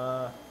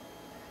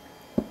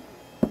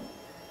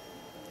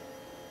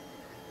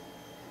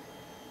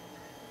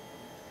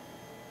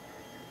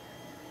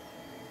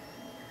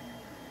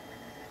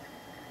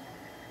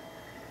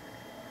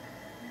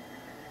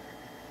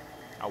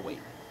 I'll wait.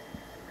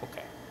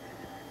 Okay.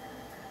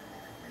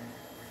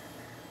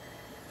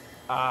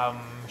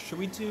 Should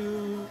we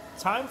do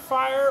Time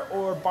Fire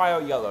or Bio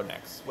Yellow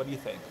next? What do you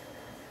think?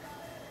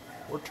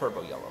 Or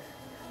Turbo Yellow?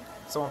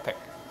 Someone pick.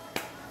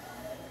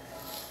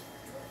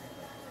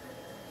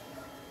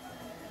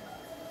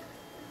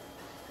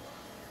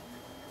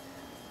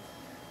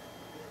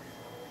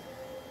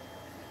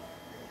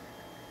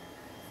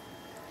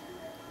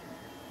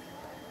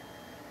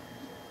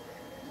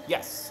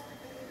 Yes.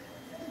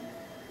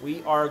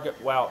 We are,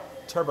 well,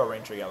 Turbo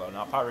Ranger Yellow,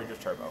 not Power Rangers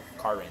Turbo,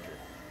 Car Ranger,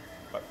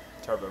 but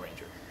Turbo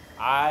Ranger.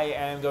 I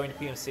am going to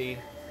PMC.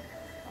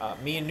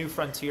 Me and New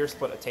Frontier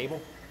split a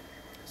table,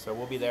 so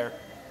we'll be there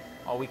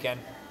all weekend.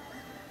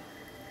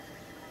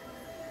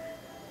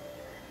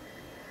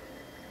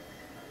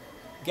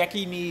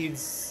 Geki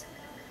needs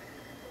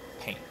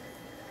paint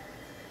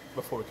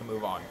before we can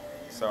move on,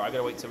 so I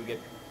gotta wait till we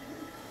get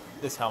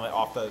this helmet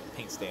off the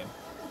paint stand.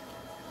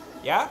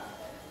 Yeah?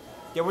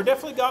 Yeah, we're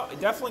definitely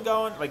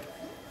going, like,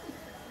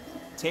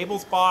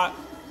 tables bought,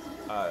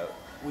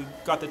 we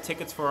got the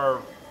tickets for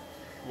our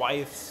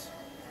wives,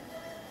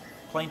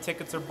 plane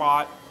tickets are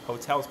bought,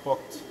 hotels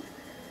booked,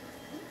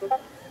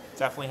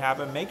 definitely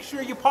happen. Make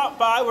sure you pop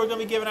by, we're going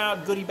to be giving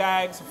out goodie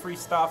bags of free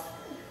stuff,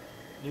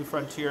 New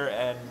Frontier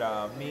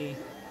and me,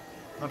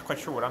 I'm not quite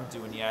sure what I'm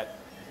doing yet.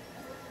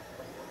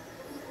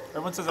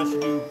 Everyone says I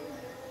should do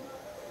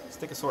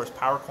Stickosaurus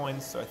power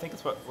coins, so I think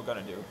that's what we're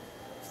going to do,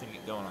 just need to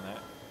get going on that.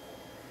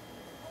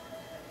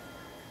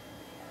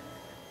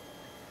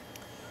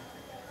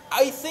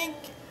 I think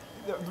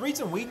the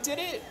reason we did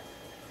it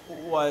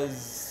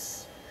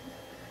was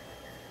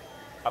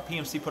a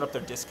PMC put up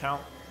their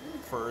discount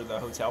for the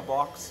hotel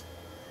blocks.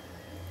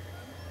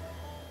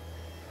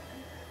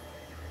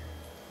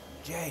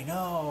 Jay,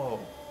 no.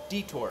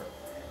 Detour.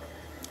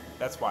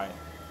 That's why.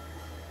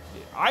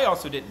 I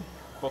also didn't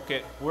book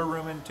it. We're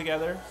rooming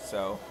together,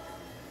 so.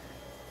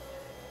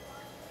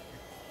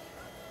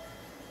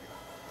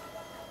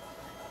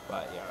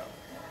 But yeah.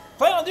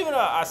 Plan on doing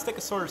a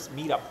Stickosaurus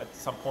meetup at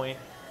some point.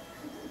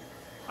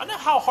 I know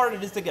how hard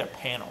it is to get a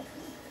panel.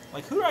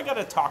 Like, who do I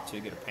gotta talk to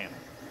get a panel?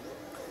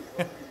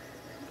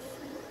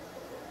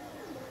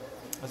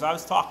 As I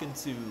was talking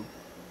to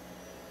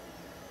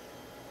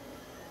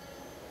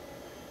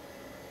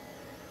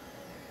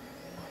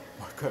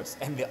Marcos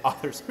and the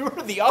others. Who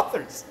are the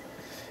others?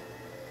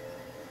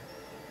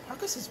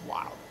 Marcos is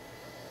wild.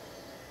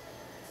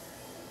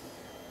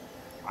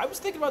 I was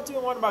thinking about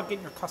doing one about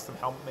getting your custom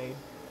helmet made.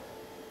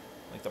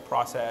 Like the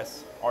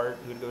process, art,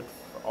 who to go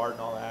for art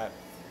and all that.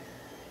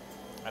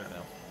 I don't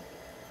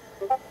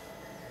know.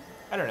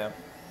 I don't know.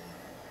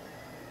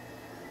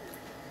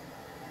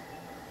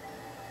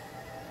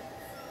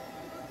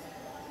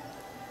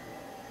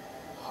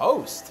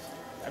 host.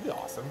 That'd be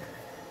awesome.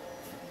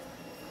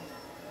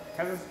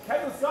 Kevin's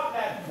got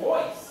that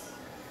voice.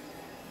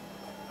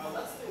 Oh,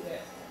 let's do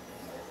this.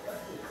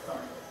 Let's do this.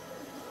 Sorry.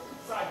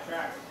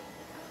 Sidetrack.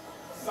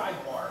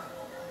 Sidebar.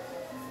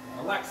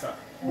 Alexa.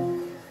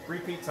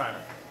 Repeat timer.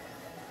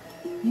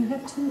 You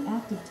have 2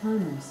 active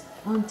timers.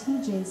 On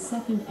TJ's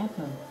second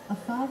echo, a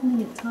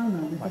 5-minute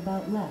timer with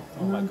about left,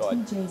 and my on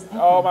God. TJ's echo,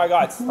 Oh my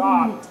God, a stop.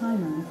 4-minute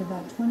timer with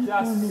about 24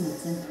 Just-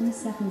 minutes and 3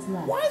 seconds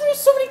left. Why are there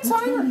so many Which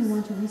one do timers? you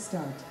want to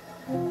restart?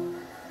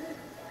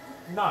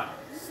 None.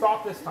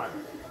 Stop this timer.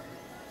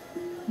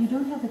 You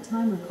don't have a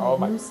timer Oh called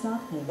my- No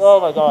Stop This. Oh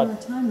my God. There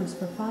are timers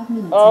for 5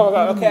 minutes Oh and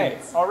my God. 30 Okay.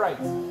 minutes. All right.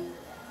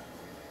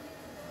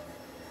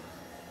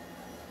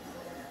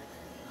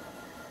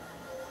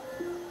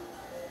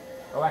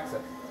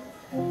 Alexa,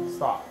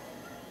 stop.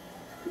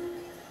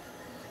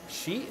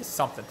 She is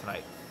something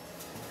tonight.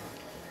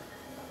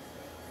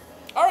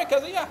 All right,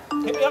 cousin. Yeah,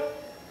 hit me up.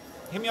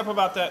 Hit me up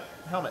about that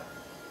helmet.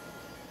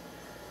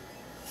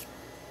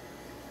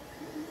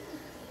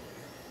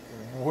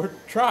 We're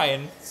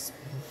trying.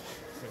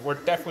 We're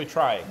definitely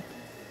trying.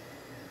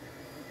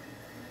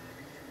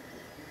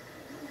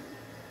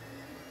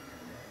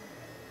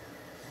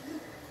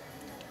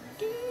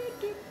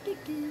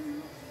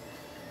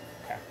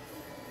 Okay.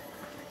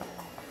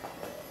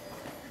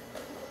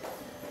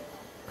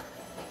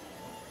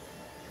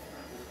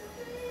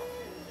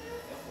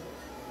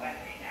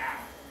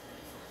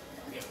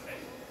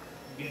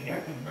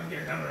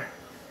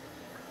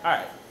 All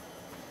right.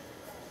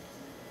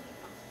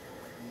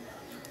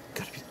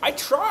 I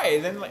try,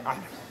 then like I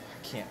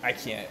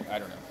can't. I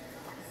don't know.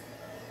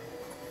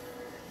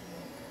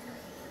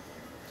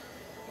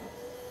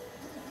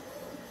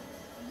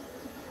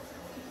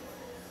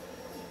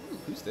 Ooh,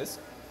 who's this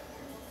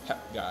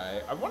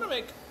guy? I want to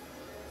make.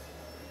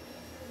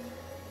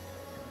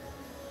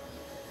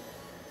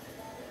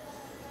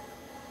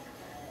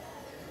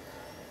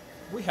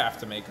 We have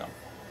to make a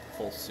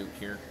full suit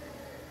here.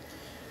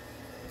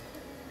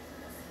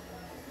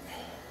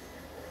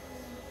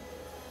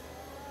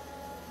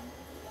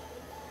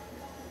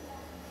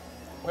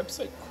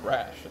 Website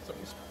crash. That's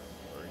always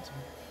worries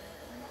me.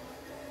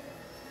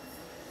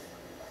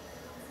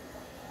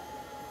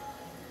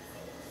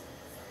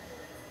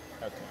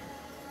 Okay.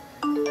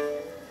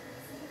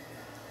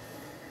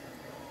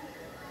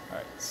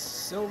 Alright,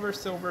 silver,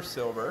 silver,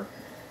 silver.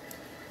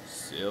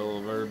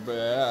 Silver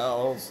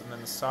bells. And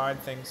then the side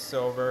thing's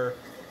silver.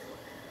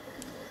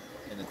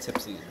 And the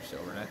tips of these are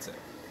silver, and that's it.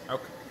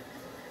 Okay.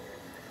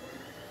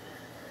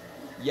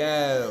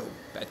 Yo,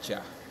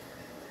 betcha.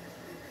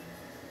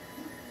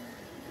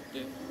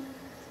 Okay,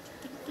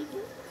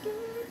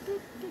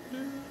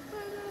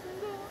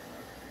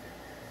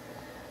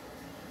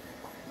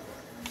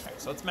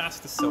 so let's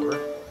mask the silver.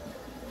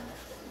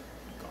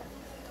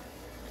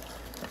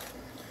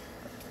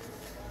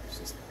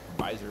 This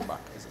visor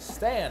buck is a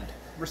stand.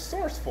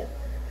 Resourceful.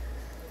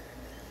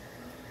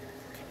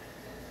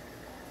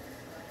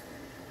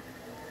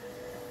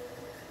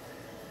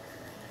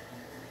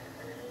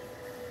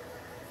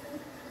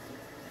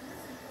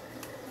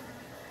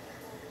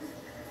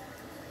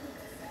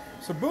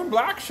 So Boone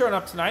Black showing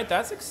up tonight.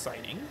 That's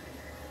exciting.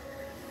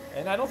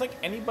 And I don't think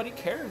anybody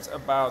cares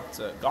about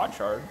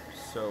Godchard,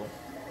 so...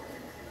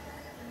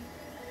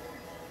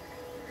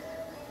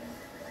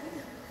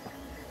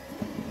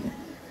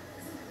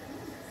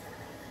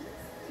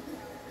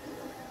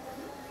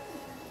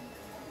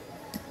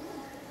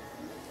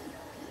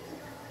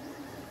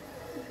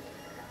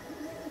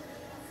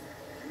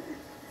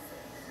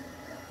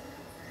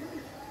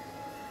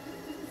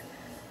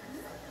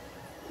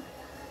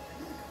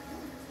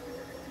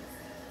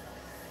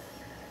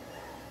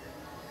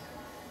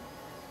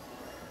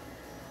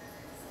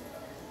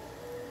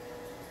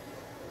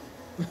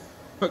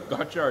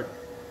 Godchard.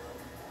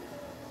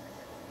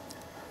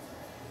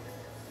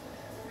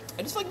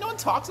 And just like no one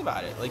talks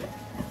about it. Like I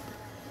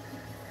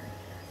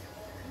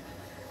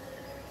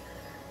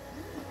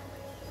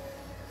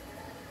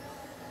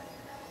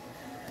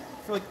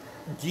feel like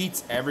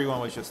Geets, everyone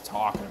was just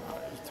talking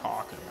about it,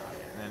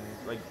 and then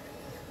like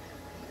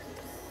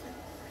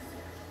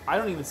I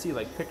don't even see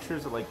like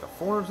pictures of like the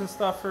forums and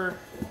stuff for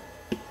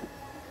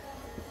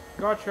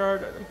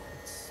Godchard. I think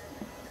it's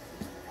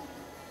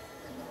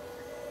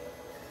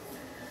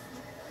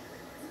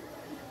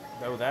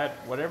though that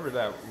whatever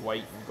that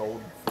white and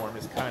gold form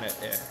is kind of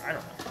I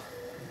don't know.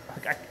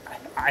 Like,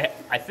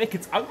 I think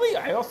it's ugly.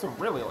 I also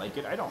really like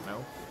it. I don't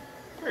know.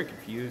 Very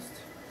confused.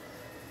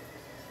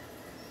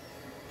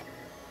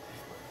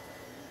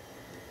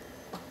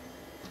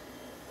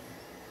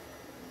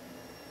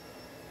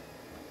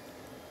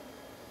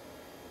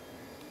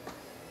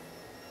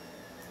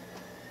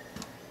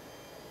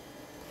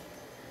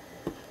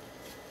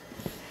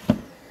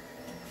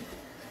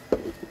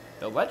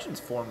 The Legends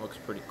form looks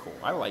pretty cool.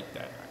 I like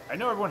that. I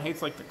know everyone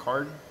hates like the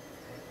card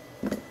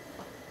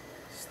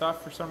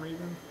stuff for some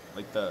reason.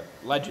 Like the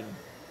Legend.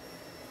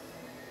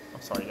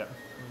 I'm sorry, that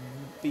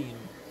theme.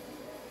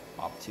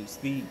 Obtuse.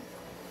 The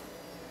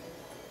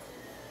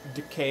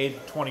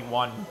Decade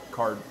 21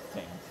 card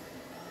thing.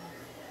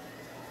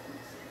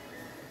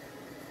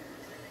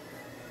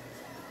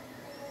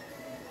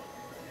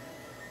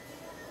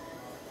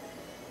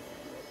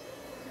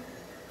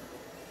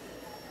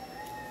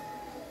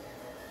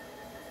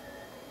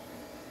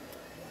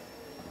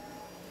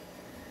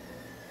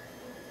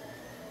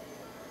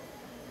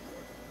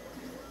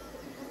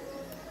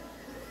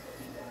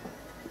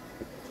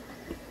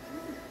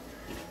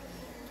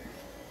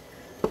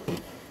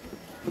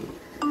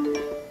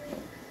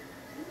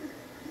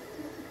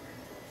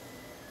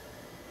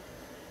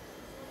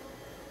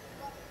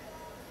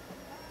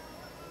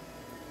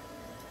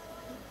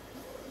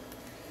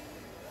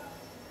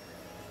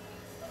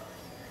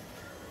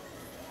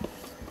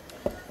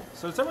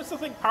 So does everyone still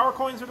think power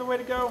coins are the way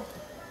to go?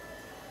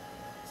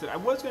 So I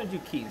was going to do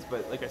keys,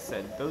 but like I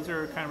said, those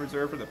are kind of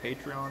reserved for the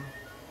Patreon.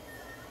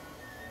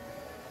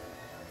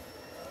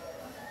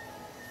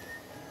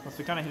 Plus,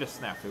 we kind of hit a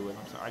snafu with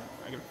them, so I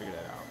got to figure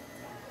that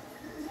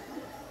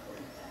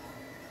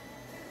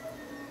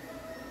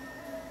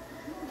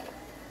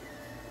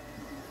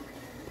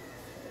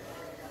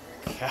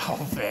out.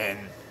 Calvin.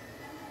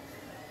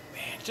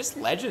 Man, just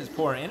legends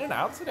pouring in and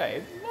out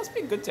today. It must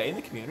be a good day in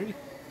the community.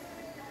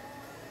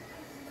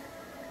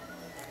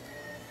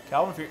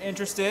 Calvin, if you're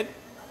interested,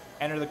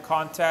 enter the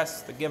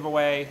contest, the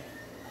giveaway.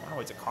 I don't know,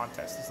 it's a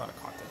contest. It's not a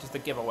contest, just a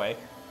giveaway.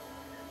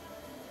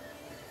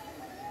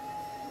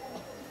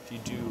 If you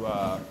do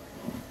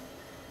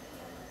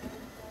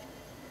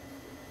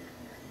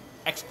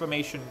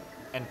exclamation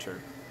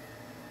enter,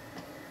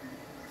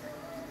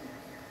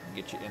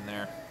 get you in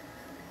there.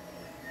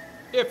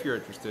 If you're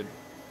interested.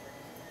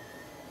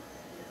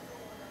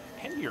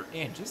 And you're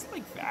in, just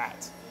like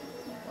that.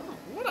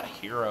 What a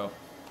hero.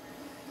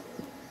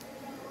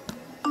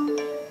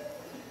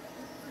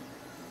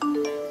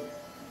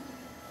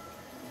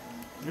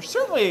 You're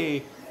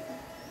certainly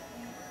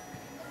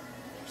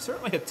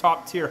a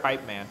top tier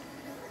hype man.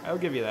 I'll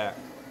give you that.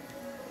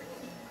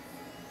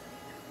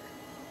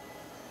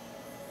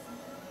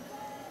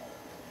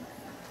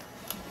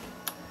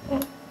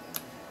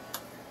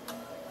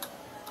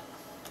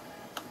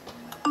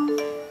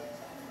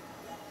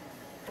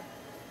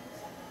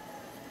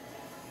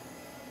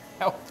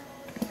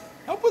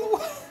 Help with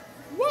what?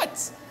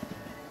 What?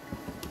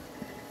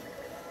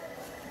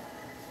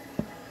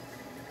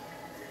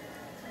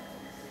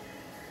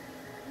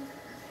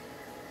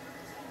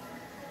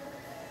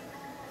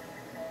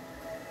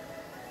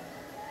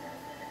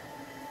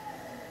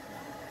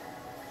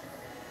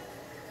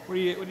 What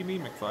do you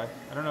mean, McFly?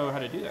 I don't know how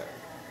to do that.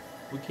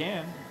 We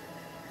can.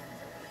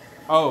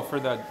 Oh,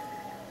 for the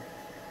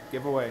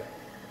giveaway.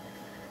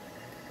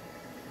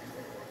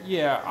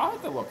 Yeah, I'll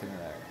have to look into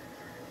that.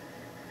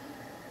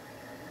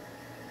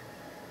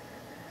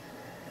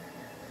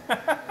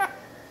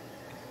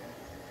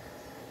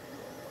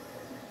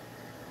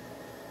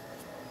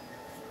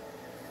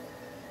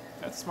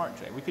 That's smart,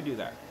 Jay. We could do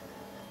that.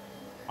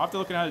 I'll have to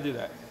look at how to do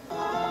that.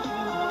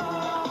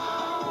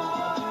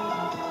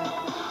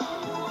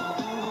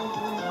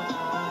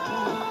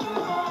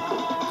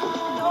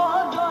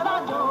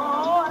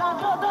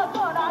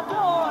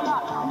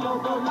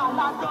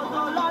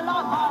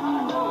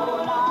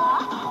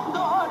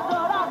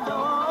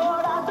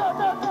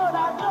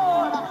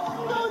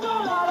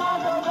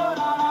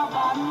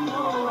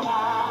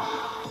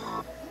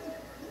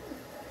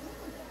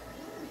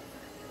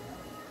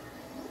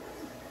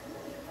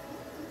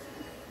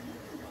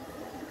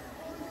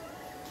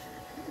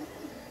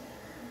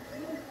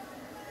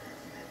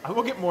 I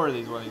will get more of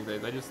these one of these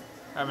days. I just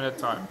haven't had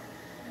time.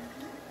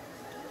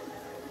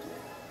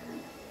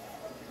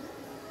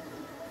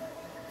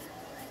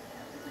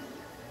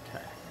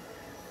 Okay.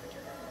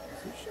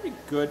 So it should be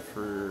good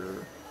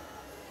for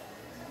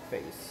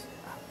face.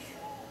 Ouch.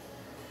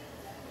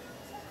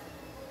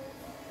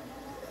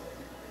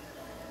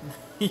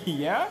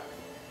 Yeah?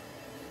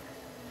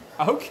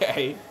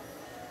 Okay.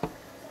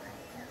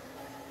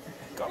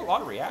 Got a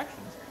lot of reactions.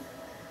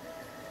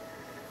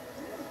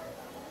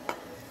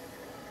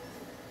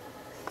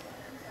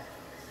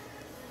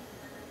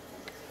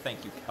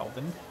 Thank you,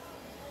 Kelvin.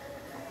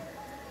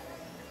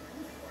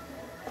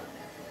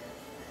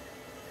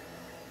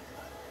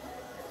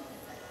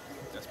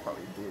 That's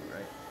probably blue,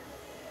 right?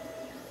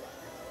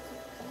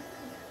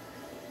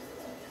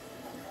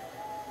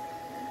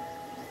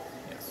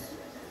 Yes.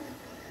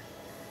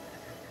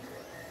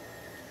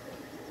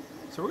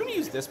 So we're gonna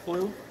use this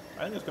blue.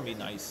 I think it's gonna be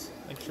nice.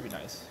 I think it should be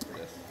nice for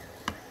this.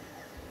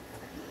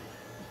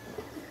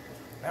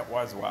 That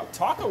was wild.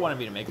 Taco wanted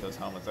me to make those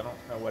helmets. I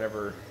don't know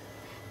whatever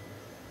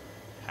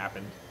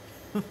happened.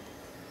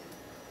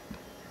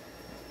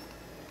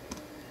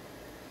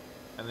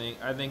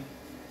 I think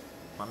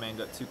my man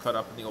got too caught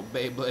up in the old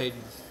Beyblade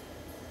and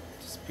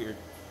disappeared.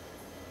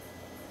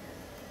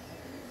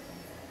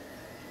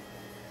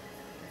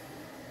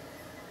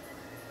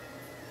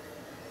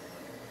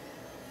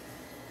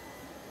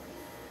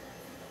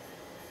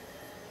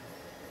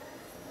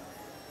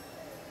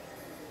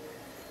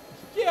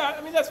 Yeah,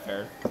 I mean that's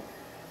fair.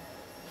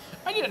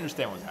 I didn't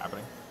understand what was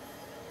happening.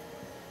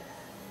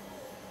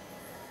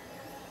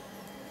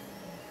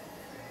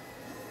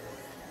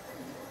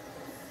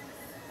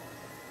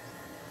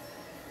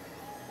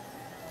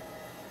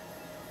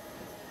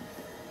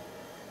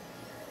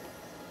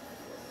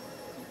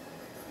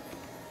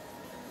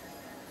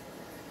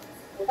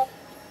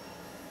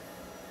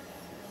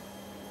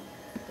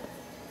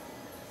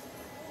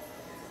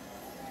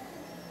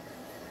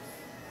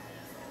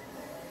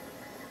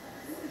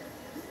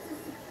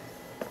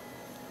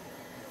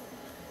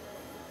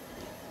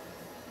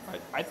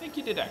 I think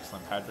you did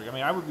excellent, Patrick. I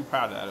mean, I would be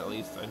proud of that at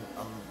least. I'm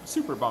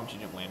super bummed you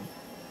didn't win.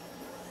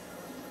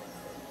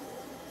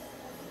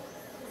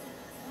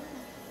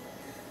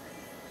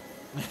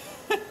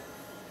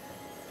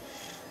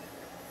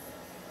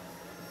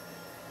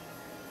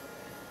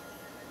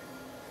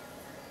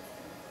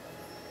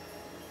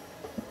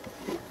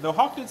 Though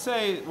Hawk did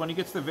say when he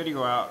gets the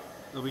video out,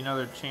 there'll be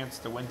another chance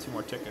to win 2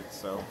 more tickets,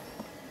 so.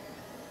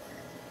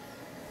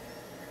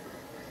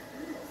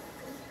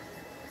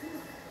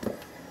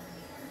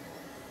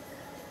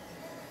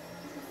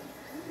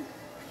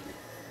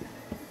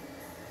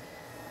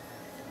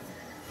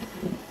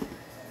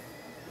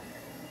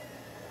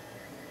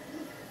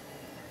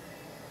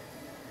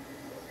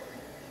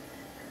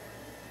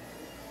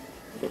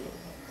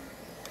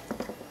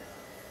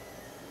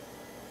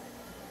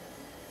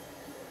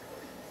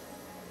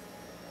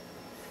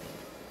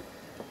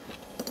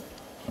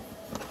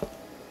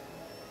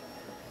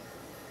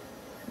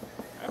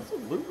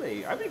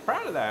 Absolutely. I'd be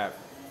proud of that.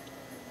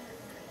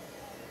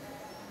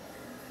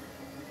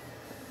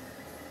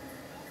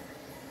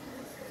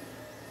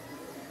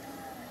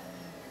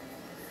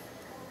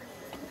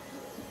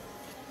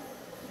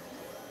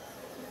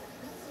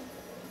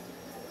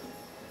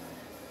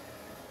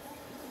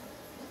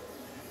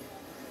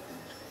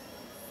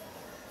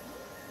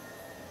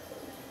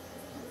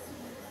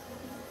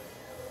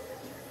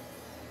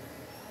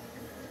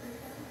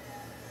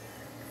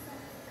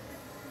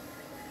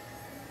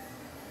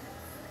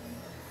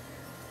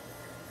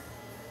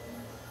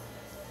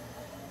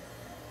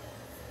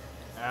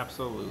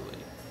 Absolutely.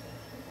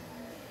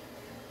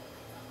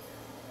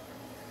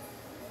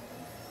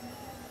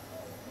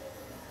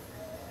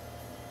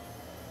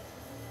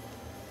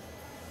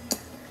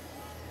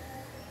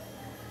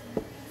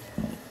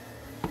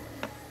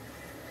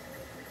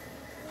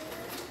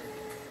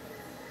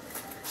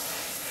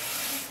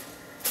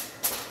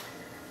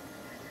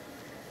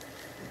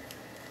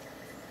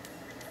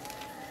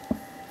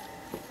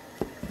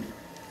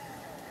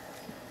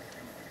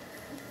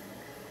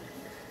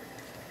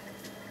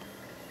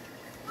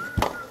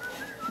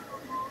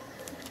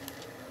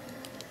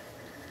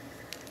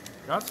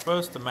 You're not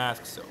supposed to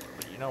mask silver,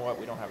 but you know what?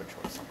 We don't have a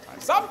choice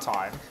sometimes.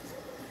 Sometimes!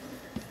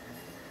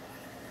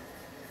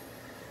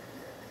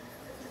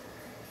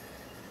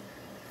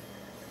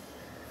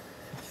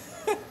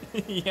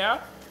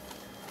 Yeah?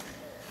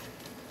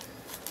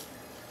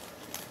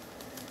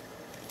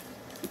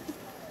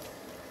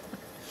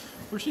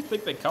 Where'd you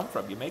think they come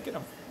from? You making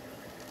them?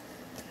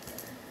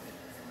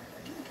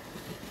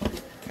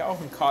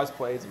 Calvin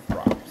cosplays and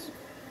props.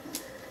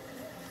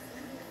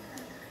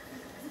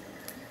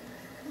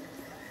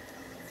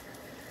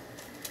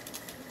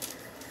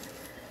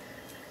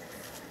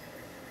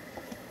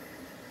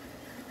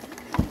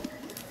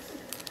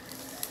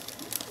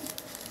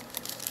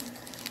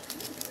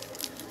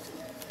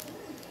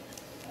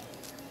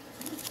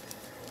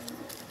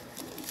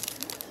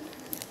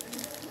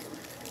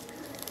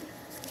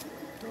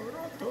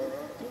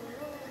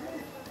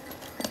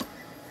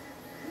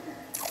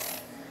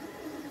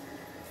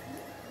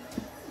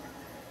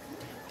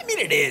 I mean,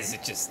 it is.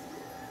 It's just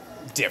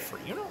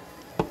different, you know?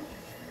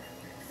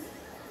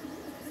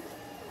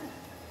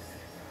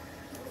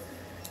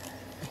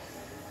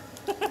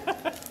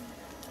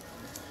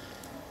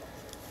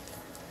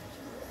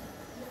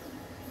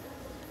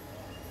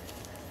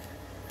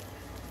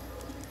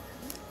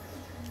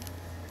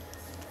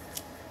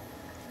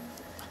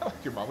 I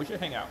like your mom. We should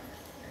hang out.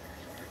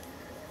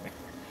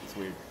 It's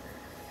weird.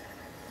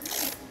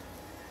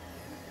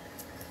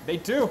 They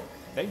do.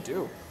 They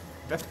do.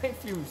 That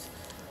makes you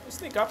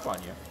sneak up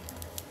on you.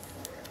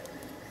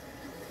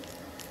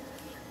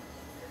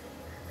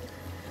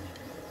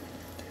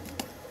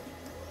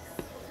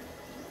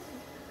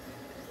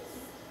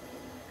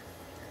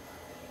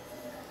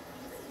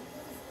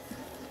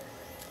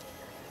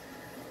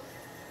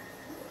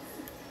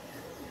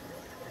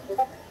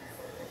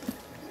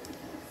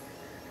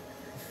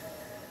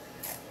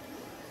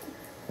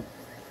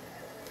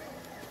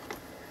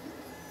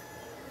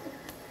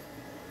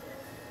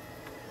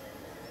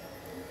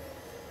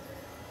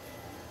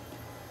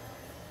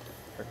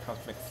 Here comes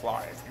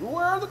McFly. If you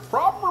wear the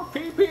proper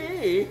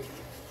PPE.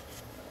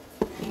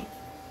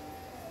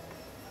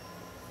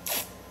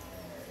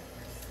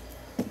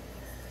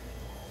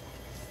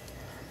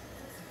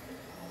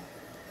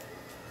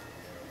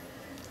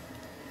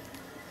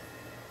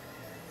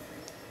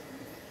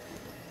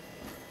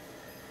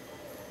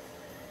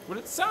 What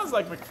it sounds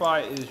like,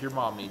 McFly, is your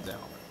mom needs a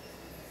helmet.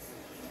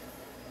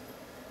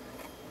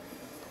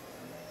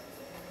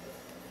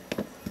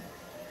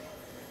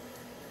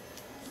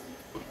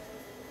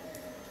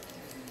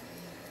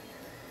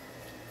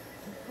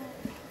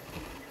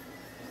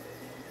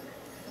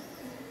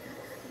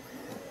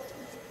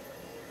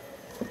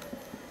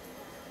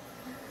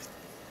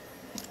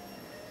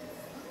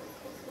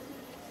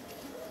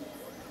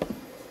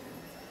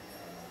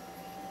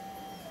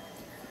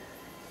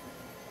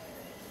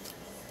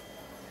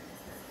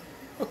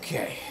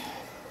 Okay,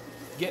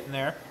 getting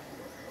there.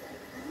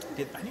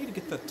 I need to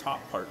get the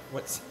top part.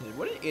 What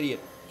an idiot.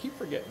 Keep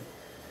forgetting.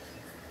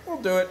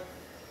 We'll do it.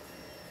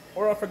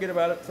 Or I'll forget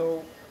about it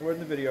till we're in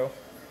the video.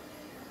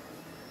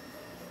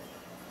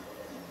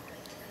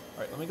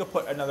 Alright, let me go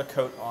put another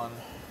coat on.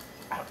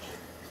 Ouch.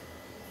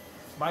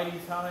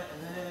 Mighty's helmet,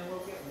 and then we'll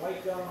get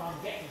White Gun on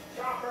getting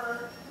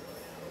Chopper.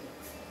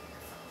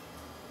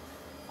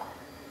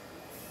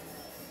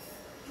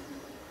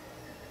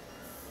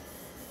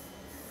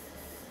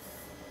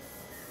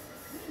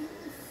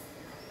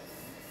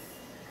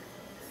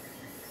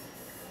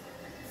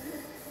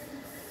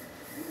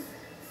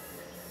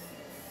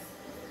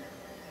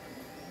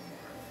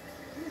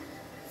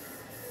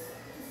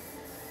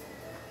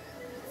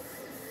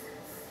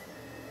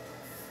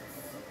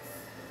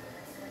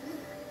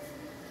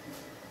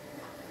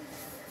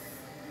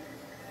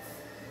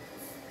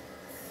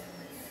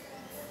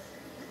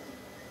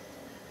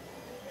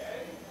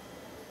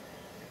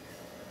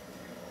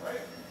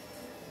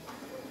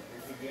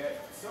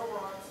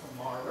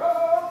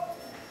 tomorrow.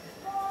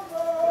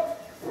 Tomorrow.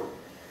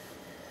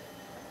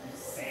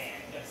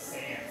 Sand, just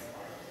sand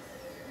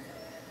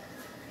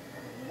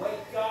tomorrow.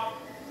 Wake up,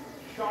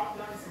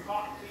 shotgun some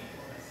hot tea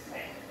on the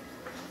sand.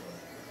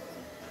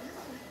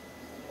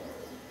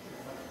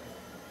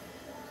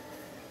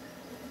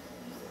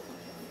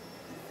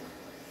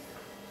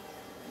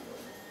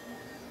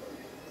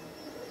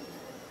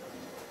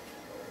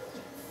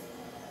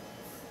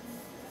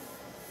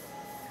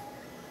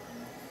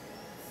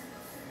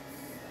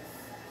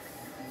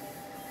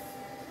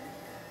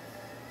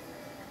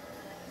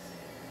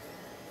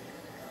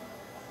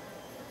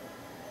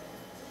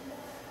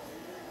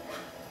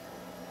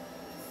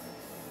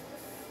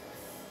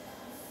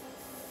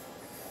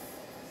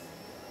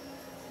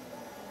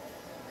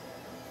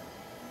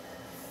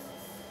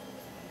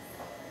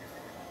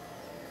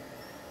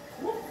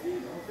 Whoopsie,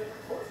 don't think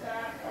record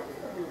that. I was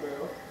gonna move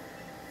out.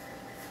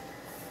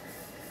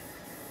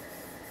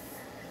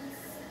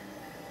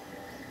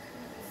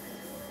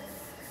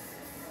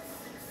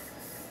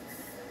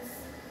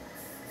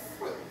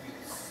 Will you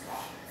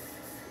stop?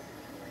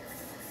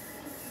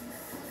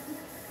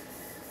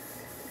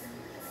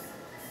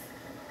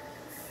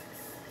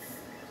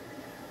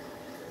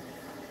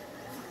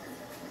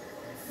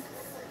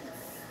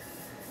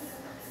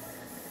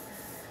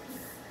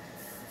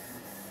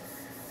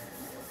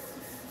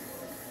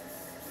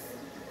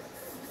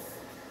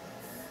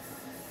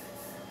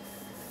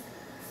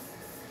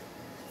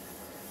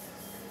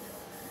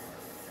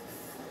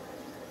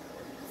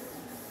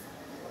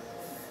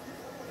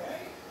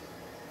 Okay.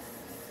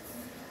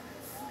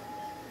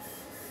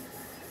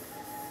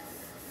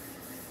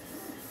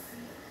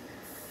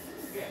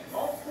 Again,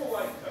 multiple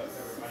light coats,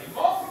 everybody.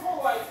 Multiple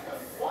light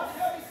coats. One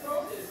heavy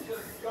coat is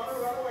just gonna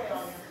run away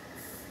on you.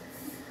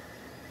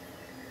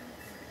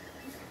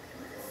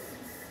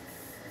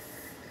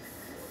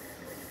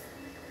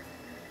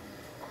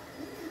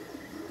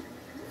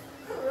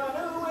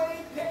 Runaway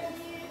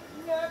pain,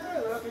 never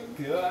looking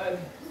good.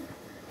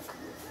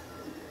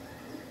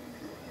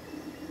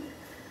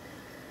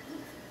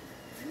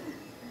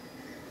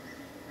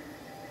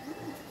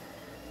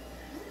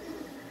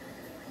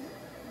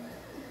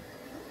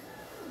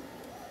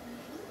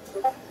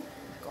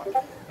 God, I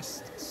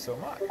missed so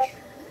much.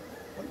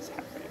 What is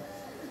happening?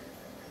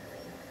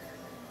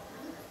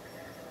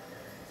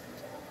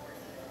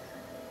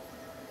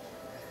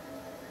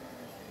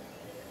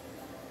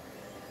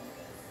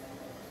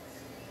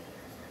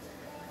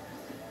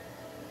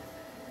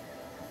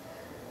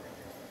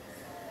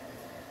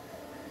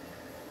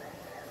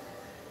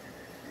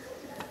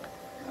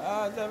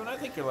 Devin, I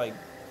think you're like,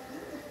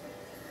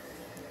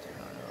 I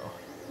don't know,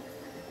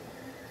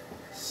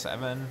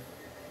 7-ish.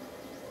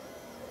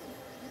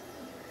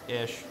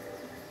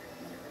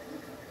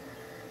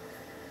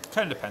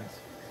 Kind of depends.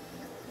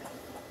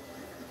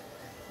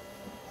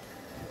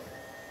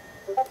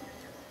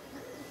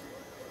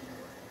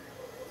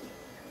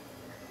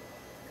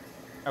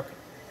 Okay.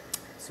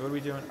 So what are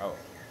we doing? Oh,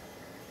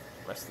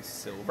 rest the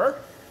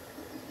silver.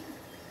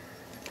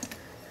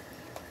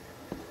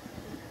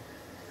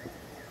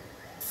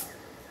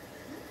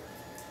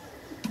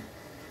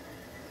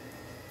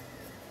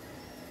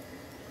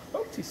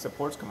 Hope these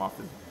supports come off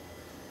the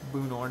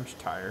Boone Orange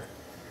tire.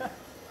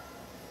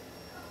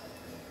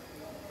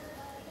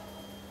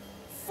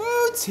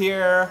 Food's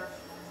here.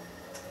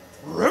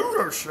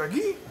 Roller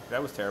Shaggy.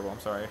 That was terrible. I'm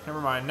sorry. Never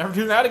mind. Never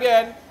do that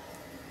again.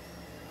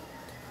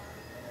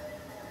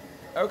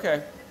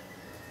 Okay.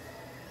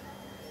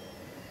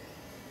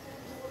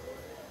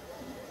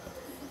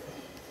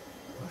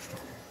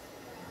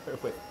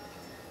 Wait.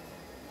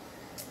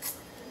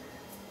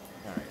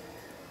 All right.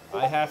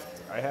 I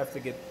have to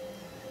get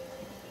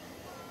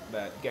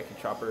that Geki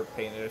Chopper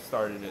painted. I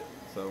started it,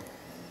 so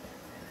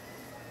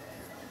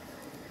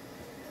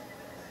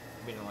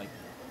been in like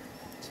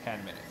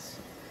 10 minutes.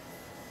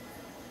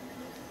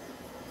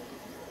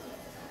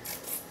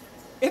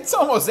 It's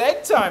almost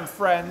egg time,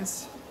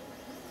 friends.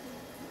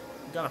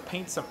 I'm gonna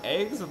paint some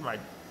eggs with my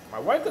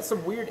wife got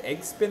some weird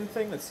egg spin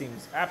thing that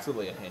seems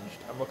absolutely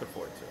unhinged. I'm looking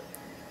forward to it.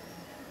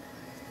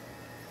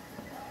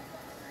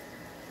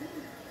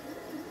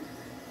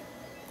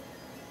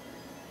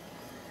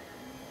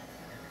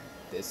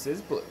 This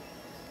is blue.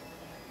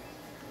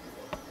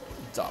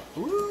 The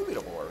blue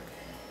Beetleborg.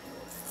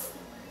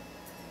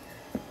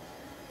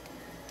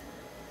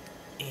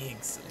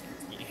 Excellent,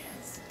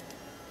 yes.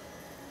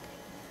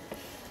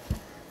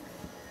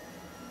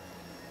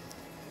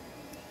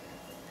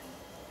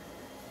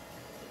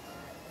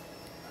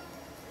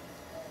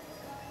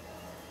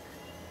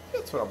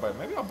 That's what I'll buy.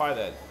 Maybe I'll buy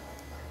that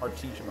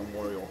Artesian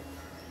Memorial.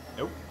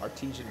 Nope,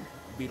 Artesian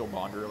Beetle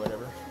Bonder or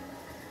whatever.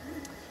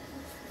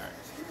 Alright.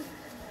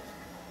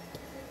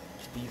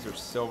 These are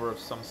silver of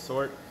some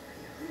sort.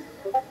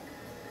 I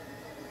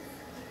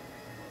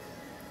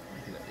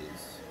think that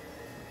is.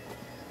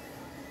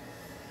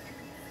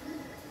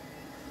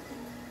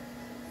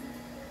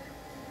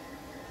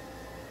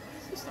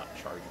 It's not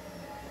charging.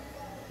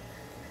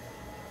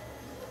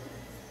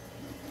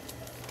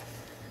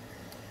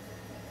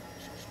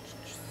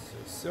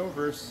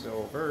 So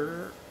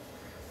silver.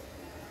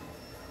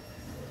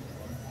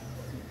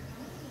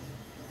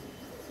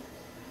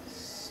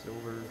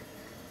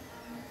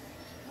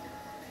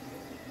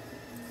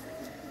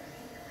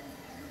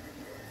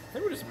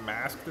 just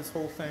mask this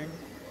whole thing.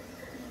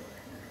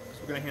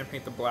 Because we're going to hand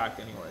paint the black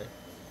anyway.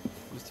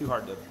 It was too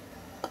hard to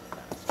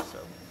mask, so.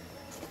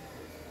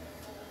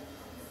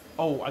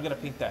 Oh, I got to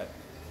paint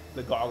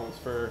the goggles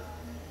for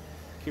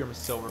Kira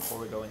Silver before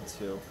we go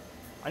into.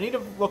 I need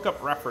to look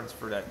up reference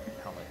for that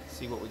helmet,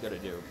 see what we got to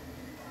do.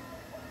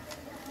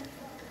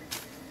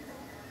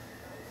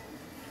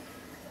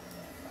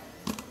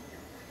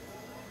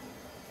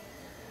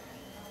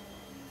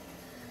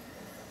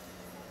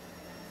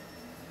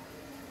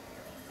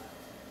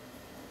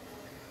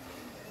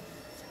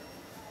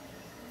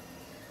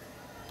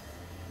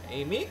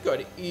 Amy,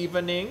 good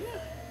evening.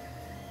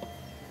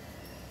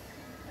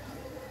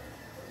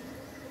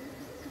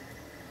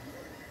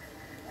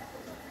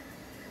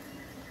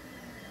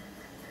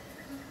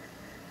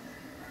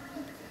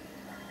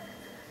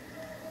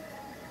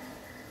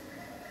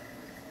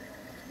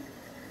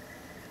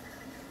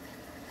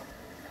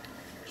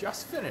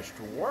 Just finished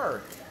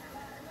work.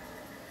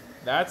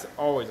 That's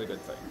always a good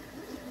thing.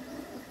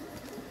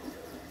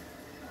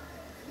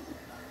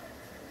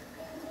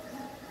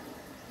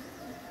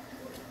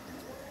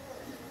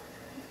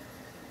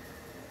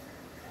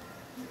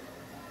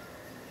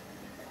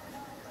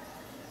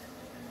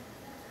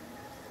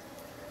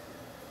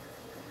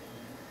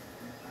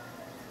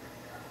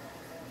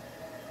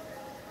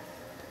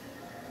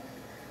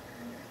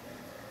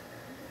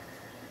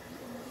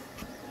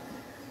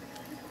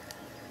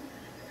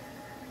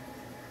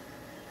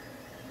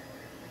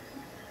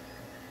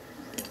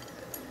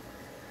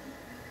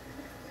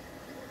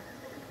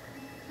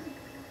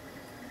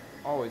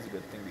 Always a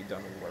good thing to be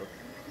done with work.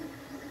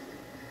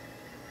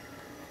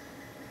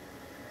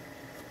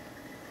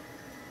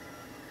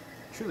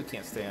 Truly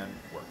can't stand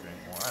working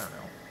anymore. I don't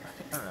know.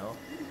 I don't know.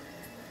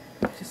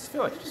 I just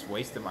feel like I just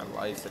wasted my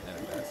life sitting at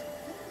a desk.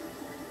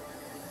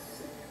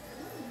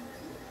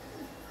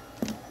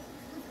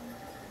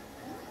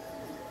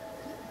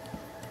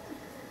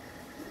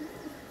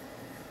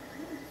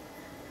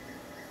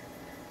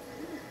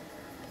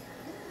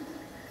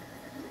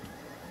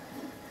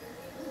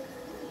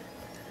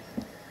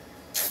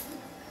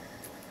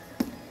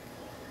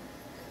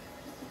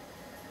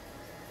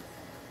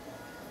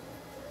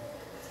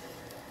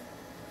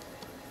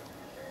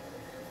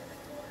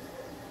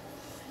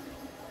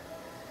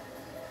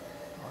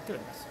 Get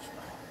a message.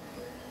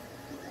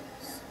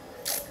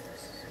 So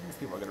many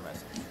people get a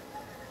message.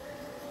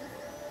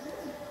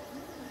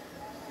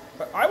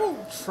 But I will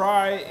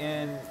try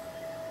and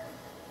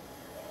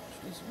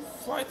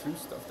fly through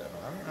stuff, Devin.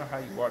 I don't know how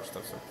you watch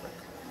stuff so quick.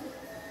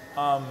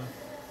 I'm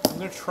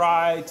gonna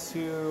try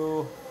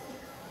to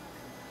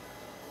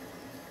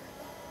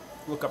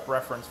look up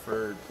reference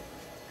for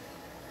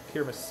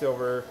Kira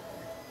Silver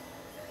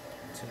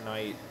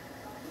tonight.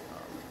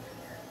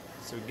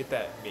 So we get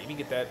that, maybe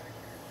get that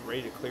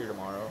ready to clear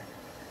tomorrow.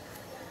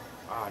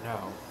 Ah,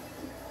 no.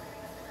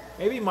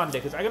 Maybe Monday,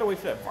 because I gotta wait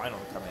for that vinyl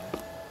to come in.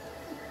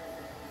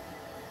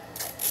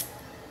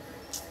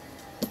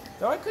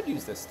 Though I could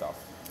use this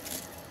stuff.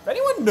 If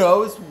anyone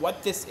knows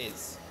what this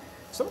is,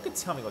 if someone could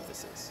tell me what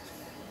this is.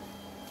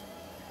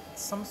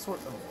 It's some sort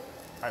of,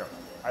 I don't know.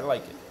 I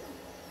like it.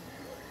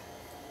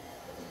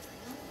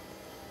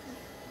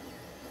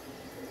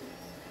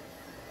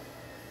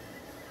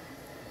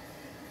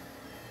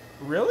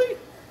 Really?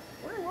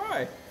 Where?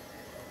 Why?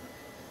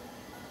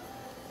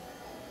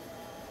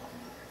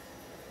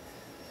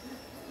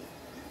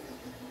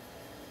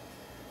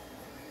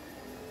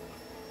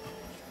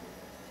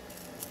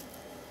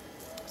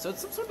 So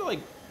it's some sort of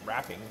like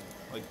wrapping,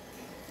 like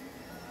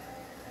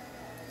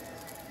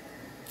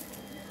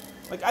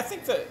I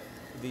think that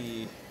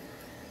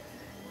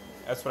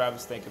that's what I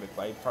was thinking.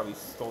 I probably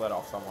stole that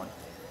off someone.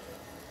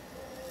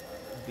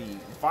 The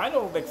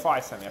vinyl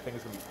McFly sent me, I think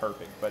is gonna be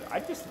perfect. But I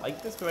just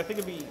like this because I think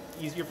it'd be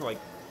easier for like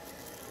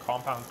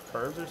compound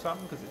curves or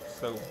something because it's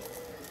so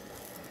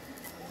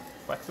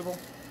flexible.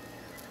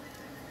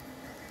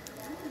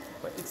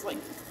 But it's like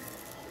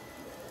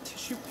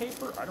tissue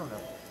paper. I don't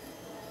know.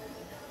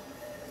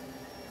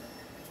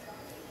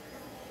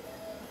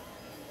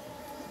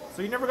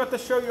 So you never got to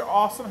show your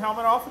awesome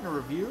helmet off in a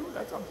review?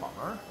 That's a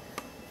bummer.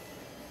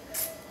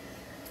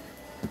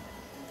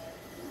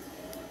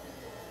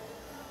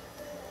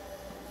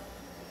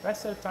 Did I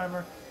set a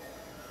timer?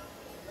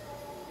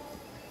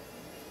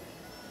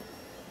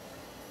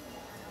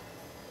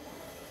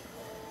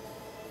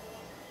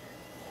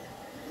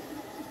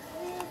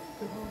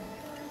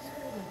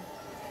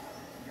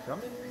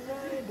 Coming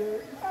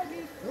rider, I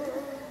get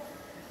home.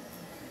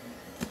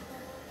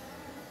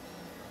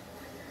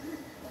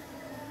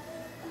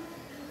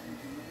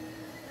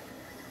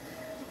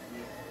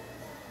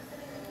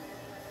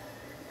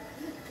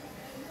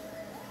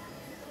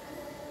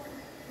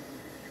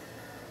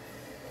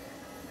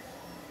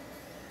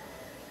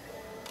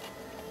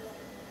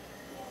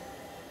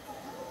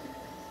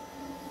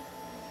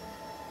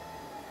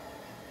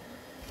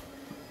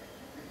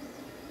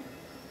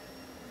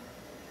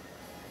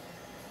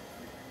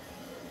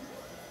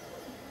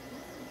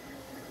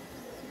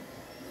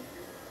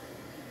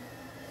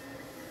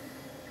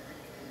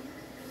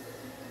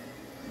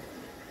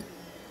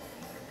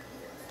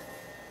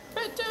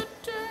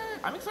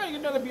 I'm excited to get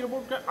another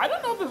beautiful. I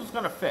don't know if this was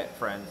gonna fit,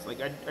 friends. Like,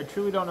 I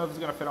truly don't know if it's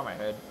gonna fit on my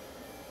head.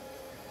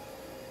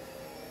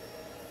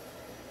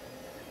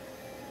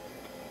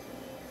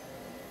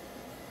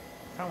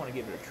 I kind of want to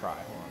give it a try.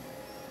 Hold on.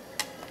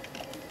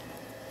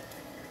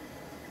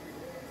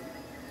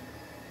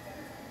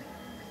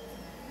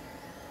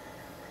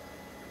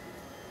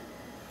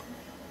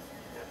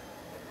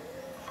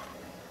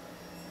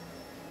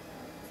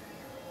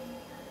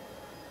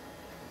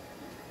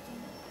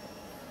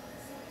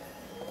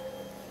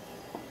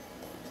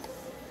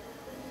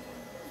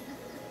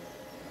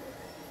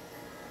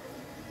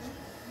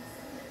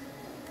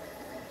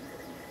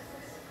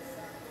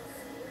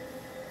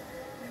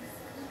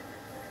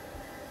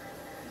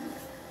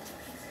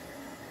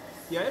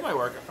 Yeah, it might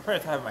work. I probably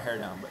have to have my hair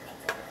down, but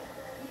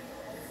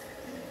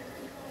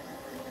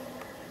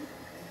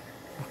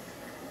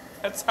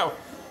that's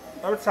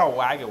how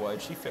Wag it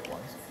was. She fit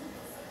ones.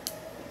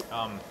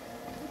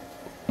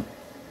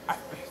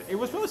 It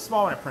was really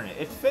small when I printed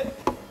it. It fit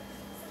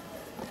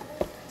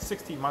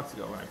 16 months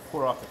ago when I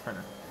pulled it off the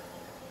printer.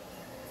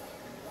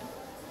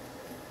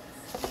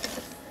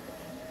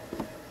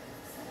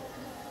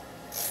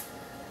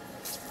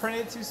 It's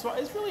printed too small.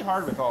 It's really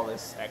hard with all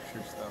this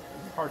extra stuff.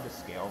 It's hard to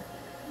scale.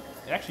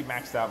 It actually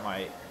maxed out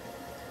my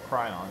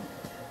Cryon.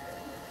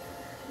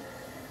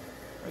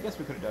 I guess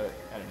we could have done it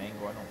at an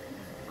angle. I don't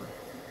remember.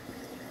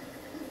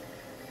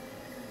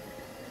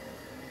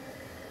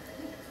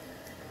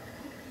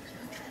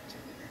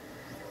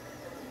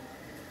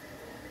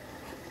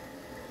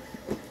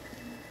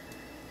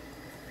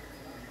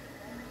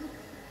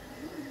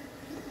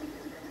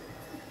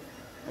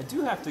 I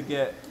do have to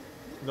get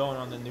going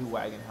on the new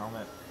wagon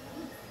helmet.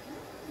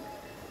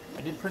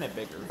 I did print it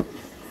bigger.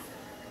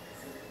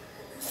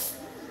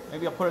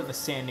 Maybe I'll put it in the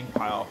sanding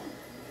pile.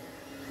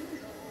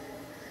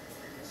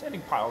 Sanding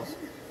pile's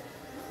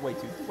way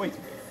too big.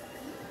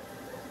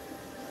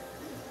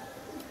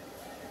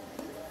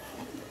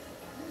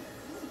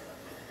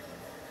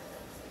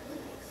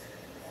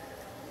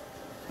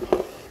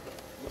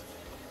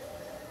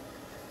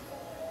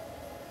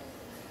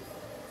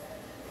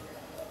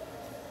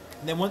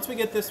 And then once we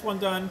get this one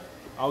done,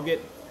 I'll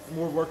get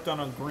more work done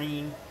on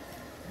green,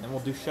 and then we'll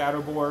do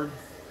shadow board,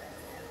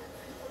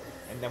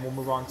 and then we'll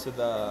move on to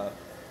the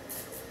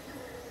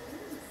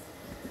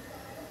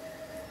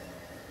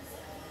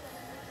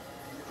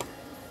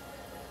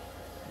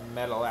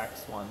Metal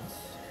X ones.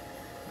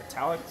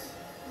 Metallics?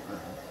 I don't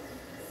know.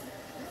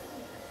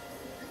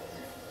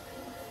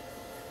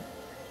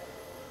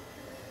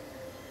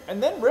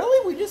 And then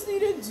really we just need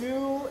to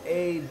do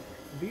a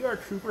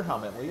VR Trooper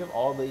helmet. We have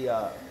all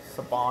the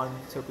Saban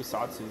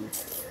Tokusatsu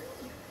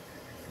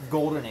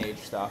Golden Age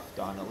stuff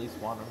done, at least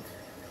one of them.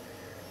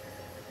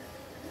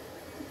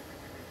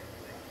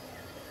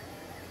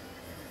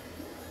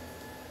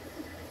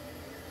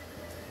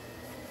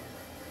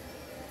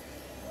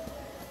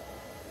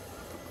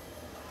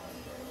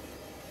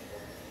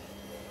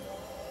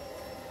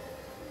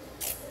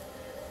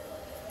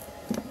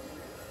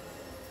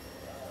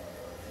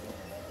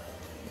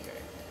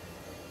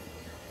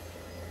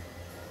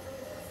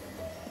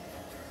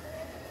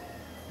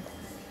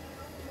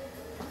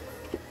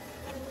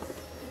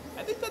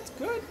 I think that's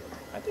good.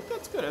 I think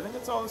that's good. I think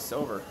it's all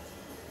silver.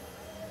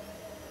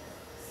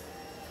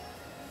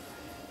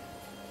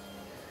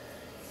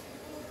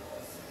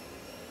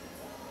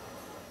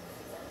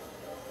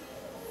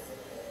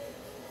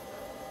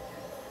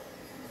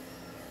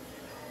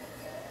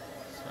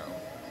 So.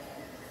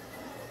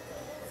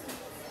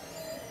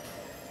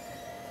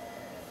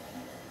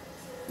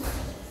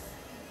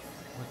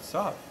 What's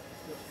up?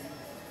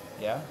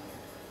 Yeah?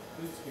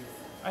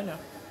 I know.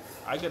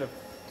 I gotta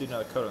do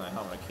another coat on that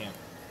helmet. I can't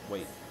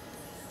wait.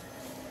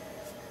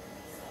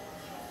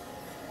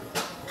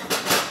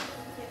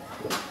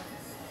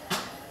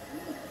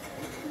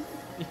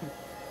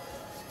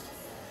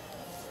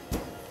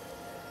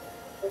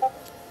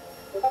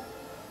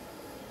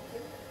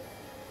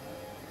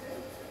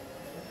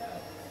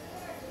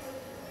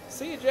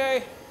 See you,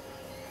 Jay.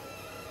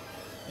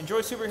 Enjoy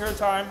superhero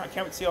time. I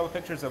can't wait to see all the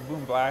pictures of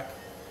Boom Black.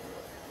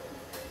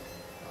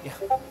 Yeah.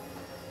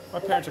 My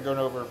parents are going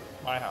over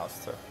my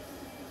house to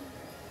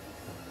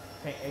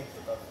paint eggs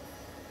above.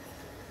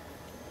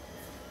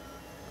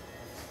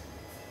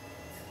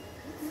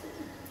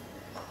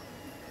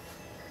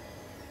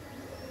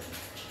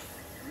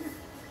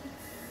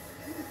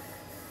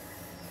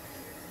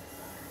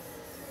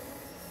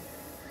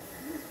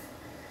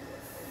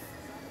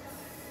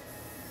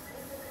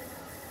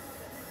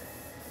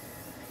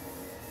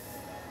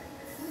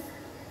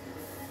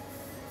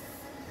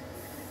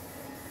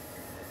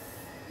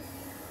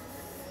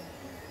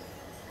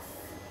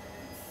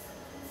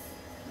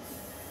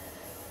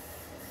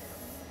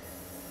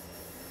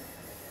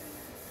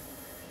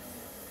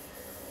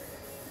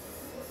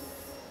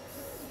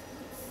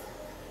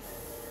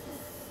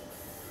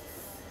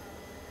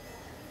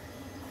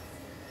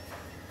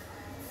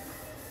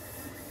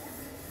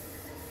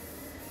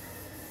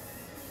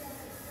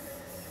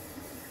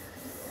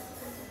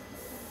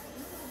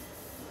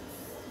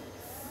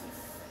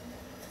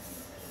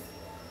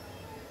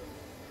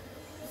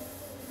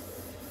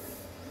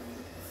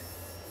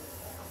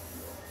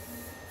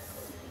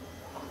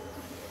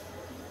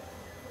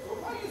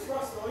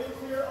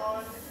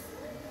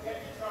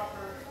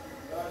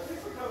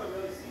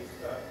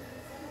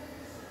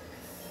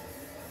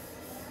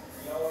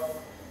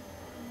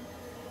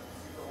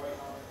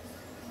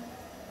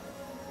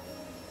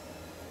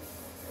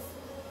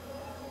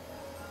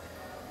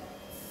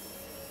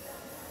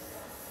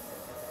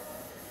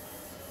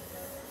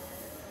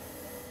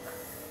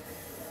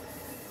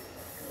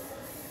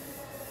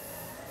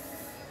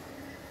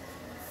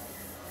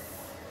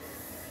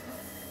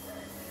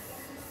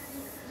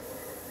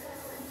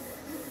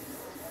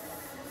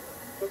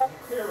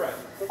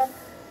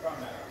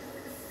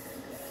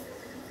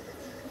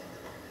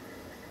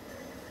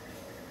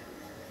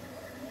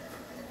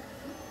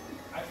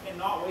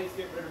 cannot wait to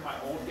get rid of my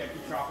old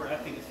Geki Chopper.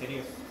 That thing is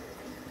hideous.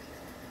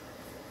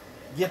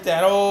 Get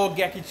that old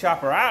Geki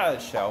Chopper out of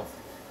the shelf.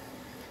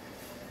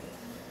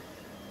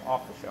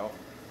 Off the shelf.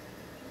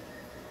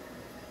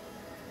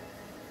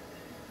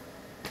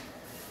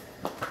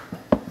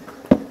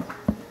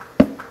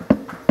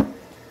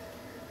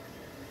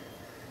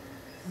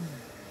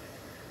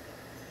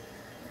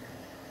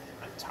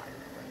 I'm tired,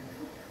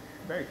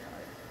 very tired.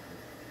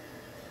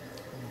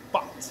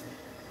 But,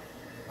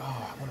 oh,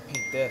 I want to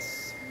paint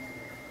this.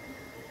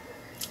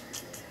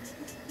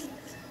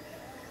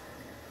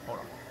 Hold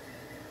on.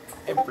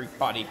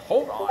 Everybody,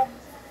 hold on.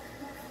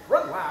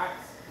 Relax.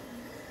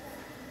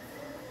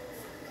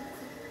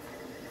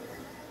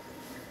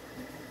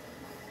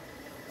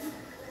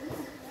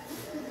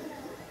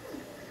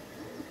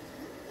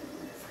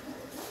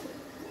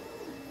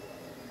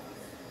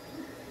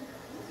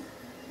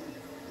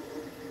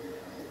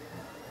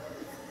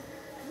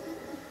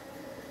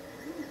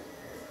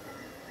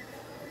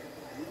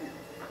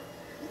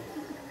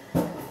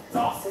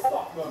 Sauce is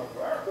not going to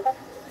work.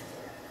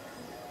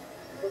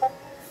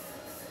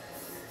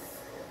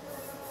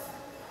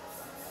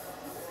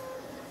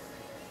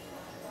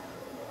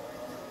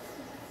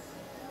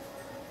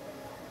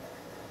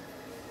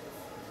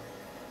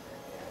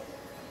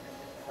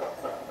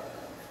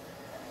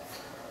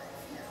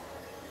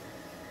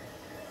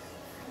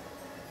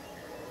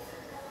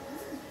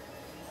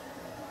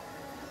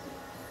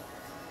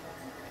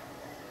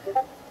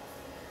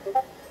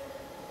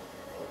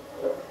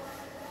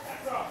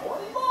 That's a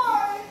horny boy.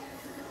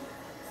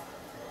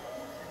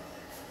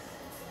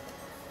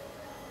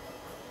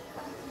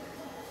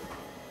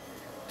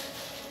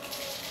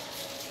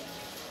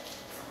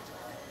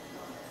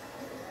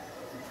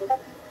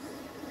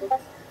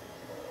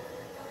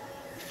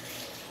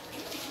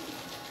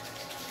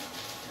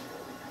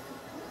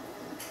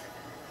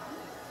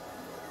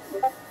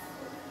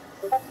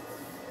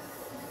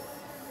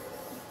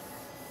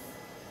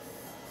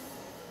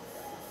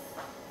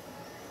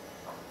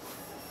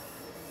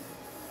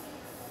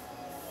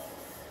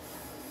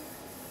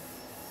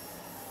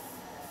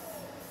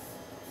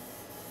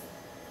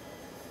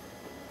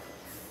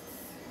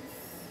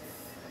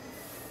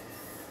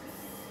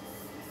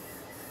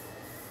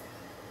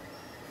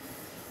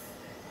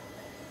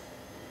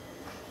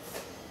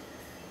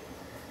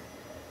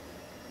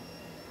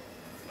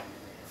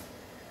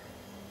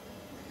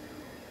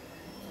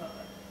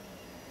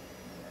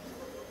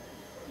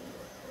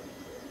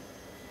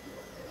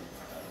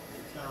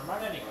 It's gonna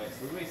run anyway,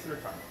 so we wasted our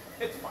time.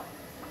 It's fine.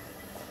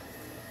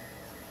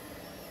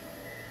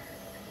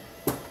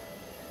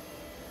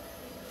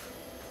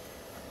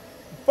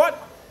 But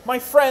my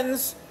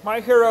friends, my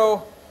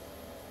hero,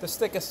 the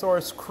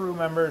Stickosaurus crew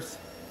members,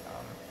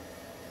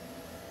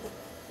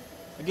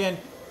 again,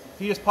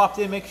 if you just popped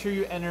in, make sure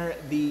you enter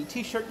the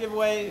t-shirt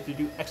giveaway. If you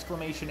do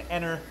exclamation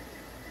enter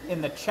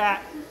in the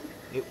chat,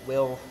 it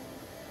will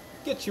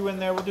get you in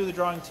there. We'll do the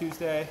drawing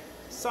Tuesday.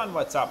 Son,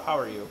 what's up? How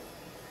are you?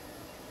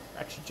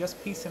 Actually,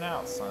 just peacing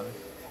out, son.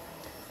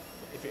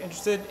 If you're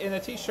interested in a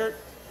t-shirt,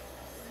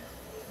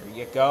 there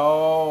you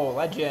go.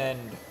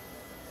 Legend.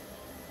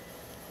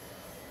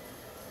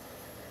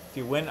 If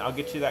you win, I'll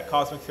get you that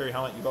Cosmic Fury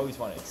helmet you've always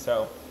wanted.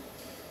 So,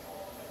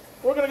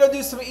 we're going to go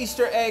do some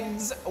Easter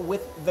eggs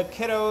with the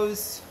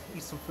kiddos.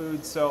 Eat some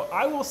food. So,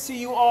 I will see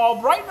you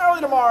all bright and early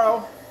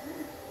tomorrow.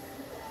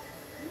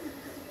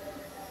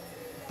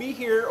 Be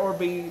here or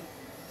be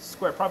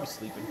square. Probably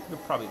sleeping. You'll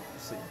probably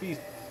sleep.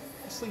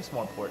 Sleep's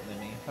more important than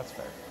me. That's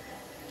fair.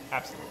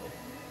 Absolutely.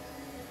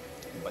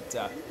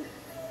 But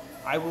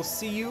I will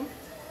see you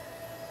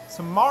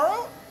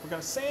tomorrow. We're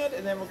going to sand,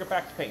 and then we'll get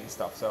back to painting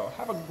stuff. So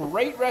have a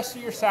great rest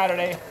of your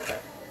Saturday.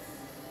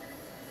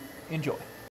 Enjoy.